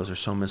photos are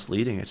so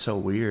misleading? It's so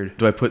weird.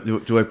 Do I put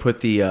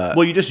the?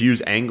 Well, you just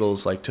use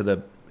angles like to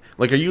the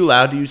like. Are you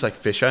allowed to use like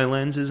fisheye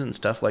lenses and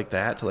stuff like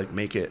that to like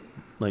make it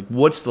like?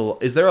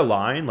 Is there a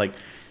line like?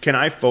 Can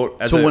I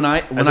as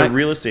a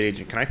real estate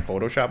agent? Can I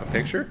Photoshop a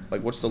picture?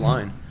 Like, what's the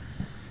line?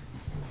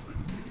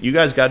 You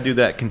guys got to do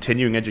that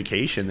continuing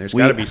education. There's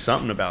got to be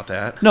something about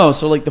that. No,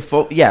 so like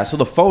so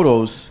the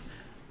photos.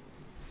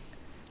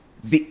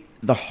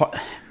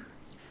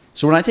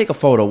 So when I take a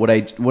photo, what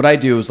I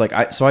do is like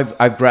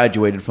I've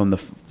graduated from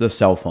the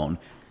cell phone.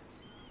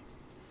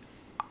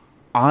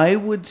 I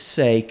would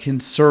say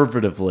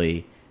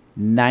conservatively,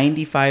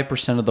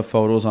 95% of the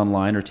photos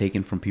online are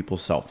taken from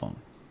people's cell phone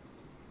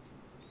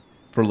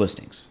for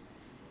listings.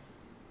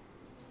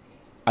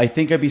 I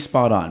think I'd be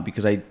spot on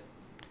because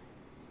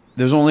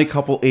there's only a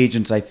couple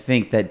agents I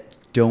think that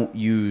don't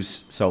use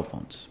cell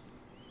phones.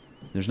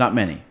 There's not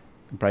many. You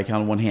can probably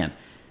count on one hand.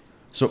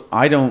 So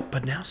I don't.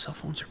 But now cell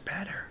phones are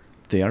better.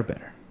 They are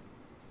better.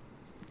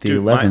 The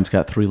 11's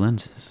got 3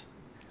 lenses.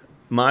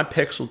 My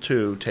Pixel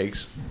 2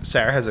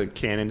 Sarah has a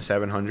Canon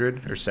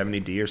 700 or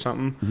 70D or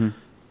something. Mm-hmm.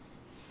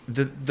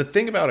 The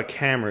thing about a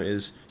camera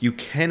is you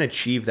can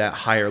achieve that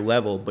higher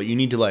level, but you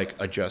need to like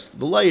adjust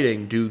the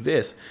lighting, do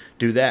this,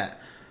 do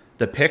that.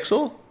 The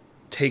Pixel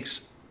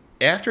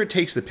after it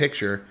takes the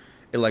picture,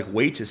 it like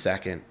waits a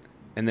second,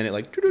 and then it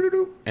like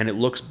and it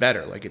looks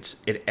better. Like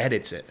it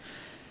edits it.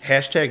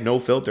 Hashtag no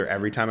filter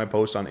every time I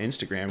post on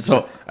Instagram.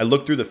 So I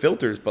look through the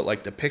filters, but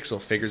like the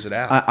Pixel figures it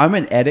out. I'm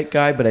an edit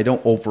guy, but I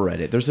don't over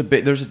edit. There's a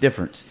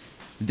difference.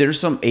 There's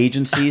some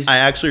agencies. I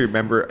actually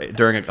remember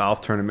during a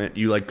golf tournament,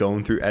 you like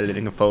going through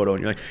editing a photo,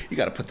 and you're like, you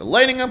got to put the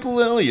lighting up a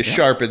little. You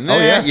sharpen that.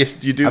 Oh, yeah.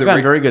 You do. I've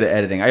gotten very good at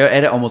editing. I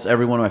edit almost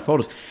every one of my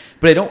photos,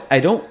 but I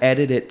don't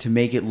edit it to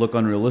make it look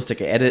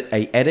unrealistic. I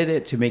edit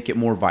it to make it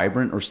more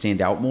vibrant or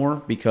stand out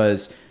more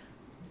because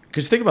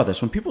think about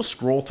this: when people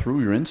scroll through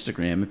your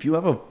Instagram, if you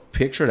have a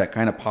picture that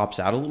kind of pops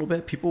out a little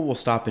bit, people will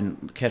stop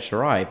and catch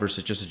their eye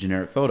versus just a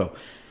generic photo.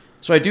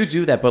 So I do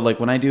that, but like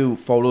when I do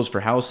photos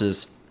for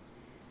houses,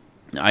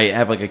 I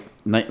have like a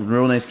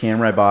real nice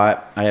camera I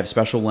bought. I have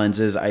special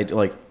lenses.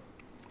 Well,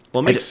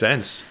 it makes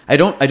sense. I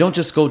don't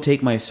just go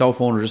take my cell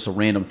phone or just a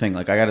random thing.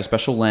 Like I got a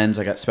special lens.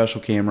 I got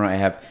special camera. I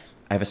have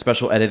a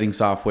special editing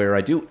software.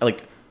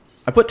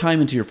 I put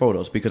time into your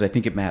photos because I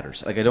think it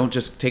matters. Like I don't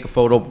just take a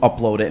photo,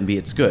 upload it, and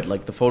it's good.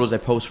 Like the photos I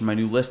post for my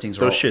new listings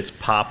those shits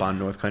pop on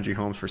North Country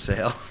Homes for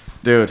sale.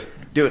 Dude.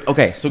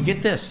 Okay, so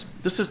get this.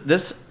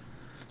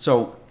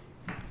 So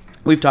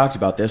we've talked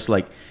about this.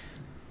 Like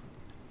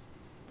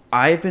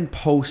I've been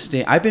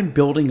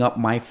building up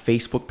my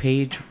Facebook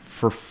page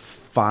for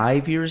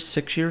 5 years,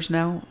 6 years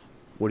now.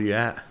 What are you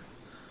at?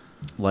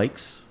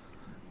 Likes.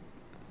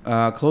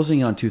 Closing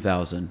in on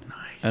 2,000. Nice.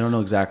 I don't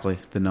know exactly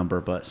the number,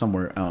 but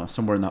somewhere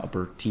in the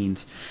upper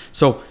teens.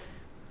 So,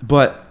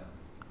 but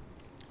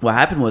what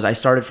happened was I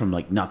started from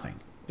like nothing.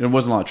 There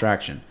wasn't a lot of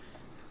traction.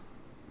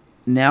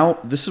 Now,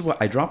 this is what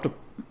I dropped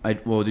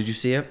did you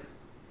see it?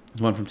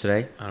 The one from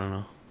today? I don't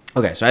know.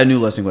 Okay, so I had a new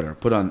listing, whatever.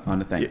 Put on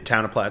the thing. Yeah,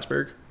 Town of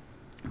Plattsburgh?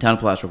 Town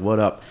of Plattsburgh, what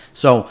up?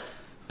 So,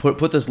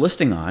 put this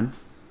listing on.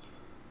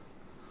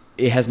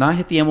 It has not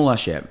hit the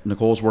MLS yet.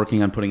 Nicole's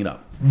working on putting it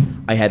up.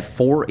 I had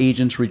 4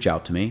 agents reach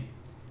out to me.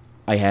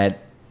 I had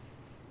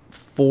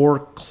 4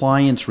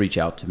 clients reach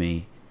out to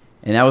me.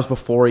 And that was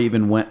before I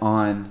even went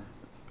on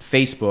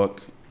Facebook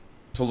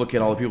to look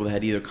at all the people that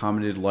had either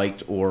commented,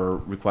 liked, or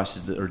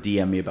requested or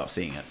DM me about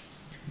seeing it.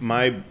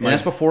 And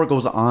that's before it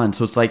goes on.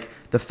 So it's like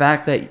the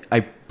fact that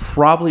I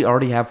probably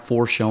already have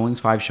 5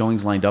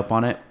 showings lined up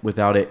on it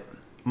without it.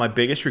 My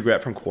biggest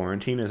regret from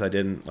quarantine is I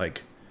didn't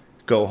like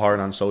go hard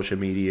on social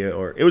media,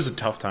 or it was a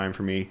tough time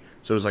for me.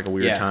 So it was like a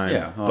weird time.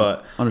 Yeah,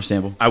 but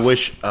understandable. I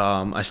wish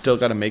I still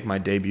got to make my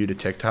debut to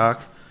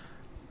TikTok.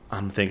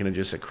 I'm thinking of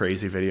just a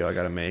crazy video I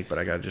got to make, but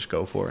I got to just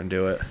go for it and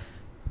do it.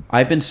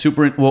 I've been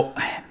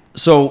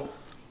so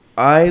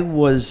I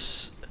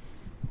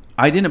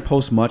didn't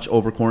post much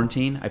over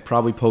quarantine. I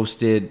probably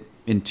posted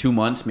in 2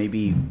 months,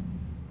 maybe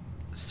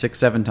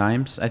 6-7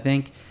 times, I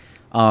think.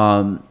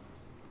 I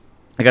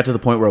got to the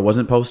point where I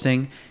wasn't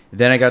posting.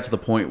 Then I got to the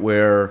point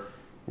where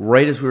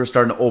right as we were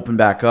starting to open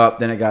back up,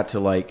 then it got to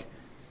like,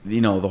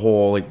 the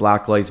whole like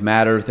Black Lives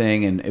Matter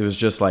thing. And it was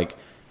just like,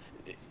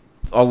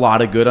 a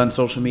lot of good on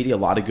social media, a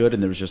lot of good,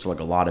 and there was just like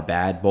a lot of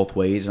bad both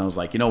ways. And I was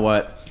like, you know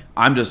what?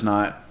 I'm just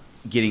not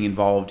getting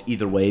involved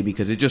either way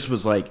because it just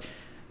was like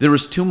there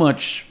was too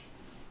much.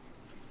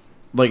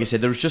 Like I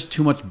said, there was just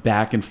too much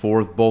back and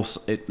forth.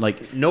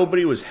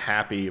 Nobody was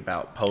happy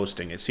about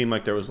posting. It seemed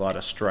like there was a lot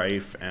of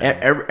strife.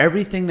 And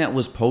everything that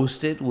was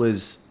posted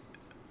was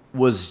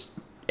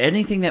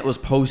anything that was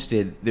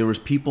posted. There was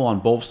people on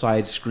both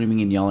sides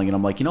screaming and yelling, and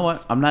I'm like, you know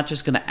what? I'm not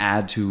just going to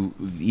add to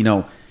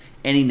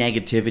any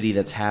negativity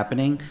that's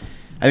happening.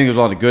 I think there's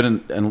a lot of good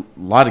and a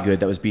lot of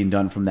good that was being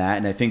done from that,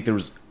 and I think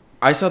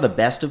I saw the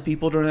best of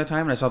people during that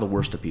time, and I saw the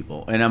worst of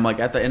people. And I'm like,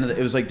 at the end of it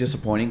was like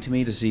disappointing to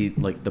me to see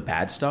like the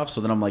bad stuff.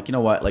 So then I'm like, you know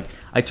what? Like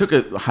I took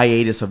a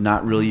hiatus of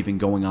not really even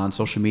going on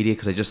social media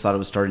because I just thought it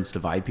was starting to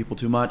divide people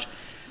too much.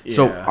 Yeah.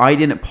 So I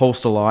didn't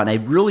post a lot, and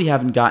I really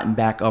haven't gotten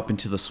back up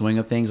into the swing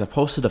of things. I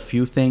posted a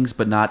few things,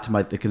 but not to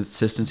the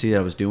consistency that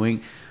I was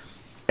doing.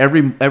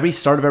 Every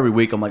start of every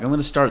week, I'm like, I'm going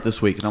to start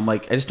this week, and I'm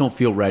like, I just don't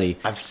feel ready.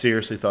 I've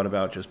seriously thought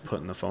about just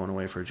putting the phone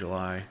away for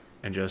July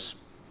and just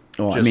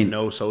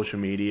no social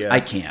media. I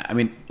can't. I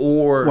mean,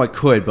 I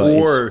could,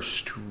 but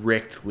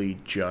strictly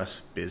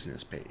just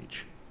business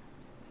page.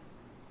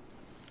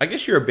 I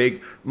guess you're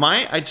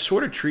I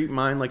sort of treat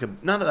mine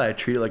like not that I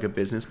treat it like a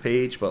business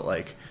page, but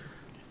like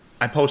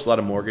I post a lot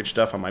of mortgage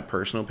stuff on my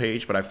personal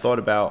page. But I've thought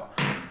about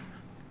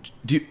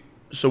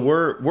so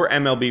we're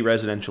MLB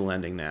residential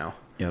lending now.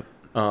 Yep.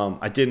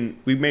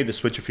 We made the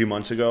switch a few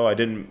months ago. I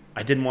didn't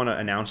want to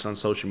announce it on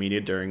social media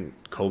during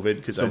COVID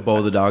because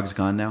Bo the dog's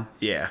gone now.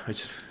 Yeah,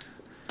 it's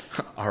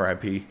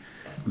R.I.P.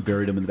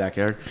 Buried him in the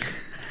backyard.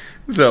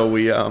 So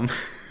we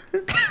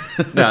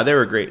no, they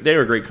were great. They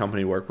were a great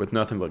company to work with.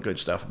 Nothing but good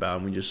stuff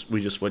about them.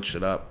 We just switched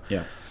it up.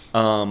 Yeah.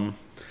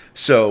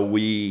 So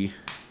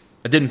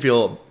I didn't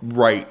feel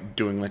right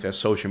doing like a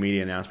social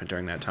media announcement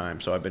during that time.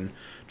 So I've been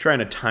trying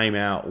to time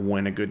out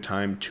when a good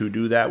time to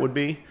do that would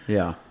be.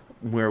 Yeah.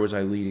 Where was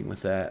I leading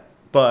with that?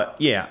 But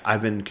yeah,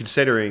 I've been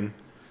considering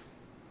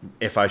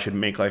if I should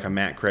make like a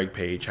Matt Craig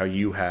page, how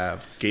you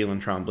have Galen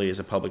Trombley as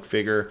a public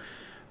figure.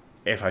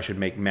 If I should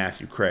make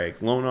Matthew Craig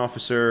loan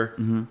officer,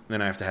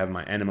 then I have to have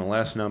my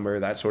NMLS number,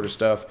 that sort of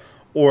stuff.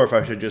 Or if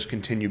I should just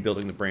continue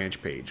building the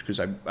branch page. Because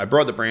I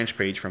brought the branch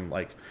page from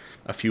like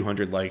a few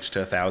hundred likes to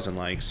 1,000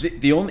 likes.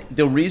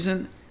 The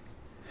reason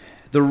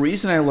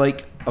I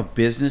like a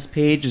business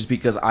page is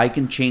because I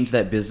can change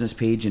that business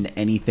page into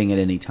anything at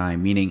any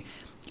time. Meaning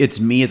it's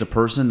me as a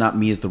person, not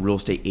me as the real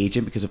estate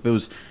agent. Because if it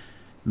was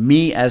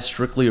me as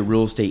strictly a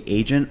real estate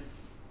agent,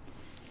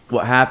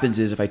 what happens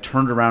is if I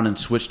turned around and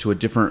switched to a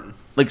different...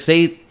 Like,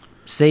 say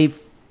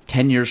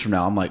 10 years from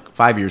now, I'm like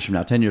 5 years from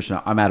now, 10 years from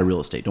now, I'm out of real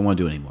estate. Don't want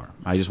to do it anymore.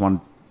 I just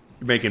want...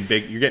 You're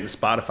getting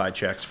Spotify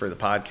checks for the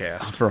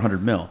podcast. For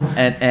 $100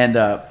 million.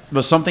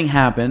 But something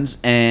happens,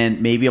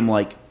 and maybe I'm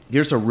like,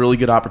 here's a really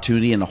good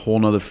opportunity in a whole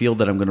nother field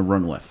that I'm going to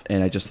run with.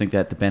 And I just think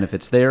that the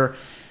benefit's there.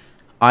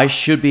 I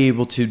should be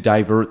able to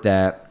divert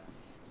that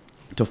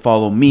to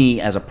follow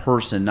me as a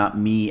person, not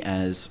me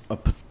as a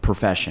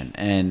profession.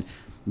 And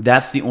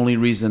that's the only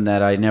reason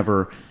that I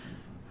never...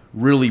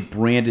 really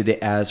branded it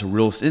as a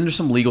real estate. And there's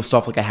some legal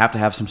stuff, like I have to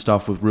have some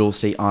stuff with real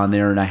estate on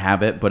there, and I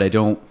have it, but I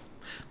don't.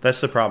 That's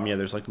the problem. Yeah,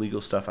 there's like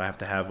legal stuff I have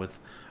to have with.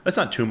 That's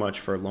not too much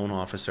for a loan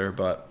officer,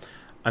 but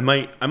I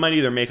might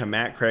either make a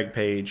Matt Craig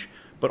page,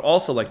 but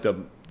also like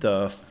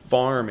the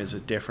farm is a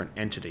different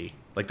entity.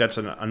 Like that's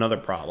another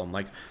problem.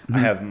 Like I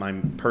have my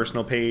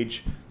personal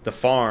page, the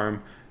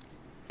farm,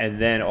 and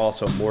then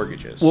also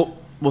mortgages.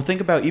 Well,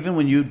 think about even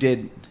when you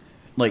did.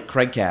 Like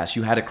Craigcast,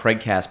 you had a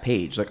Craigcast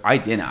page. Like I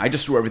didn't. I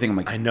just threw everything. I'm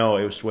like, I know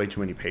it was way too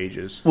many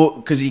pages. Well,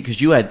 because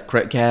you had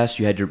Craigcast,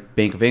 you had your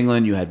Bank of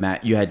England, you had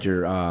Matt, you had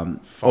your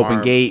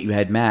Open Gate, you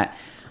had Matt.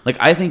 Like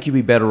I think you'd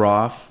be better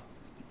off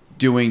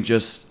doing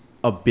just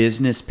a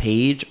business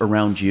page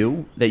around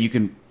you that you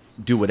can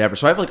do whatever.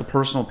 So I have like a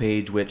personal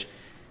page, which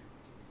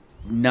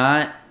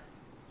I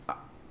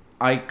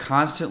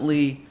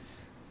constantly.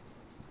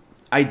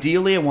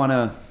 Ideally, I want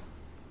to.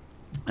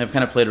 I've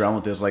kind of played around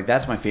with this. Like,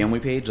 that's my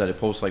family page that I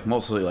post, like,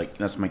 mostly, like,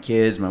 that's my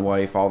kids, my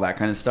wife, all that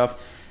kind of stuff.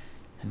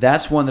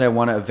 That's one that I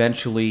want to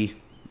eventually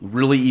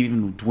really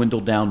even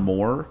dwindle down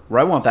more,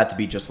 where I want that to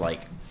be just,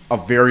 like, a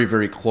very,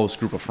 very close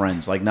group of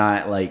friends. Like,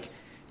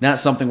 not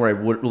something where I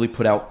would really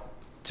put out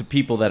to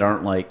people that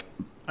aren't, like,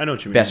 I know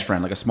what you mean. Best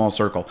friend, like a small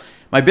circle.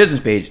 My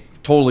business page,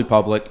 totally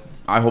public.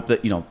 I hope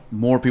that,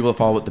 more people that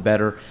follow it, the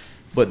better.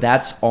 But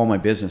that's all my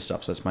business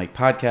stuff. So that's my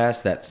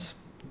podcast, that's...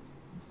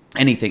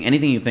 Anything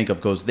you think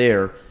of goes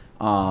there.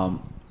 I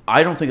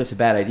don't think it's a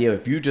bad idea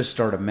if you just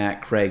start a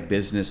Matt Craig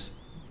business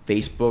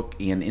Facebook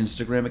and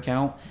Instagram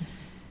account,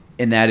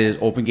 and that is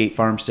Open Gate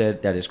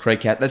Farmstead, that is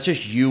Craig Cat. That's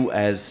just you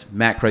as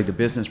Matt Craig, the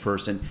business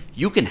person.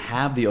 You can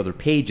have the other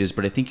pages,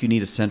 but I think you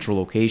need a central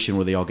location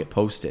where they all get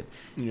posted.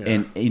 Yeah.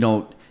 And I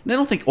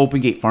don't think Open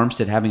Gate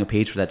Farmstead having a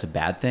page for that's a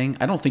bad thing.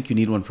 I don't think you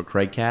need one for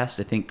Craigcast.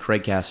 I think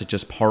Craigcast is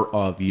just part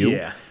of you.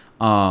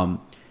 Yeah.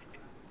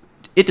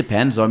 It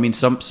depends. I mean,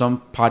 some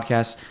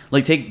podcasts,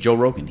 like take Joe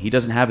Rogan. He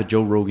doesn't have a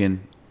Joe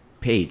Rogan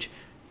page.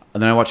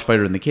 And then I watch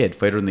Fighter and the Kid.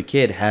 Fighter and the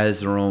Kid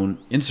has their own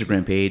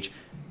Instagram page.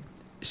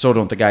 So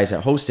don't the guys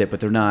that host it, but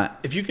they're not.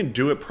 If you can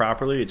do it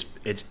properly,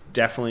 it's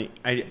definitely.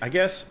 I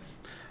guess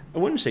I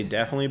wouldn't say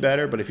definitely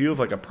better, but if you have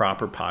like a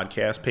proper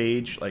podcast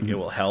page, like it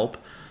will help.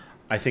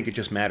 I think it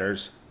just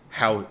matters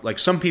how. Like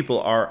some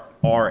people are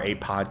a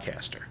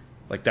podcaster.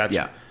 Like that's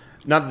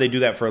not that they do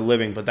that for a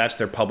living, but that's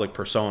their public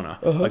persona.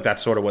 Like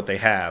that's sort of what they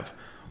have.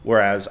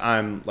 Whereas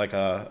I'm like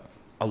a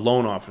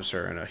loan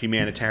officer and a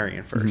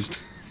humanitarian first.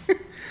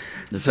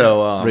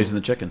 So Raising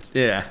the chickens.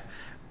 Yeah.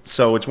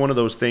 So it's one of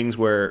those things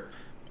where,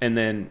 and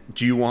then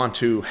do you want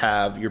to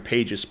have your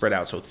pages spread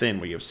out so thin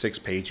where you have 6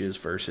 pages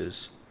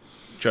versus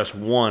just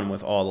one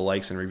with all the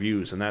likes and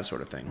reviews and that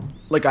sort of thing?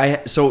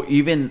 So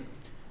even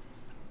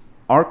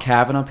our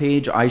Kavanaugh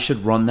page, I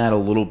should run that a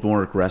little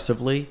more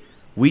aggressively.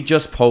 We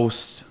just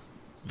post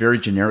very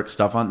generic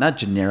stuff on, not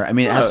generic. I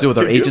mean, it has to do with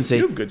our agency.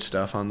 You have good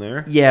stuff on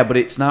there. Yeah, but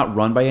it's not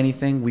run by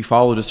anything. We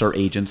follow just our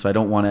agent, so I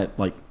don't want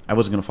to, like, I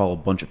wasn't going to follow a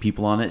bunch of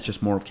people on it. It's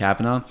just more of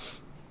Kavanaugh.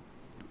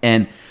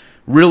 And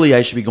really,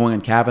 I should be going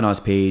on Kavanaugh's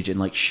page and,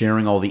 like,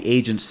 sharing all the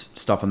agents'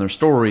 stuff on their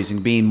stories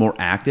and being more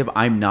active.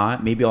 I'm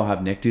not. Maybe I'll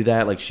have Nick do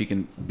that. Like, she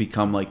can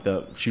become, like,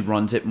 she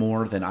runs it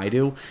more than I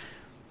do.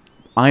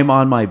 I'm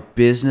on my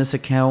business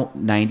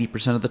account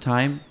 90% of the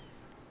time.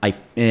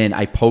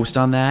 I post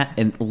on that,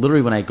 and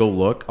literally when I go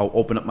look, I'll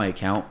open up my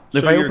account.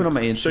 If I open up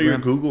my Instagram, so your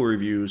Google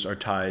reviews are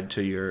tied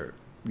to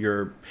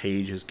your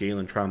page as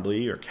Galen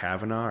Tremblay or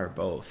Kavanaugh or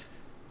both?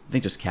 I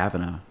think just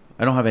Kavanaugh.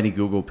 I don't have any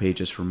Google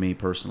pages for me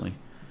personally.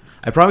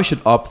 I probably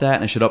should up that,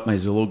 and I should up my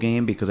Zillow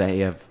game because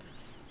I've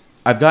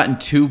gotten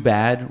 2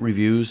 bad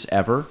reviews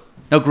ever.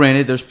 Now,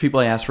 granted, there's people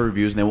I ask for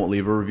reviews and they won't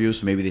leave a review,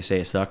 so maybe they say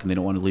I suck and they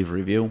don't want to leave a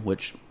review,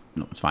 which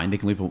no, it's fine. They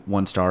can leave a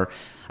 1 star.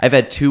 I've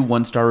had 2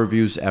 1-star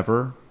reviews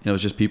ever, and it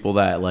was just people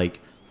that, like,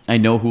 I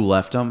know who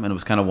left them, and it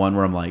was kind of one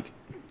where I'm like,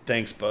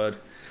 thanks, bud.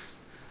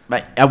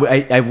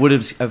 I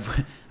wouldn't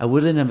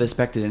have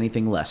expected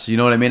anything less. You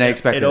know what I mean? I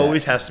expected it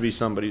always has to be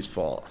somebody's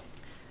fault.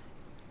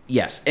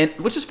 Yes, and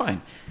which is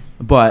fine,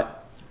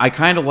 but I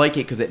kind of like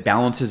it because it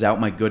balances out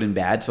my good and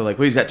bad. So like,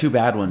 well, he's got 2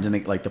 bad ones,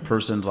 and like the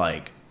person's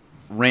like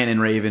ranting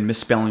and raving,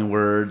 misspelling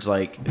words,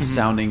 like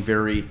sounding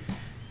very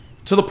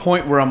to the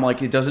point where I'm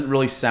like, it doesn't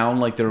really sound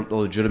like they're a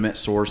legitimate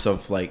source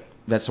of like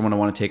that's someone I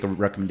want to take a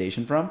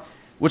recommendation from,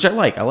 which I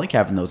like. I like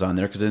having those on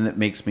there because then it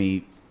makes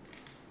me,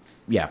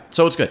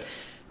 so it's good.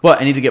 But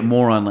I need to get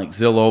more on like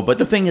Zillow. But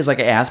the thing is, like,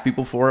 I ask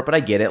people for it, but I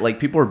get it. Like,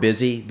 people are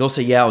busy. They'll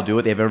say, yeah, I'll do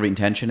it. They have every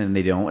intention, and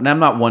they don't. And I'm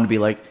not one to be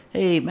like,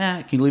 hey,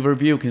 Matt, can you leave a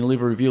review? Can you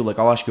leave a review? Like,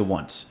 I'll ask you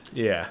once.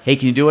 Yeah. Hey,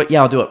 can you do it?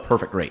 Yeah, I'll do it.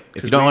 Perfect, great.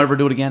 If you don't ever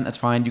do it again, that's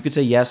fine. You could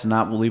say yes and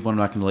not. We'll leave one. I'm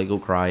not going to like go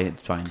cry.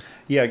 It's fine.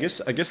 Yeah, I guess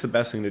the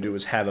best thing to do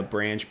is have a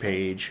branch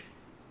page,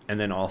 and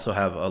then also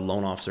have a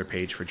loan officer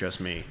page for just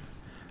me,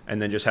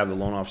 and then just have the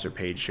loan officer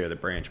page share the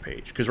branch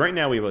page. Because right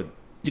now we have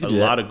a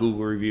lot of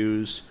Google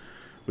reviews.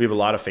 We have a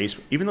lot of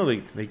Facebook. Even though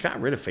they got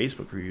rid of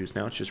Facebook reviews,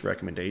 now it's just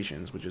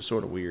recommendations, which is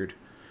sort of weird.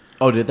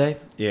 Oh, did they?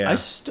 Yeah. I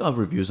still have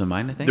reviews on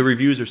mine, I think. The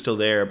reviews are still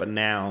there, but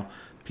now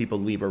people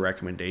leave a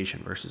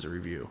recommendation versus a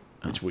review.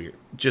 Oh. It's weird.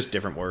 Just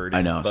different word.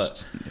 I know.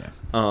 But,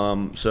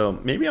 so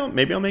maybe I'll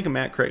make a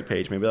Matt Craig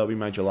page. Maybe that'll be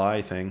my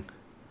July thing.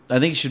 I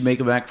think you should make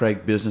a Matt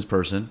Craig business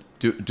person.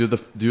 Do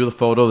the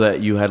photo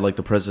that you had like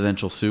the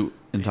presidential suit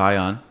and tie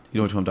on. You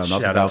know which one I'm talking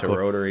about. Shout out to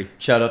Rotary.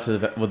 Shout out to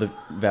the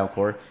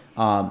Valcor.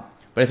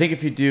 But I think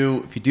if you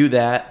do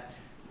that,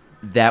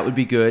 that would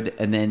be good,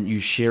 and then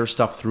you share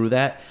stuff through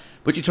that.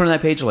 But you turn on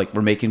that page like,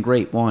 we're making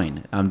great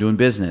wine. I'm doing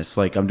business.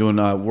 Like, I'm doing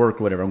work,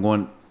 whatever. I'm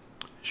going.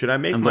 Should I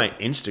make my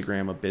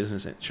Instagram a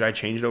business? Should I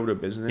change it over to a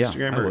business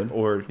Instagram, I would.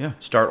 or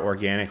start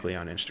organically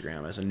on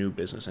Instagram as a new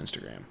business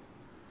Instagram?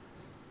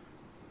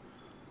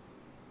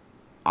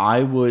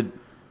 I would.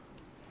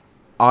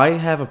 I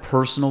have a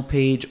personal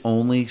page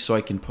only so I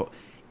can post.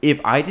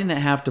 If I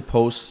didn't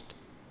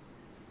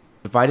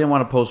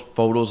want to post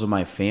photos of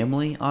my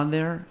family on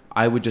there,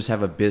 I would just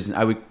have a business.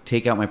 I would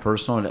take out my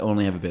personal and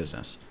only have a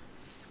business.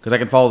 Because I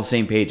can follow the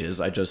same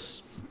pages. I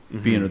just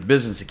be under the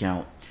business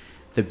account.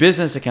 The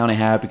business account I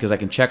have because I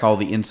can check all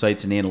the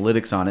insights and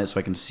analytics on it so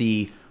I can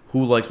see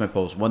who likes my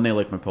post, when they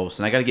like my post.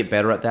 And I got to get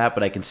better at that,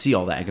 but I can see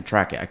all that. I can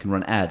track it. I can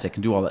run ads. I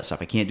can do all that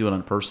stuff. I can't do it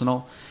on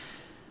personal.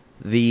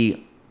 The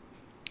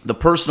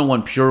personal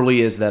one purely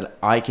is that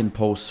I can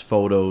post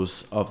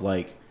photos of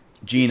like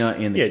Gina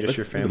and just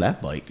your family. Look at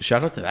that bike.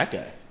 Shout out to that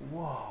guy.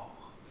 Whoa.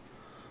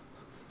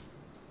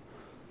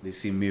 They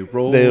see me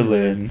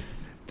rolling.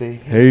 They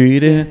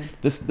hate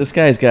it. This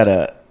guy's got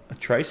a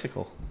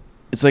tricycle.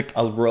 It's like a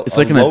an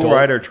low adult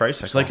rider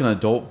tricycle. It's like an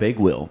adult big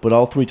wheel, but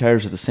all 3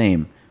 tires are the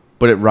same.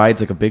 But it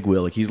rides like a big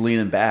wheel. Like he's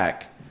leaning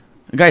back.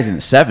 The guy's in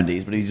his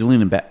 70s, but he's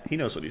leaning back. He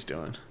knows what he's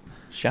doing.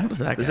 Shout out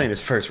to that guy. This ain't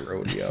his first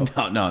rodeo.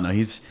 No.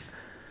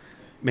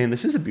 Man,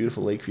 this is a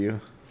beautiful lake view.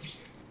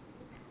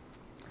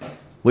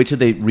 Wait till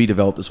they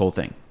redevelop this whole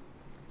thing.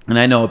 And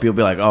I know people will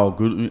be like, oh,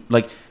 good.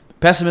 Like,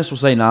 pessimists will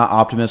say not.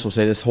 Optimists will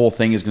say this whole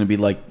thing is going to be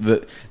like,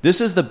 this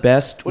is the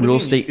best real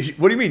estate.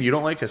 What do you mean? You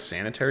don't like a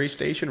sanitary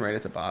station right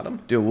at the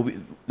bottom?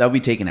 Dude, that'll be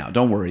taken out.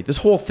 Don't worry. This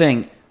whole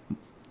thing,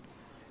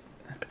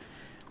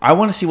 I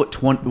want to see what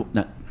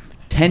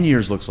 10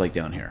 years looks like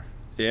down here.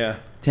 Yeah.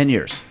 10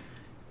 years.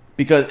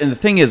 Because, and the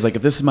thing is, like,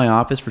 if this is my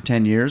office for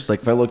 10 years,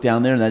 like, if I look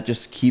down there and that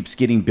just keeps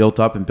getting built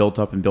up and built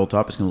up and built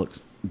up, it's going to look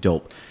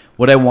dope.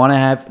 What I want to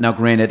have, now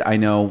granted, I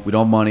know we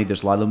don't have money,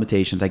 there's a lot of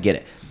limitations, I get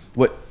it.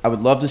 What I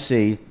would love to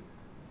see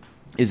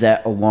is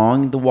that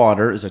along the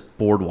water is a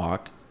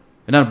boardwalk,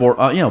 not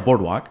a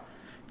boardwalk,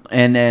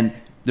 and then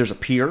there's a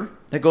pier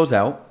that goes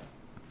out,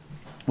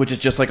 which is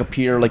just like a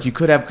pier, like you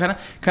could have kind of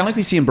like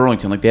we see in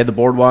Burlington, like they have the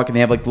boardwalk and they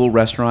have like the little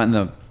restaurant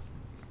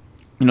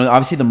and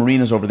obviously the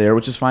marina's over there,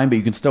 which is fine, but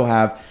you can still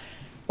have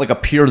like a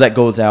pier that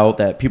goes out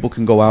that people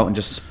can go out and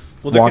just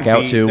walk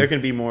out to. There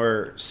can be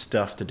more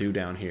stuff to do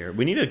down here.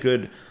 We need a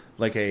good,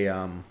 like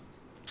a,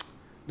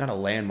 not a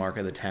landmark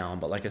of the town,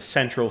 but like a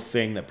central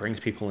thing that brings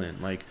people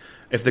in. Like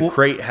if the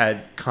Crate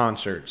had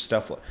concerts,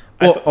 stuff like.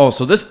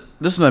 So this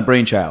is my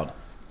brainchild.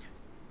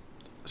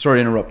 Sorry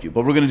to interrupt you,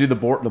 but we're going to do the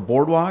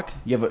boardwalk.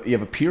 You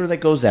have a pier that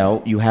goes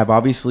out. You have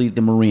obviously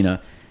the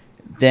marina.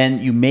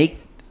 Then you make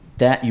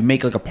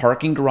like a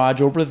parking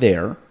garage over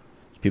there.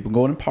 People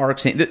go in and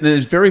park.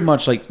 It's very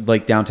much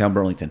like downtown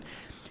Burlington.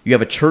 You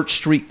have a Church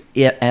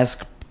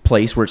Street-esque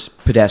place where it's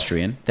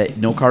pedestrian that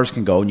no cars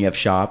can go, and you have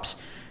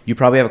shops. You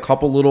probably have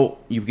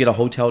you get a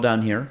hotel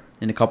down here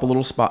and a couple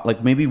little spots.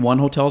 Like maybe one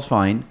hotel is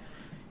fine.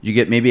 You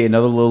get maybe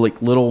another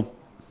little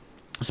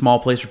small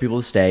place for people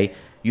to stay.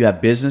 You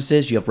have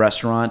businesses, you have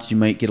restaurants. You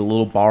might get a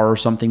little bar or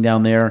something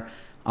down there.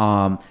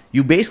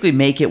 You basically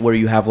make it where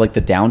you have like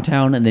the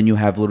downtown and then you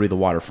have literally the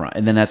waterfront.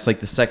 And then that's like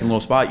the second little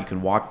spot. You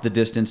can walk the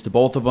distance to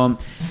both of them.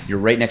 You're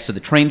right next to the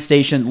train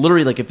station.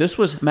 Literally, like if this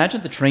was,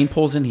 imagine the train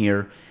pulls in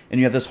here and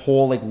you have this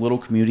whole like little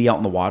community out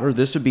in the water.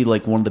 This would be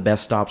like one of the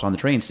best stops on the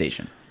train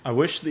station. I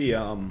wish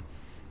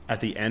at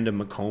the end of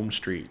Macomb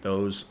Street,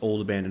 those old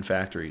abandoned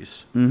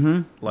factories,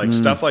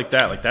 stuff like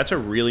that. Like that's a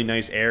really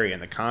nice area,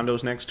 and the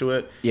condos next to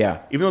it.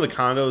 Yeah, even though the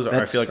condos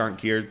I feel like aren't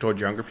geared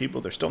towards younger people,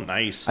 they're still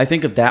nice. I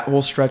think if that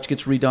whole stretch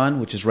gets redone,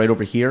 which is right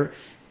over here,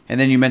 and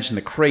then you mentioned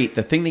the Crate.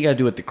 The thing they got to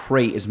do at the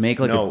Crate is make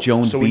like a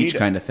Jones Beach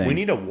kind of thing. We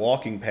need a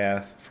walking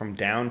path from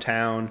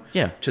downtown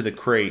to the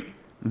Crate,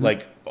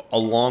 like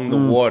along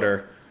the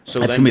water. So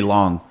that's gonna be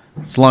long.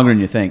 It's longer than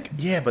you think.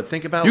 Yeah, but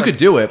think about you could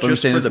do it, but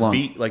just I'm saying for the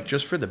beach, like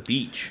just for the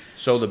beach.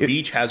 So the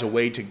beach has a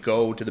way to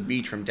go to the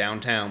beach from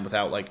downtown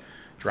without like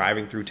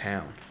driving through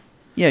town.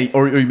 Yeah,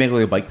 or you make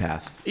like a bike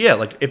path. Yeah,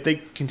 like if they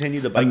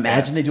continue the bike.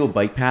 Imagine they do a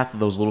bike path with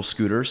those little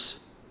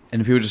scooters,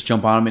 and people just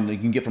jump on them, and you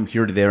can get from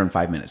here to there in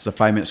 5 minutes. It's a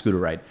 5-minute scooter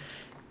ride.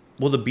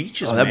 Well, the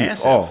beach is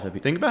massive.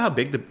 Think about how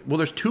big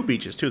there's two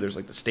beaches too. There's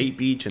like the state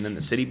beach and then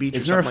the city beach or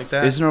something like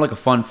that. Isn't there like a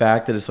fun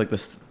fact that it's like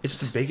this?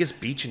 It's the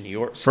biggest beach in New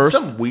York.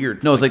 Something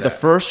weird. No, it's like the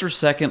first or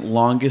second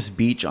longest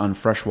beach on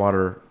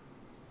freshwater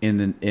in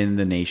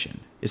the nation.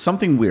 It's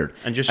something weird.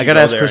 And just I gotta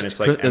ask Chris.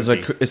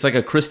 It's like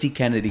a Christy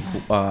Kennedy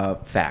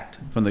fact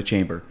from the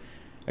chamber.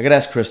 I gotta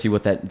ask Christy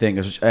what that thing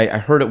is. I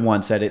heard it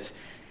once that it's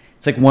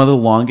like one of the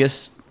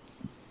longest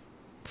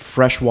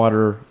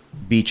freshwater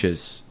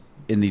beaches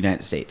in the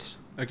United States.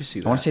 I can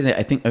see that. I want to say that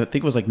I think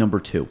it was like number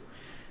 2,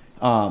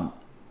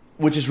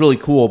 which is really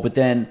cool. But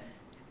then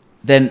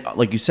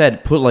like you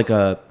said, put like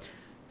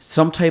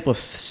some type of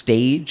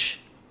stage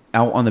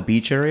out on the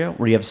beach area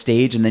where you have a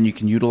stage, and then you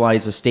can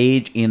utilize the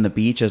stage and the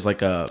beach as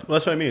like a. Well,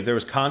 that's what I mean. If there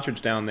was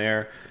concerts down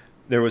there,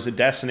 there was a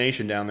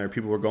destination down there.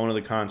 People were going to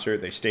the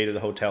concert. They stayed at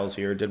the hotels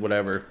here, did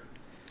whatever.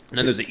 And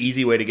then there's an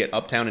easy way to get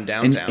uptown and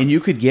downtown. And you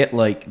could get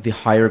like the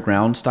higher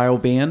ground style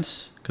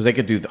bands. Because they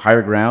could do the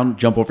higher ground,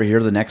 jump over here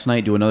the next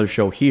night, do another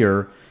show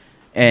here,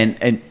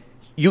 and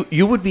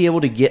you would be able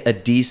to get a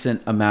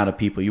decent amount of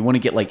people. You want to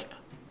get like,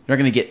 you're not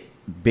going to get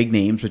big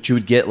names, but you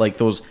would get like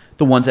the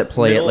ones that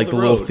play at like the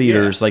little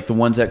theaters, like the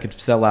ones that could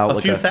sell out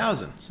a few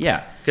thousands.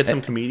 Yeah, get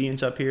some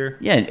comedians up here.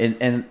 Yeah,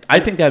 and I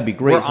think that'd be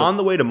great. We're on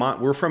the way to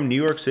we're from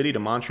New York City to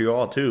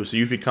Montreal too, so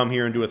you could come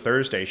here and do a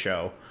Thursday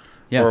show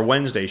or a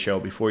Wednesday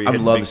show before you hit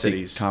the big cities. I'd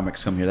love to see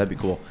comics come here. That'd be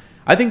cool.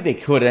 I think they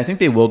could, and I think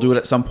they will do it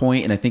at some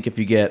point. And I think if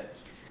you get.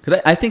 Because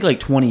I think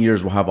like 20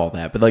 years we'll have all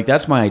that. But like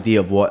that's my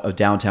idea of what a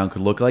downtown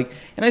could look like.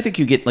 And I think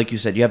you get, like you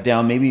said, you have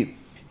maybe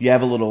you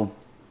have a little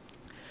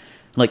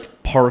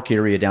like park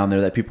area down there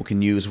that people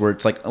can use where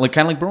it's like kind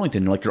of like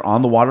Burlington. Like you're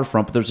on the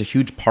waterfront, but there's a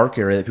huge park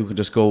area that people can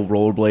just go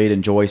rollerblade,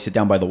 enjoy, sit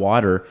down by the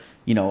water.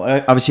 You know,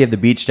 obviously you have the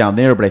beach down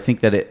there, but I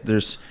think that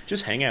there's...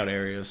 Just hangout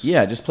areas.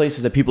 Yeah, just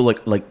places that people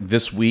like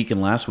this week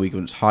and last week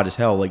when it's hot as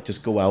hell, like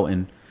just go out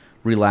and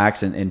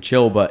relax and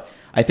chill. But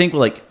I think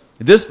like...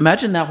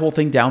 Imagine that whole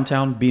thing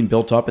downtown being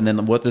built up, and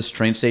then what this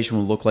train station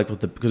would look like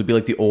because it'd be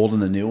like the old and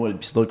the new.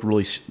 It'd look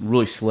really,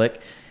 really slick.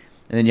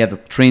 And then you have the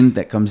train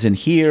that comes in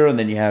here, and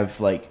then you have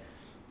like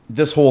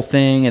this whole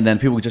thing, and then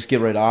people could just get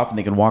right off, and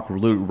they can walk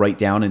right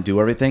down and do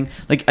everything.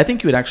 Like I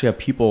think you would actually have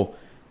people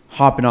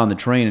hopping on the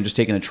train and just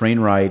taking a train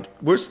ride.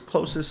 Where's the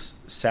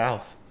closest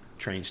south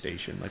train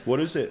station? Like what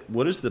is it?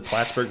 What does the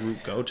Plattsburgh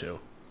route go to?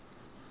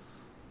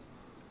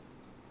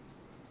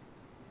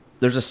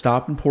 There's a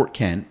stop in Port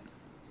Kent.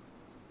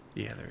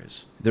 Yeah, there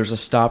is. There's a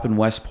stop in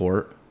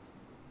Westport.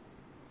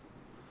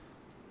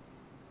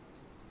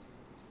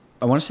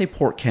 I want to say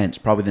Port Kent's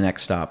probably the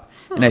next stop.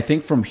 Huh. And I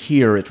think from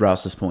here it's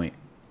Rouse's Point.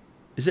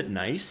 Is it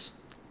nice?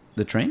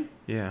 The train?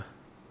 Yeah.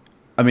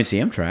 I mean, it's the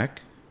Amtrak.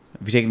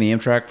 Have you taken the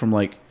Amtrak from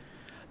like...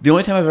 The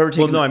only time I've ever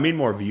taken... Well, no, I mean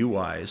more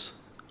view-wise.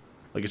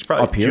 Like, it's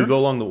probably... Up here? Do you go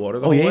along the water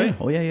the Oh, whole yeah. way?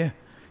 Oh, yeah, yeah.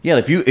 Yeah,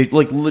 if you...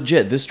 like,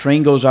 legit, this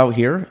train goes out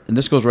here, and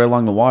this goes right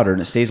along the water,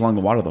 and it stays along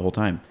the water the whole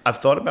time. I've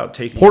thought about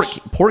taking...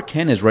 Port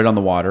Kent is right on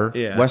the water.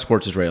 Yeah.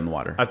 Westport's is right on the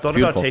water. I've thought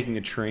about taking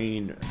a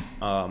train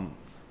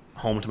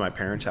home to my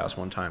parents' house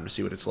one time to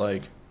see what it's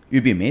like.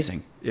 It'd be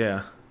amazing.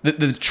 Yeah.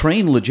 The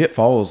train legit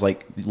follows,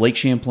 like, Lake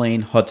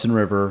Champlain, Hudson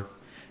River...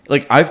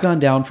 Like, I've gone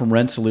down from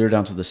Rensselaer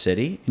down to the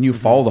city, and you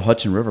follow the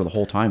Hudson River the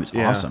whole time. It's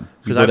awesome.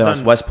 You go down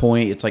to West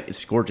Point.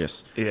 It's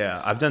gorgeous.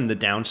 Yeah, I've done the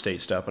downstate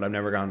stuff, but I've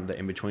never gone the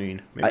in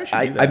between. Maybe I should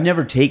do that. I've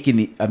never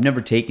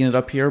taken it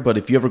up here, but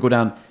if you ever go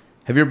down,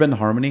 have you ever been to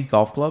Harmony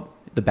Golf Club?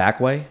 The back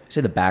way. I say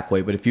the back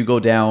way, but if you go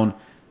down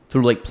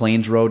through like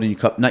Plains Road and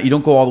you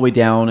don't go all the way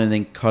down and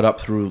then cut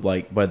up through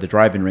like by the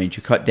driving range.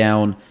 You cut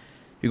down.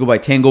 You go by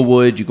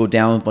Tanglewood. You go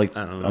down like.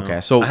 I don't know.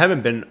 Okay, so I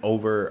haven't been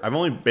over. I've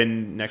only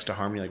been next to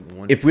Harmony like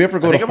once. If we ever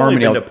go to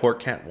Harmony, I've only been to Port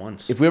Kent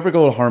once. If we ever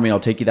go to Harmony,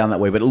 I'll take you down that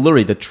way. But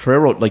literally, the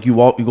trail road, like you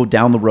go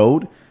down the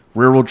road,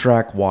 railroad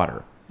track,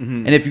 water.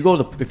 Mm-hmm. And if you go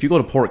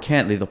to Port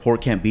Kent, the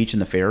Port Kent Beach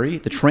and the ferry,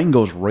 the train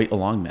goes right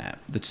along that.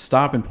 The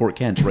stop in Port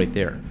Kent's right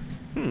there.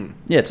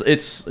 Yeah,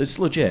 it's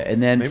legit.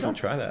 And then maybe I'll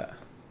try that.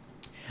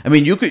 I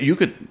mean, you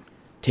could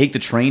take the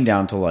train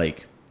down to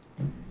like.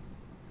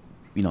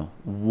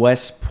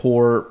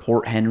 Westport,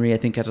 Port Henry, I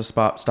think has a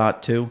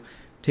stop too.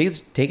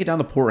 Take it down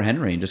to Port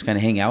Henry and just kind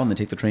of hang out and then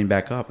take the train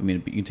back up. I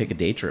mean, you can take a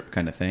day trip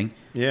kind of thing.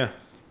 Yeah.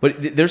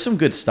 But there's some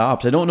good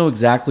stops. I don't know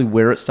exactly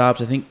where it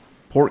stops. I think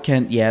Port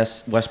Kent,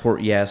 yes.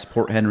 Westport, yes.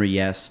 Port Henry,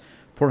 yes.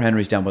 Port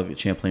Henry's down by the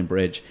Champlain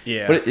Bridge.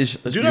 Yeah. But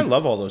dude, I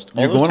love all those.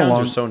 All those towns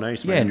are so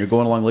nice, man. Yeah, and you're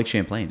going along Lake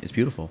Champlain. It's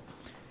beautiful.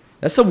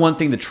 That's the one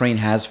thing the train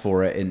has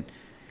for it. And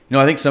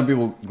I think some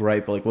people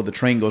gripe like, well, the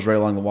train goes right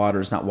along the water.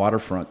 It's not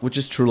waterfront, which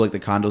is true, like the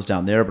condos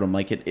down there. But I'm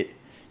like, you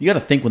got to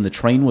think when the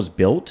train was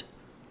built,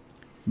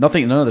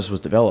 none of this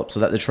was developed. So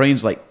that the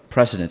train's like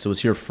precedence. It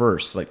was here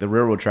first. Like the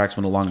railroad tracks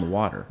went along the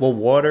water. Well,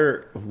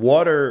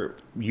 water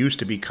used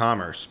to be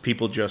commerce.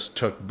 People just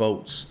took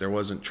boats. There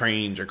wasn't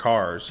trains or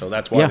cars. So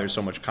that's why there's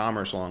so much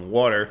commerce along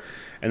water.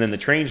 And then the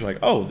trains were like,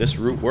 oh, this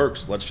route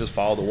works. Let's just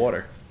follow the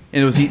water.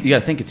 And you got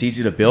to think it's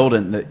easy to build,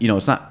 and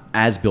it's not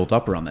as built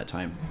up around that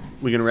time.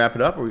 We gonna wrap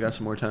it up, or we got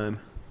some more time?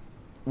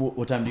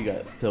 What time do you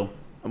got, Phil?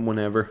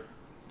 Whenever.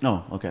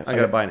 Oh, okay. I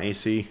gotta buy an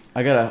AC.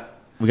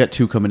 We got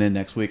 2 coming in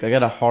next week. I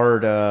got a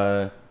hard.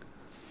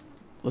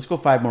 Let's go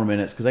 5 more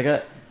minutes because I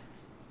got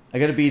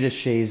to be to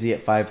Shazy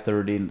at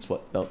 5:30, and it's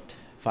about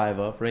 5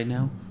 up right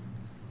now.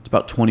 It's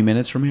about 20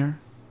 minutes from here.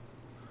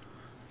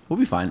 We'll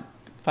be fine.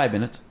 5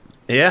 minutes.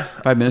 Yeah,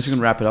 5 minutes. We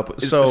can wrap it up.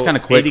 It's kind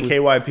of quick. 80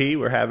 KYP.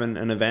 We're having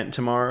an event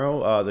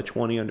tomorrow. The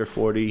 20 under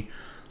 40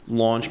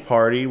 launch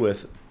party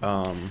with.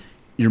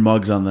 Your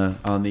mug's on the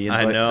invite,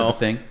 I know. the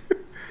thing.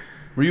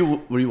 Were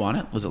you on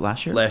it? Was it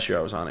last year? Last year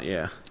I was on it.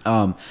 Yeah.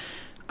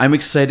 I'm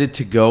excited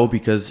to go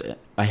because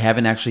I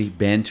haven't actually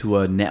been to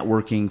a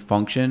networking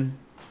function.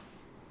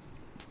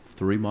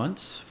 4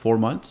 months.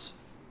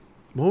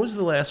 What was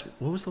the last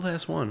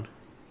one?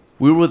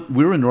 We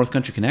were in North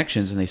Country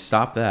Connections and they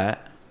stopped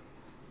that.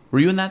 Were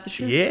you in that this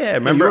year? Yeah,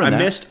 remember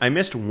I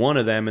missed one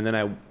of them and then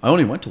I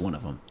only went to one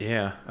of them.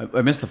 Yeah.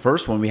 I missed the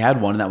first one. We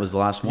had one and that was the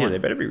last one. Yeah, they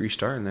better be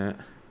restarting that.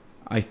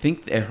 I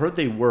heard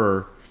they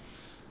were.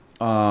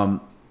 Either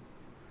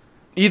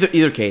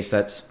case,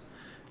 that's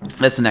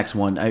the next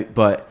one.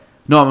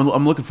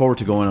 I'm looking forward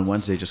to going on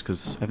Wednesday just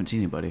because I haven't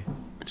seen anybody.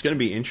 It's going to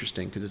be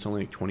interesting because it's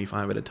only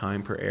 25 at a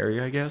time per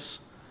area, I guess.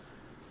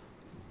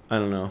 I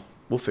don't know.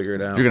 We'll figure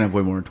it out. You're going to have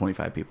way more than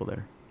 25 people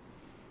there.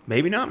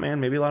 Maybe not, man.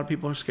 Maybe a lot of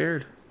people are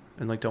scared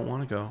and don't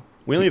want to go.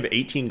 We only have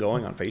 18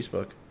 going on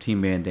Facebook.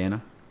 Team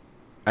Bandana.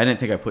 I didn't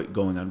think I put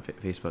going on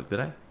Facebook, did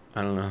I?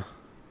 I don't know.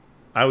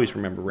 I always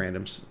remember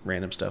random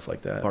stuff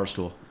like that.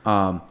 Barstool.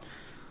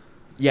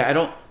 Yeah, I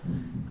don't.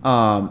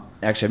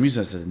 Actually, I'm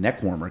using this as a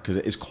neck warmer because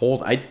it's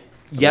cold.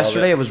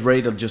 Yesterday I was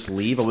ready to just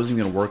leave. I wasn't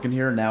even going to work in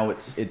here. Now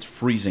it's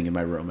freezing in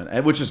my room,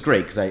 which is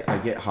great because I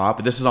get hot.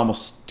 But this is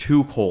almost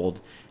too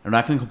cold. I'm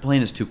not going to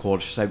complain it's too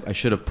cold. It's just I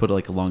should have put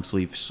a long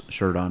sleeve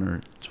shirt on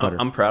or sweater.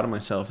 I'm proud of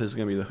myself. This is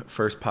going to be the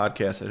first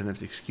podcast I didn't have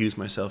to excuse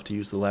myself to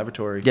use the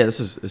lavatory. Yeah, this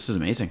is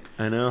amazing.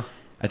 I know.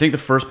 I think the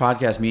first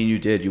podcast me and you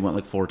did, you went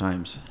like 4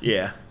 times.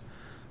 Yeah.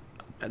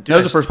 Dude, that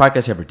was the first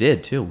podcast I ever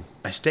did too.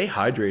 I stay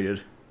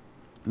hydrated.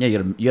 Yeah,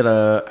 you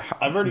gotta.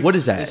 What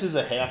is that? This is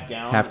a half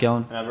gallon. Half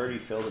gallon. And I've already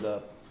filled it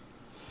up.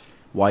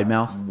 Wide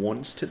mouth.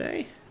 Once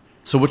today.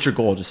 So what's your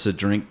goal? Just to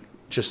drink.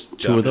 Just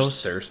 2 of those.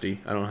 Just thirsty.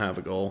 I don't have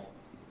a goal.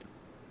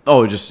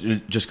 Oh, just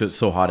because it's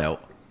so hot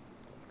out.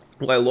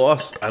 Well, I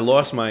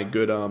lost my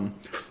good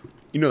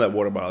that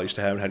water bottle I used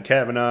to have. It had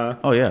Kavanaugh.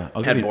 Oh yeah.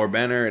 It had more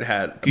Benner. It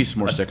had some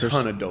more stickers. A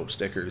ton of dope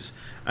stickers.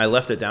 I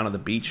left it down on the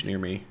beach near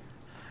me.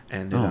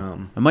 And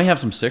I might have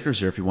some stickers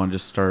here if you want to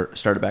just start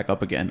it back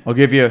up again. I'll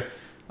give you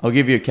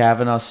a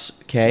Kavanaugh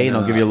K and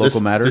I'll give you a Local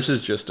Matters.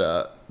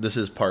 This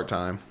is part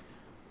time.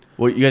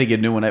 Well, you got to get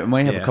a new one. I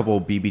might have a couple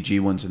of BBG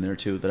ones in there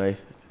too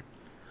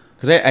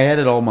because I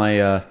added all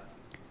my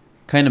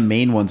kind of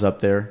main ones up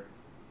there.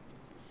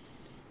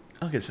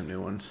 I'll get some new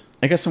ones.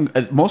 I guess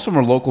most of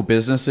them are local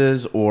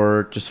businesses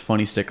or just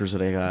funny stickers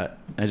that I got.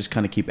 I just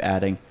kind of keep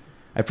adding.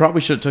 I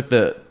probably should have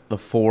took the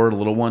 4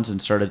 little ones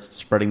and started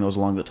spreading those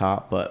along the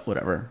top, but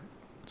whatever.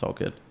 It's all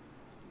good.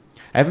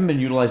 I haven't been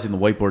utilizing the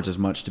whiteboards as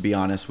much, to be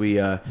honest.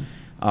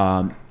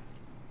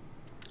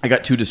 I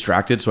got too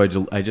distracted,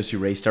 so I just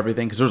erased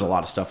everything because there was a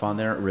lot of stuff on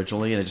there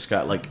originally, and I just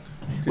got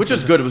which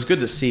was good. It was good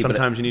to see.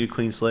 Sometimes you need a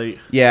clean slate.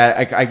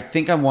 Yeah, I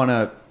think I want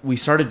to. We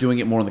started doing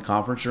it more in the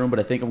conference room, but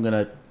I think I'm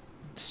gonna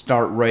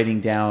start writing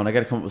down. I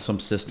got to come up with some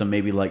system,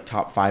 maybe like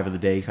top 5 of the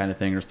day kind of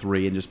thing, or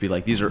 3, and just be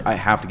like, I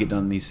have to get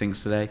done these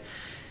things today,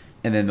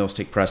 and then those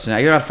take precedent.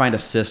 I got to find a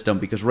system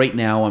because right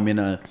now I'm in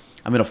a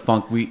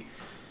funk.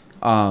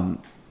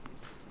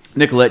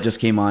 Nicolette just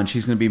came on.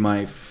 She's gonna be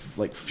my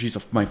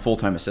my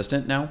full-time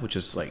assistant now, which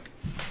is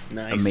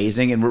nice.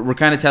 Amazing. And we're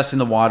kind of testing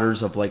the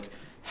waters of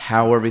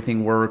how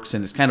everything works.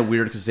 And it's kind of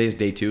weird because today's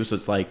day 2. So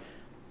it's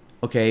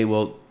okay,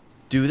 well,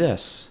 do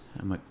this.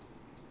 I'm like,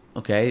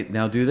 okay,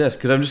 now do this.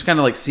 Cause I'm just kind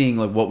of seeing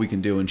what we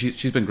can do. And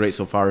she's been great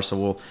so far.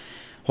 So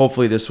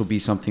hopefully this will be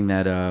something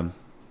that,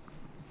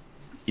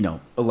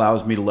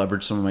 allows me to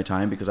leverage some of my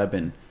time because I've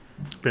been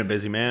a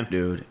busy man,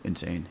 dude.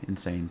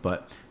 Insane.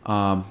 But,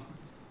 all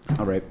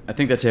right. I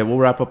think that's it. We'll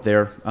wrap up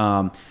there.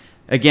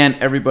 Again,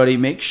 everybody,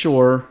 make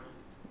sure,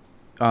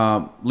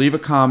 leave a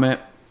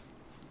comment,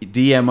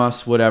 DM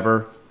us,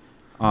 whatever.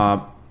 We're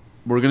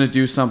going to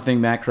do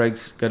something. Matt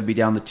Craig's got to be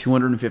down to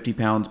 250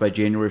 pounds by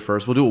January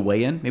 1st. We'll do a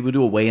weigh-in. Maybe we'll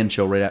do a weigh-in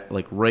show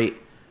right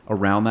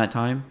around that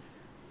time.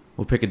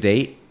 We'll pick a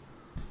date.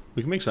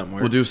 We can make something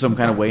work. We'll do some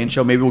kind of weigh-in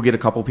show. Maybe we'll get a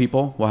couple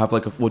people. We'll have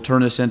we'll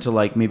turn this into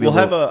maybe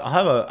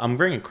I'm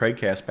bringing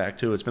Craigcast back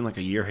too. It's been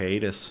a year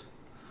hiatus.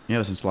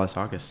 Yeah, since last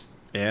August.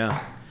 Yeah.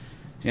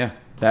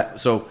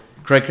 So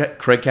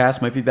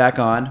Craigcast might be back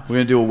on. We're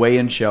gonna do a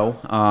weigh-in show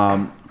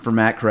for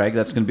Matt Craig.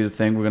 That's gonna be the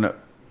thing.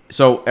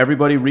 So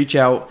everybody reach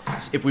out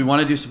if we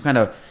want to do some kind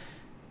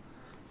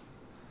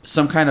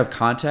of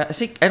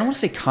contest. I don't want to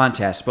say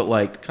contest,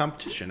 but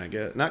competition. I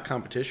guess not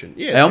competition.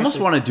 Yeah. I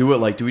almost want to do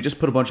it do we just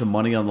put a bunch of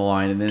money on the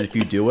line and then if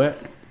you do it,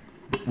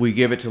 we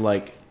give it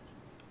to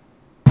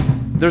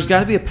There's got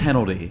to be a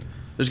penalty.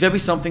 There's got to be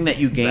something that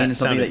you gain and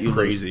something that you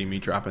crazy. lose. Me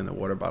dropping the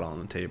water bottle on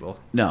the table.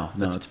 No,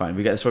 it's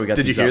fine. That's why we got.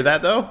 Did you hear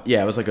that though?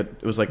 Yeah, it was like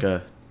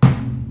a.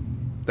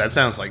 That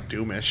sounds like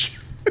doomish.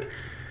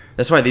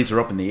 That's why these are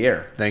up in the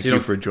air. Thank you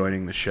for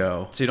joining the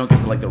show. So you don't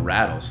get the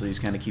rattle. So these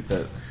kind of keep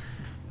the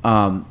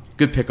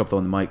good pickup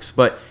on the mics.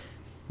 But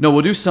no,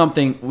 we'll do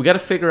something. We got to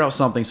figure out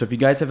something. So if you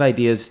guys have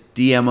ideas,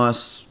 DM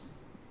us,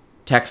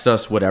 text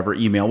us, whatever,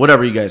 email,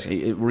 whatever you guys.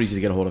 We're easy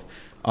to get a hold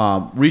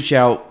of. Reach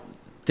out.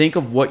 Think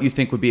of what you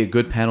think would be a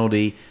good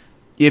penalty.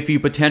 If you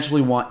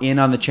potentially want in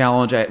on the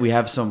challenge, we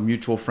have some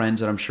mutual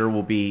friends that I'm sure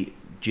will be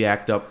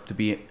jacked up to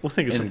be. We'll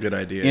think of some good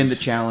ideas in the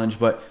challenge.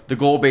 But the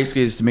goal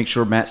basically is to make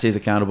sure Matt stays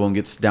accountable and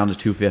gets down to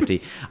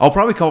 250. I'll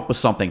probably come up with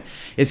something.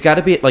 It's got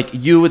to be it's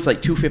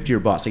 250 or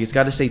bust. It's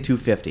got to say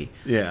 250.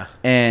 Yeah.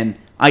 And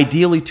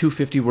ideally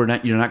 250.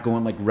 You're not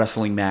going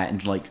wrestling Matt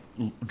and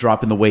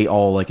dropping the weight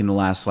all in the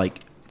last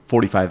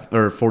 45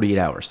 or 48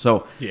 hours.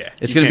 So yeah,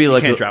 it's going to be you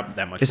can't drop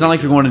that much. It's not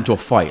like you're going into a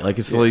fight.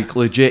 It's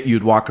legit.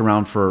 You'd walk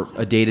around for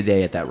a day to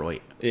day at that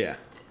rate. Yeah.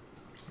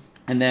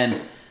 And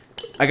then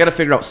I got to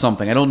figure out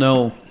something. I don't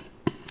know.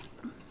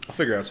 I'll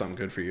figure out something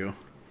good for you.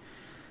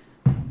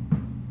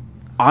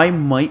 I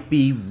might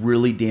be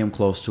really damn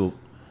close to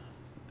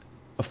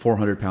a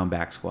 400-pound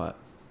back squat,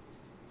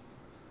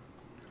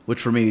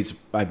 which for me is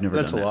I've never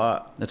done that. That's a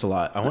lot. That's a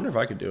lot. I wonder if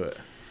I could do it.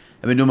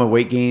 I've been doing my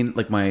weight gain,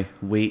 my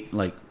weight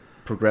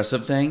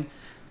progressive thing.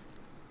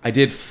 I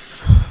did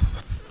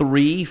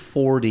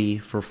 340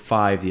 for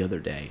 5 the other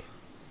day.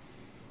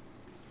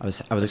 I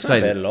was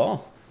excited. Not bad at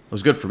all. It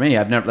was good for me.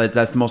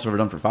 That's the most I've ever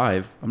done for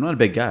 5. I'm not a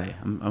big guy.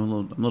 I'm a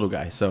little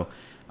guy. So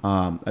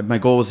my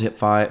goal was to hit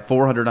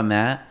 400 on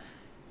that,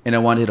 and I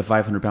wanted to hit a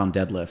 500-pound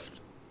deadlift,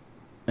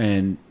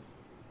 and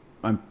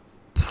I'm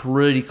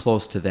pretty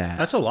close to that.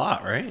 That's a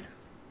lot, right?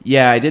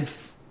 Yeah, I did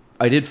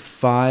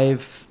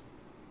 5.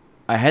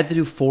 I had to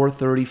do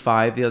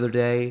 435 the other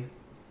day.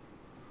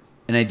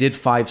 And I did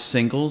 5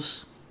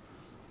 singles.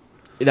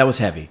 That was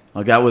heavy.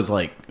 That was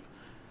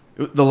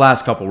the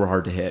last couple were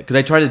hard to hit because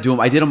I tried to do them.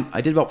 I did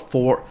about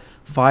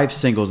 5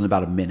 singles in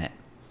about a minute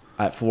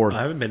at 4.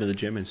 I haven't been to the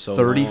gym in so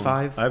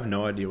 35. I have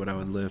no idea what I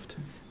would lift.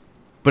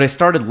 But I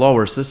started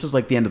lower, so this is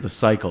the end of the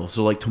cycle.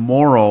 So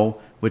tomorrow,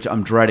 which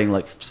I'm dreading,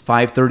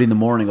 5:30 in the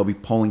morning, I'll be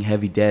pulling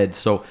heavy dead.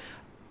 So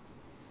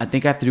I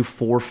think I have to do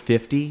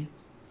 450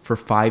 for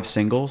 5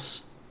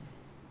 singles.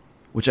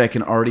 Which I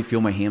can already feel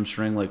my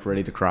hamstring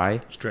ready to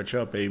cry. Stretch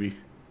up, baby.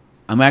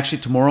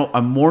 Tomorrow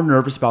I'm more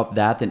nervous about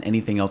that than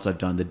anything else I've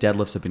done. The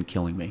deadlifts have been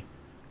killing me.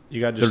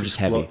 They're just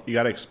heavy. You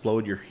got to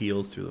explode your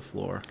heels through the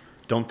floor.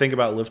 Don't think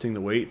about lifting the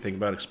weight. Think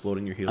about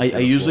exploding your heels. I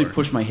usually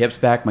push my hips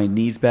back, my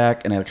knees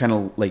back, and I kind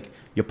of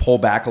you pull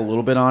back a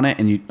little bit on it,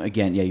 and you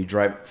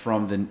drive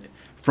from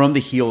the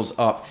heels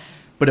up.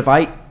 But if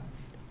I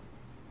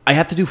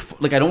have to do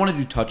I don't want to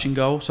do touch and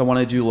go, so I want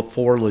to do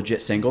 4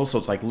 legit singles. So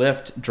it's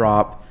lift,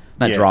 drop.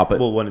 Yeah, drop it.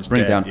 well, when it's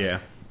bring dead, it down. yeah.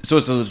 So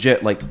it's a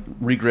legit like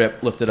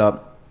regrip, lift it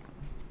up.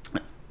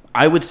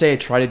 I would say I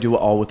try to do it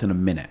all within a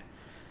minute.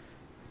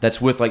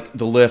 That's with like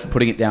the lift,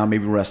 putting it down,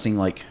 maybe resting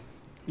like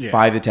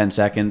 5 to 10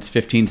 seconds,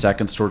 15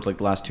 seconds towards like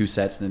the last 2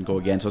 sets, and then go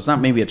again. So it's not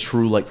maybe a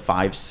true like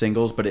 5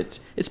 singles, but it's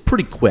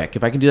pretty quick.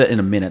 If I can do that in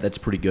a minute, that's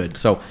pretty good.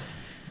 So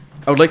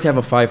I would like to have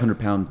a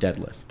 500-pound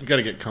deadlift. You got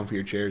to get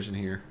comfier chairs in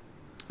here.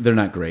 They're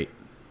not great.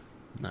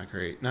 Not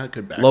great. Not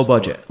good back. Low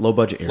budget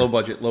here.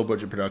 Low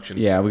budget productions.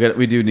 Yeah,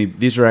 we do need.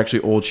 These are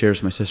actually old chairs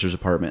from my sister's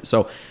apartment.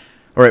 So,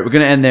 all right, we're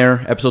gonna end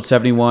there. Episode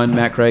 71.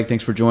 Matt Craig,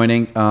 thanks for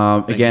joining.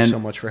 Thank Again, you so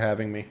much for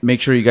having me.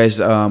 Make sure you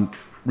guys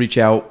reach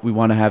out. We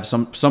want to have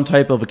some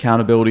type of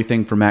accountability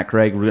thing for Matt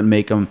Craig. We're gonna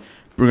make him.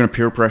 We're gonna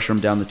peer pressure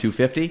him down to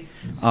 250.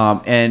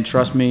 And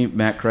trust me,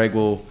 Matt Craig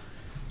will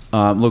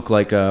look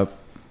like an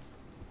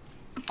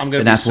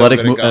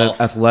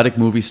athletic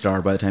movie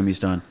star by the time he's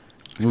done.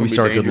 Movie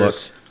star, good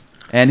looks.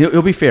 And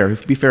he'll be fair.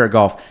 He'll be fair at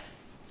golf.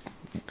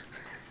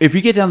 If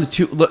you get down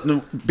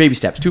to baby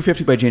steps,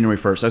 250 by January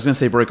 1st. I was going to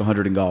say break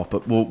 100 in golf,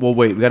 but we'll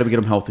wait. We got to get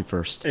him healthy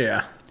first.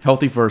 Yeah.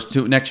 Healthy first.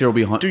 Next year will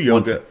be 100. Do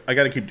yoga. I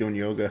got to keep doing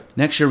yoga.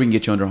 Next year we can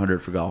get you under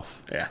 100 for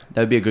golf. Yeah.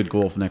 That'd be a good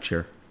goal for next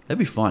year. That'd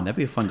be fun. That'd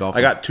be a fun golf.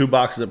 I got 2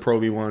 boxes of Pro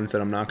V1s that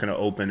I'm not going to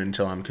open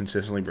until I'm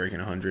consistently breaking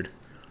 100.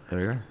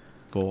 There you go.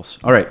 Goals.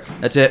 All right.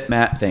 That's it,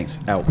 Matt. Thanks.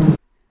 Out.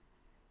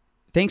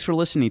 Thanks for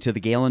listening to the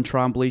Galen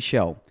Trombley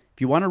Show. If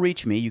you want to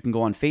reach me, you can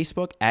go on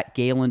Facebook at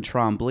Galen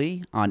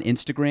Trombley, on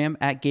Instagram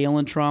at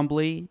Galen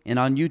Trombley, and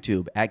on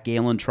YouTube at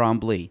Galen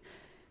Trombley.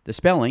 The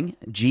spelling,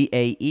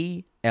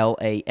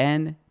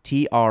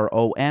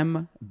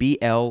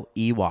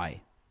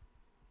 GaelanTrombley.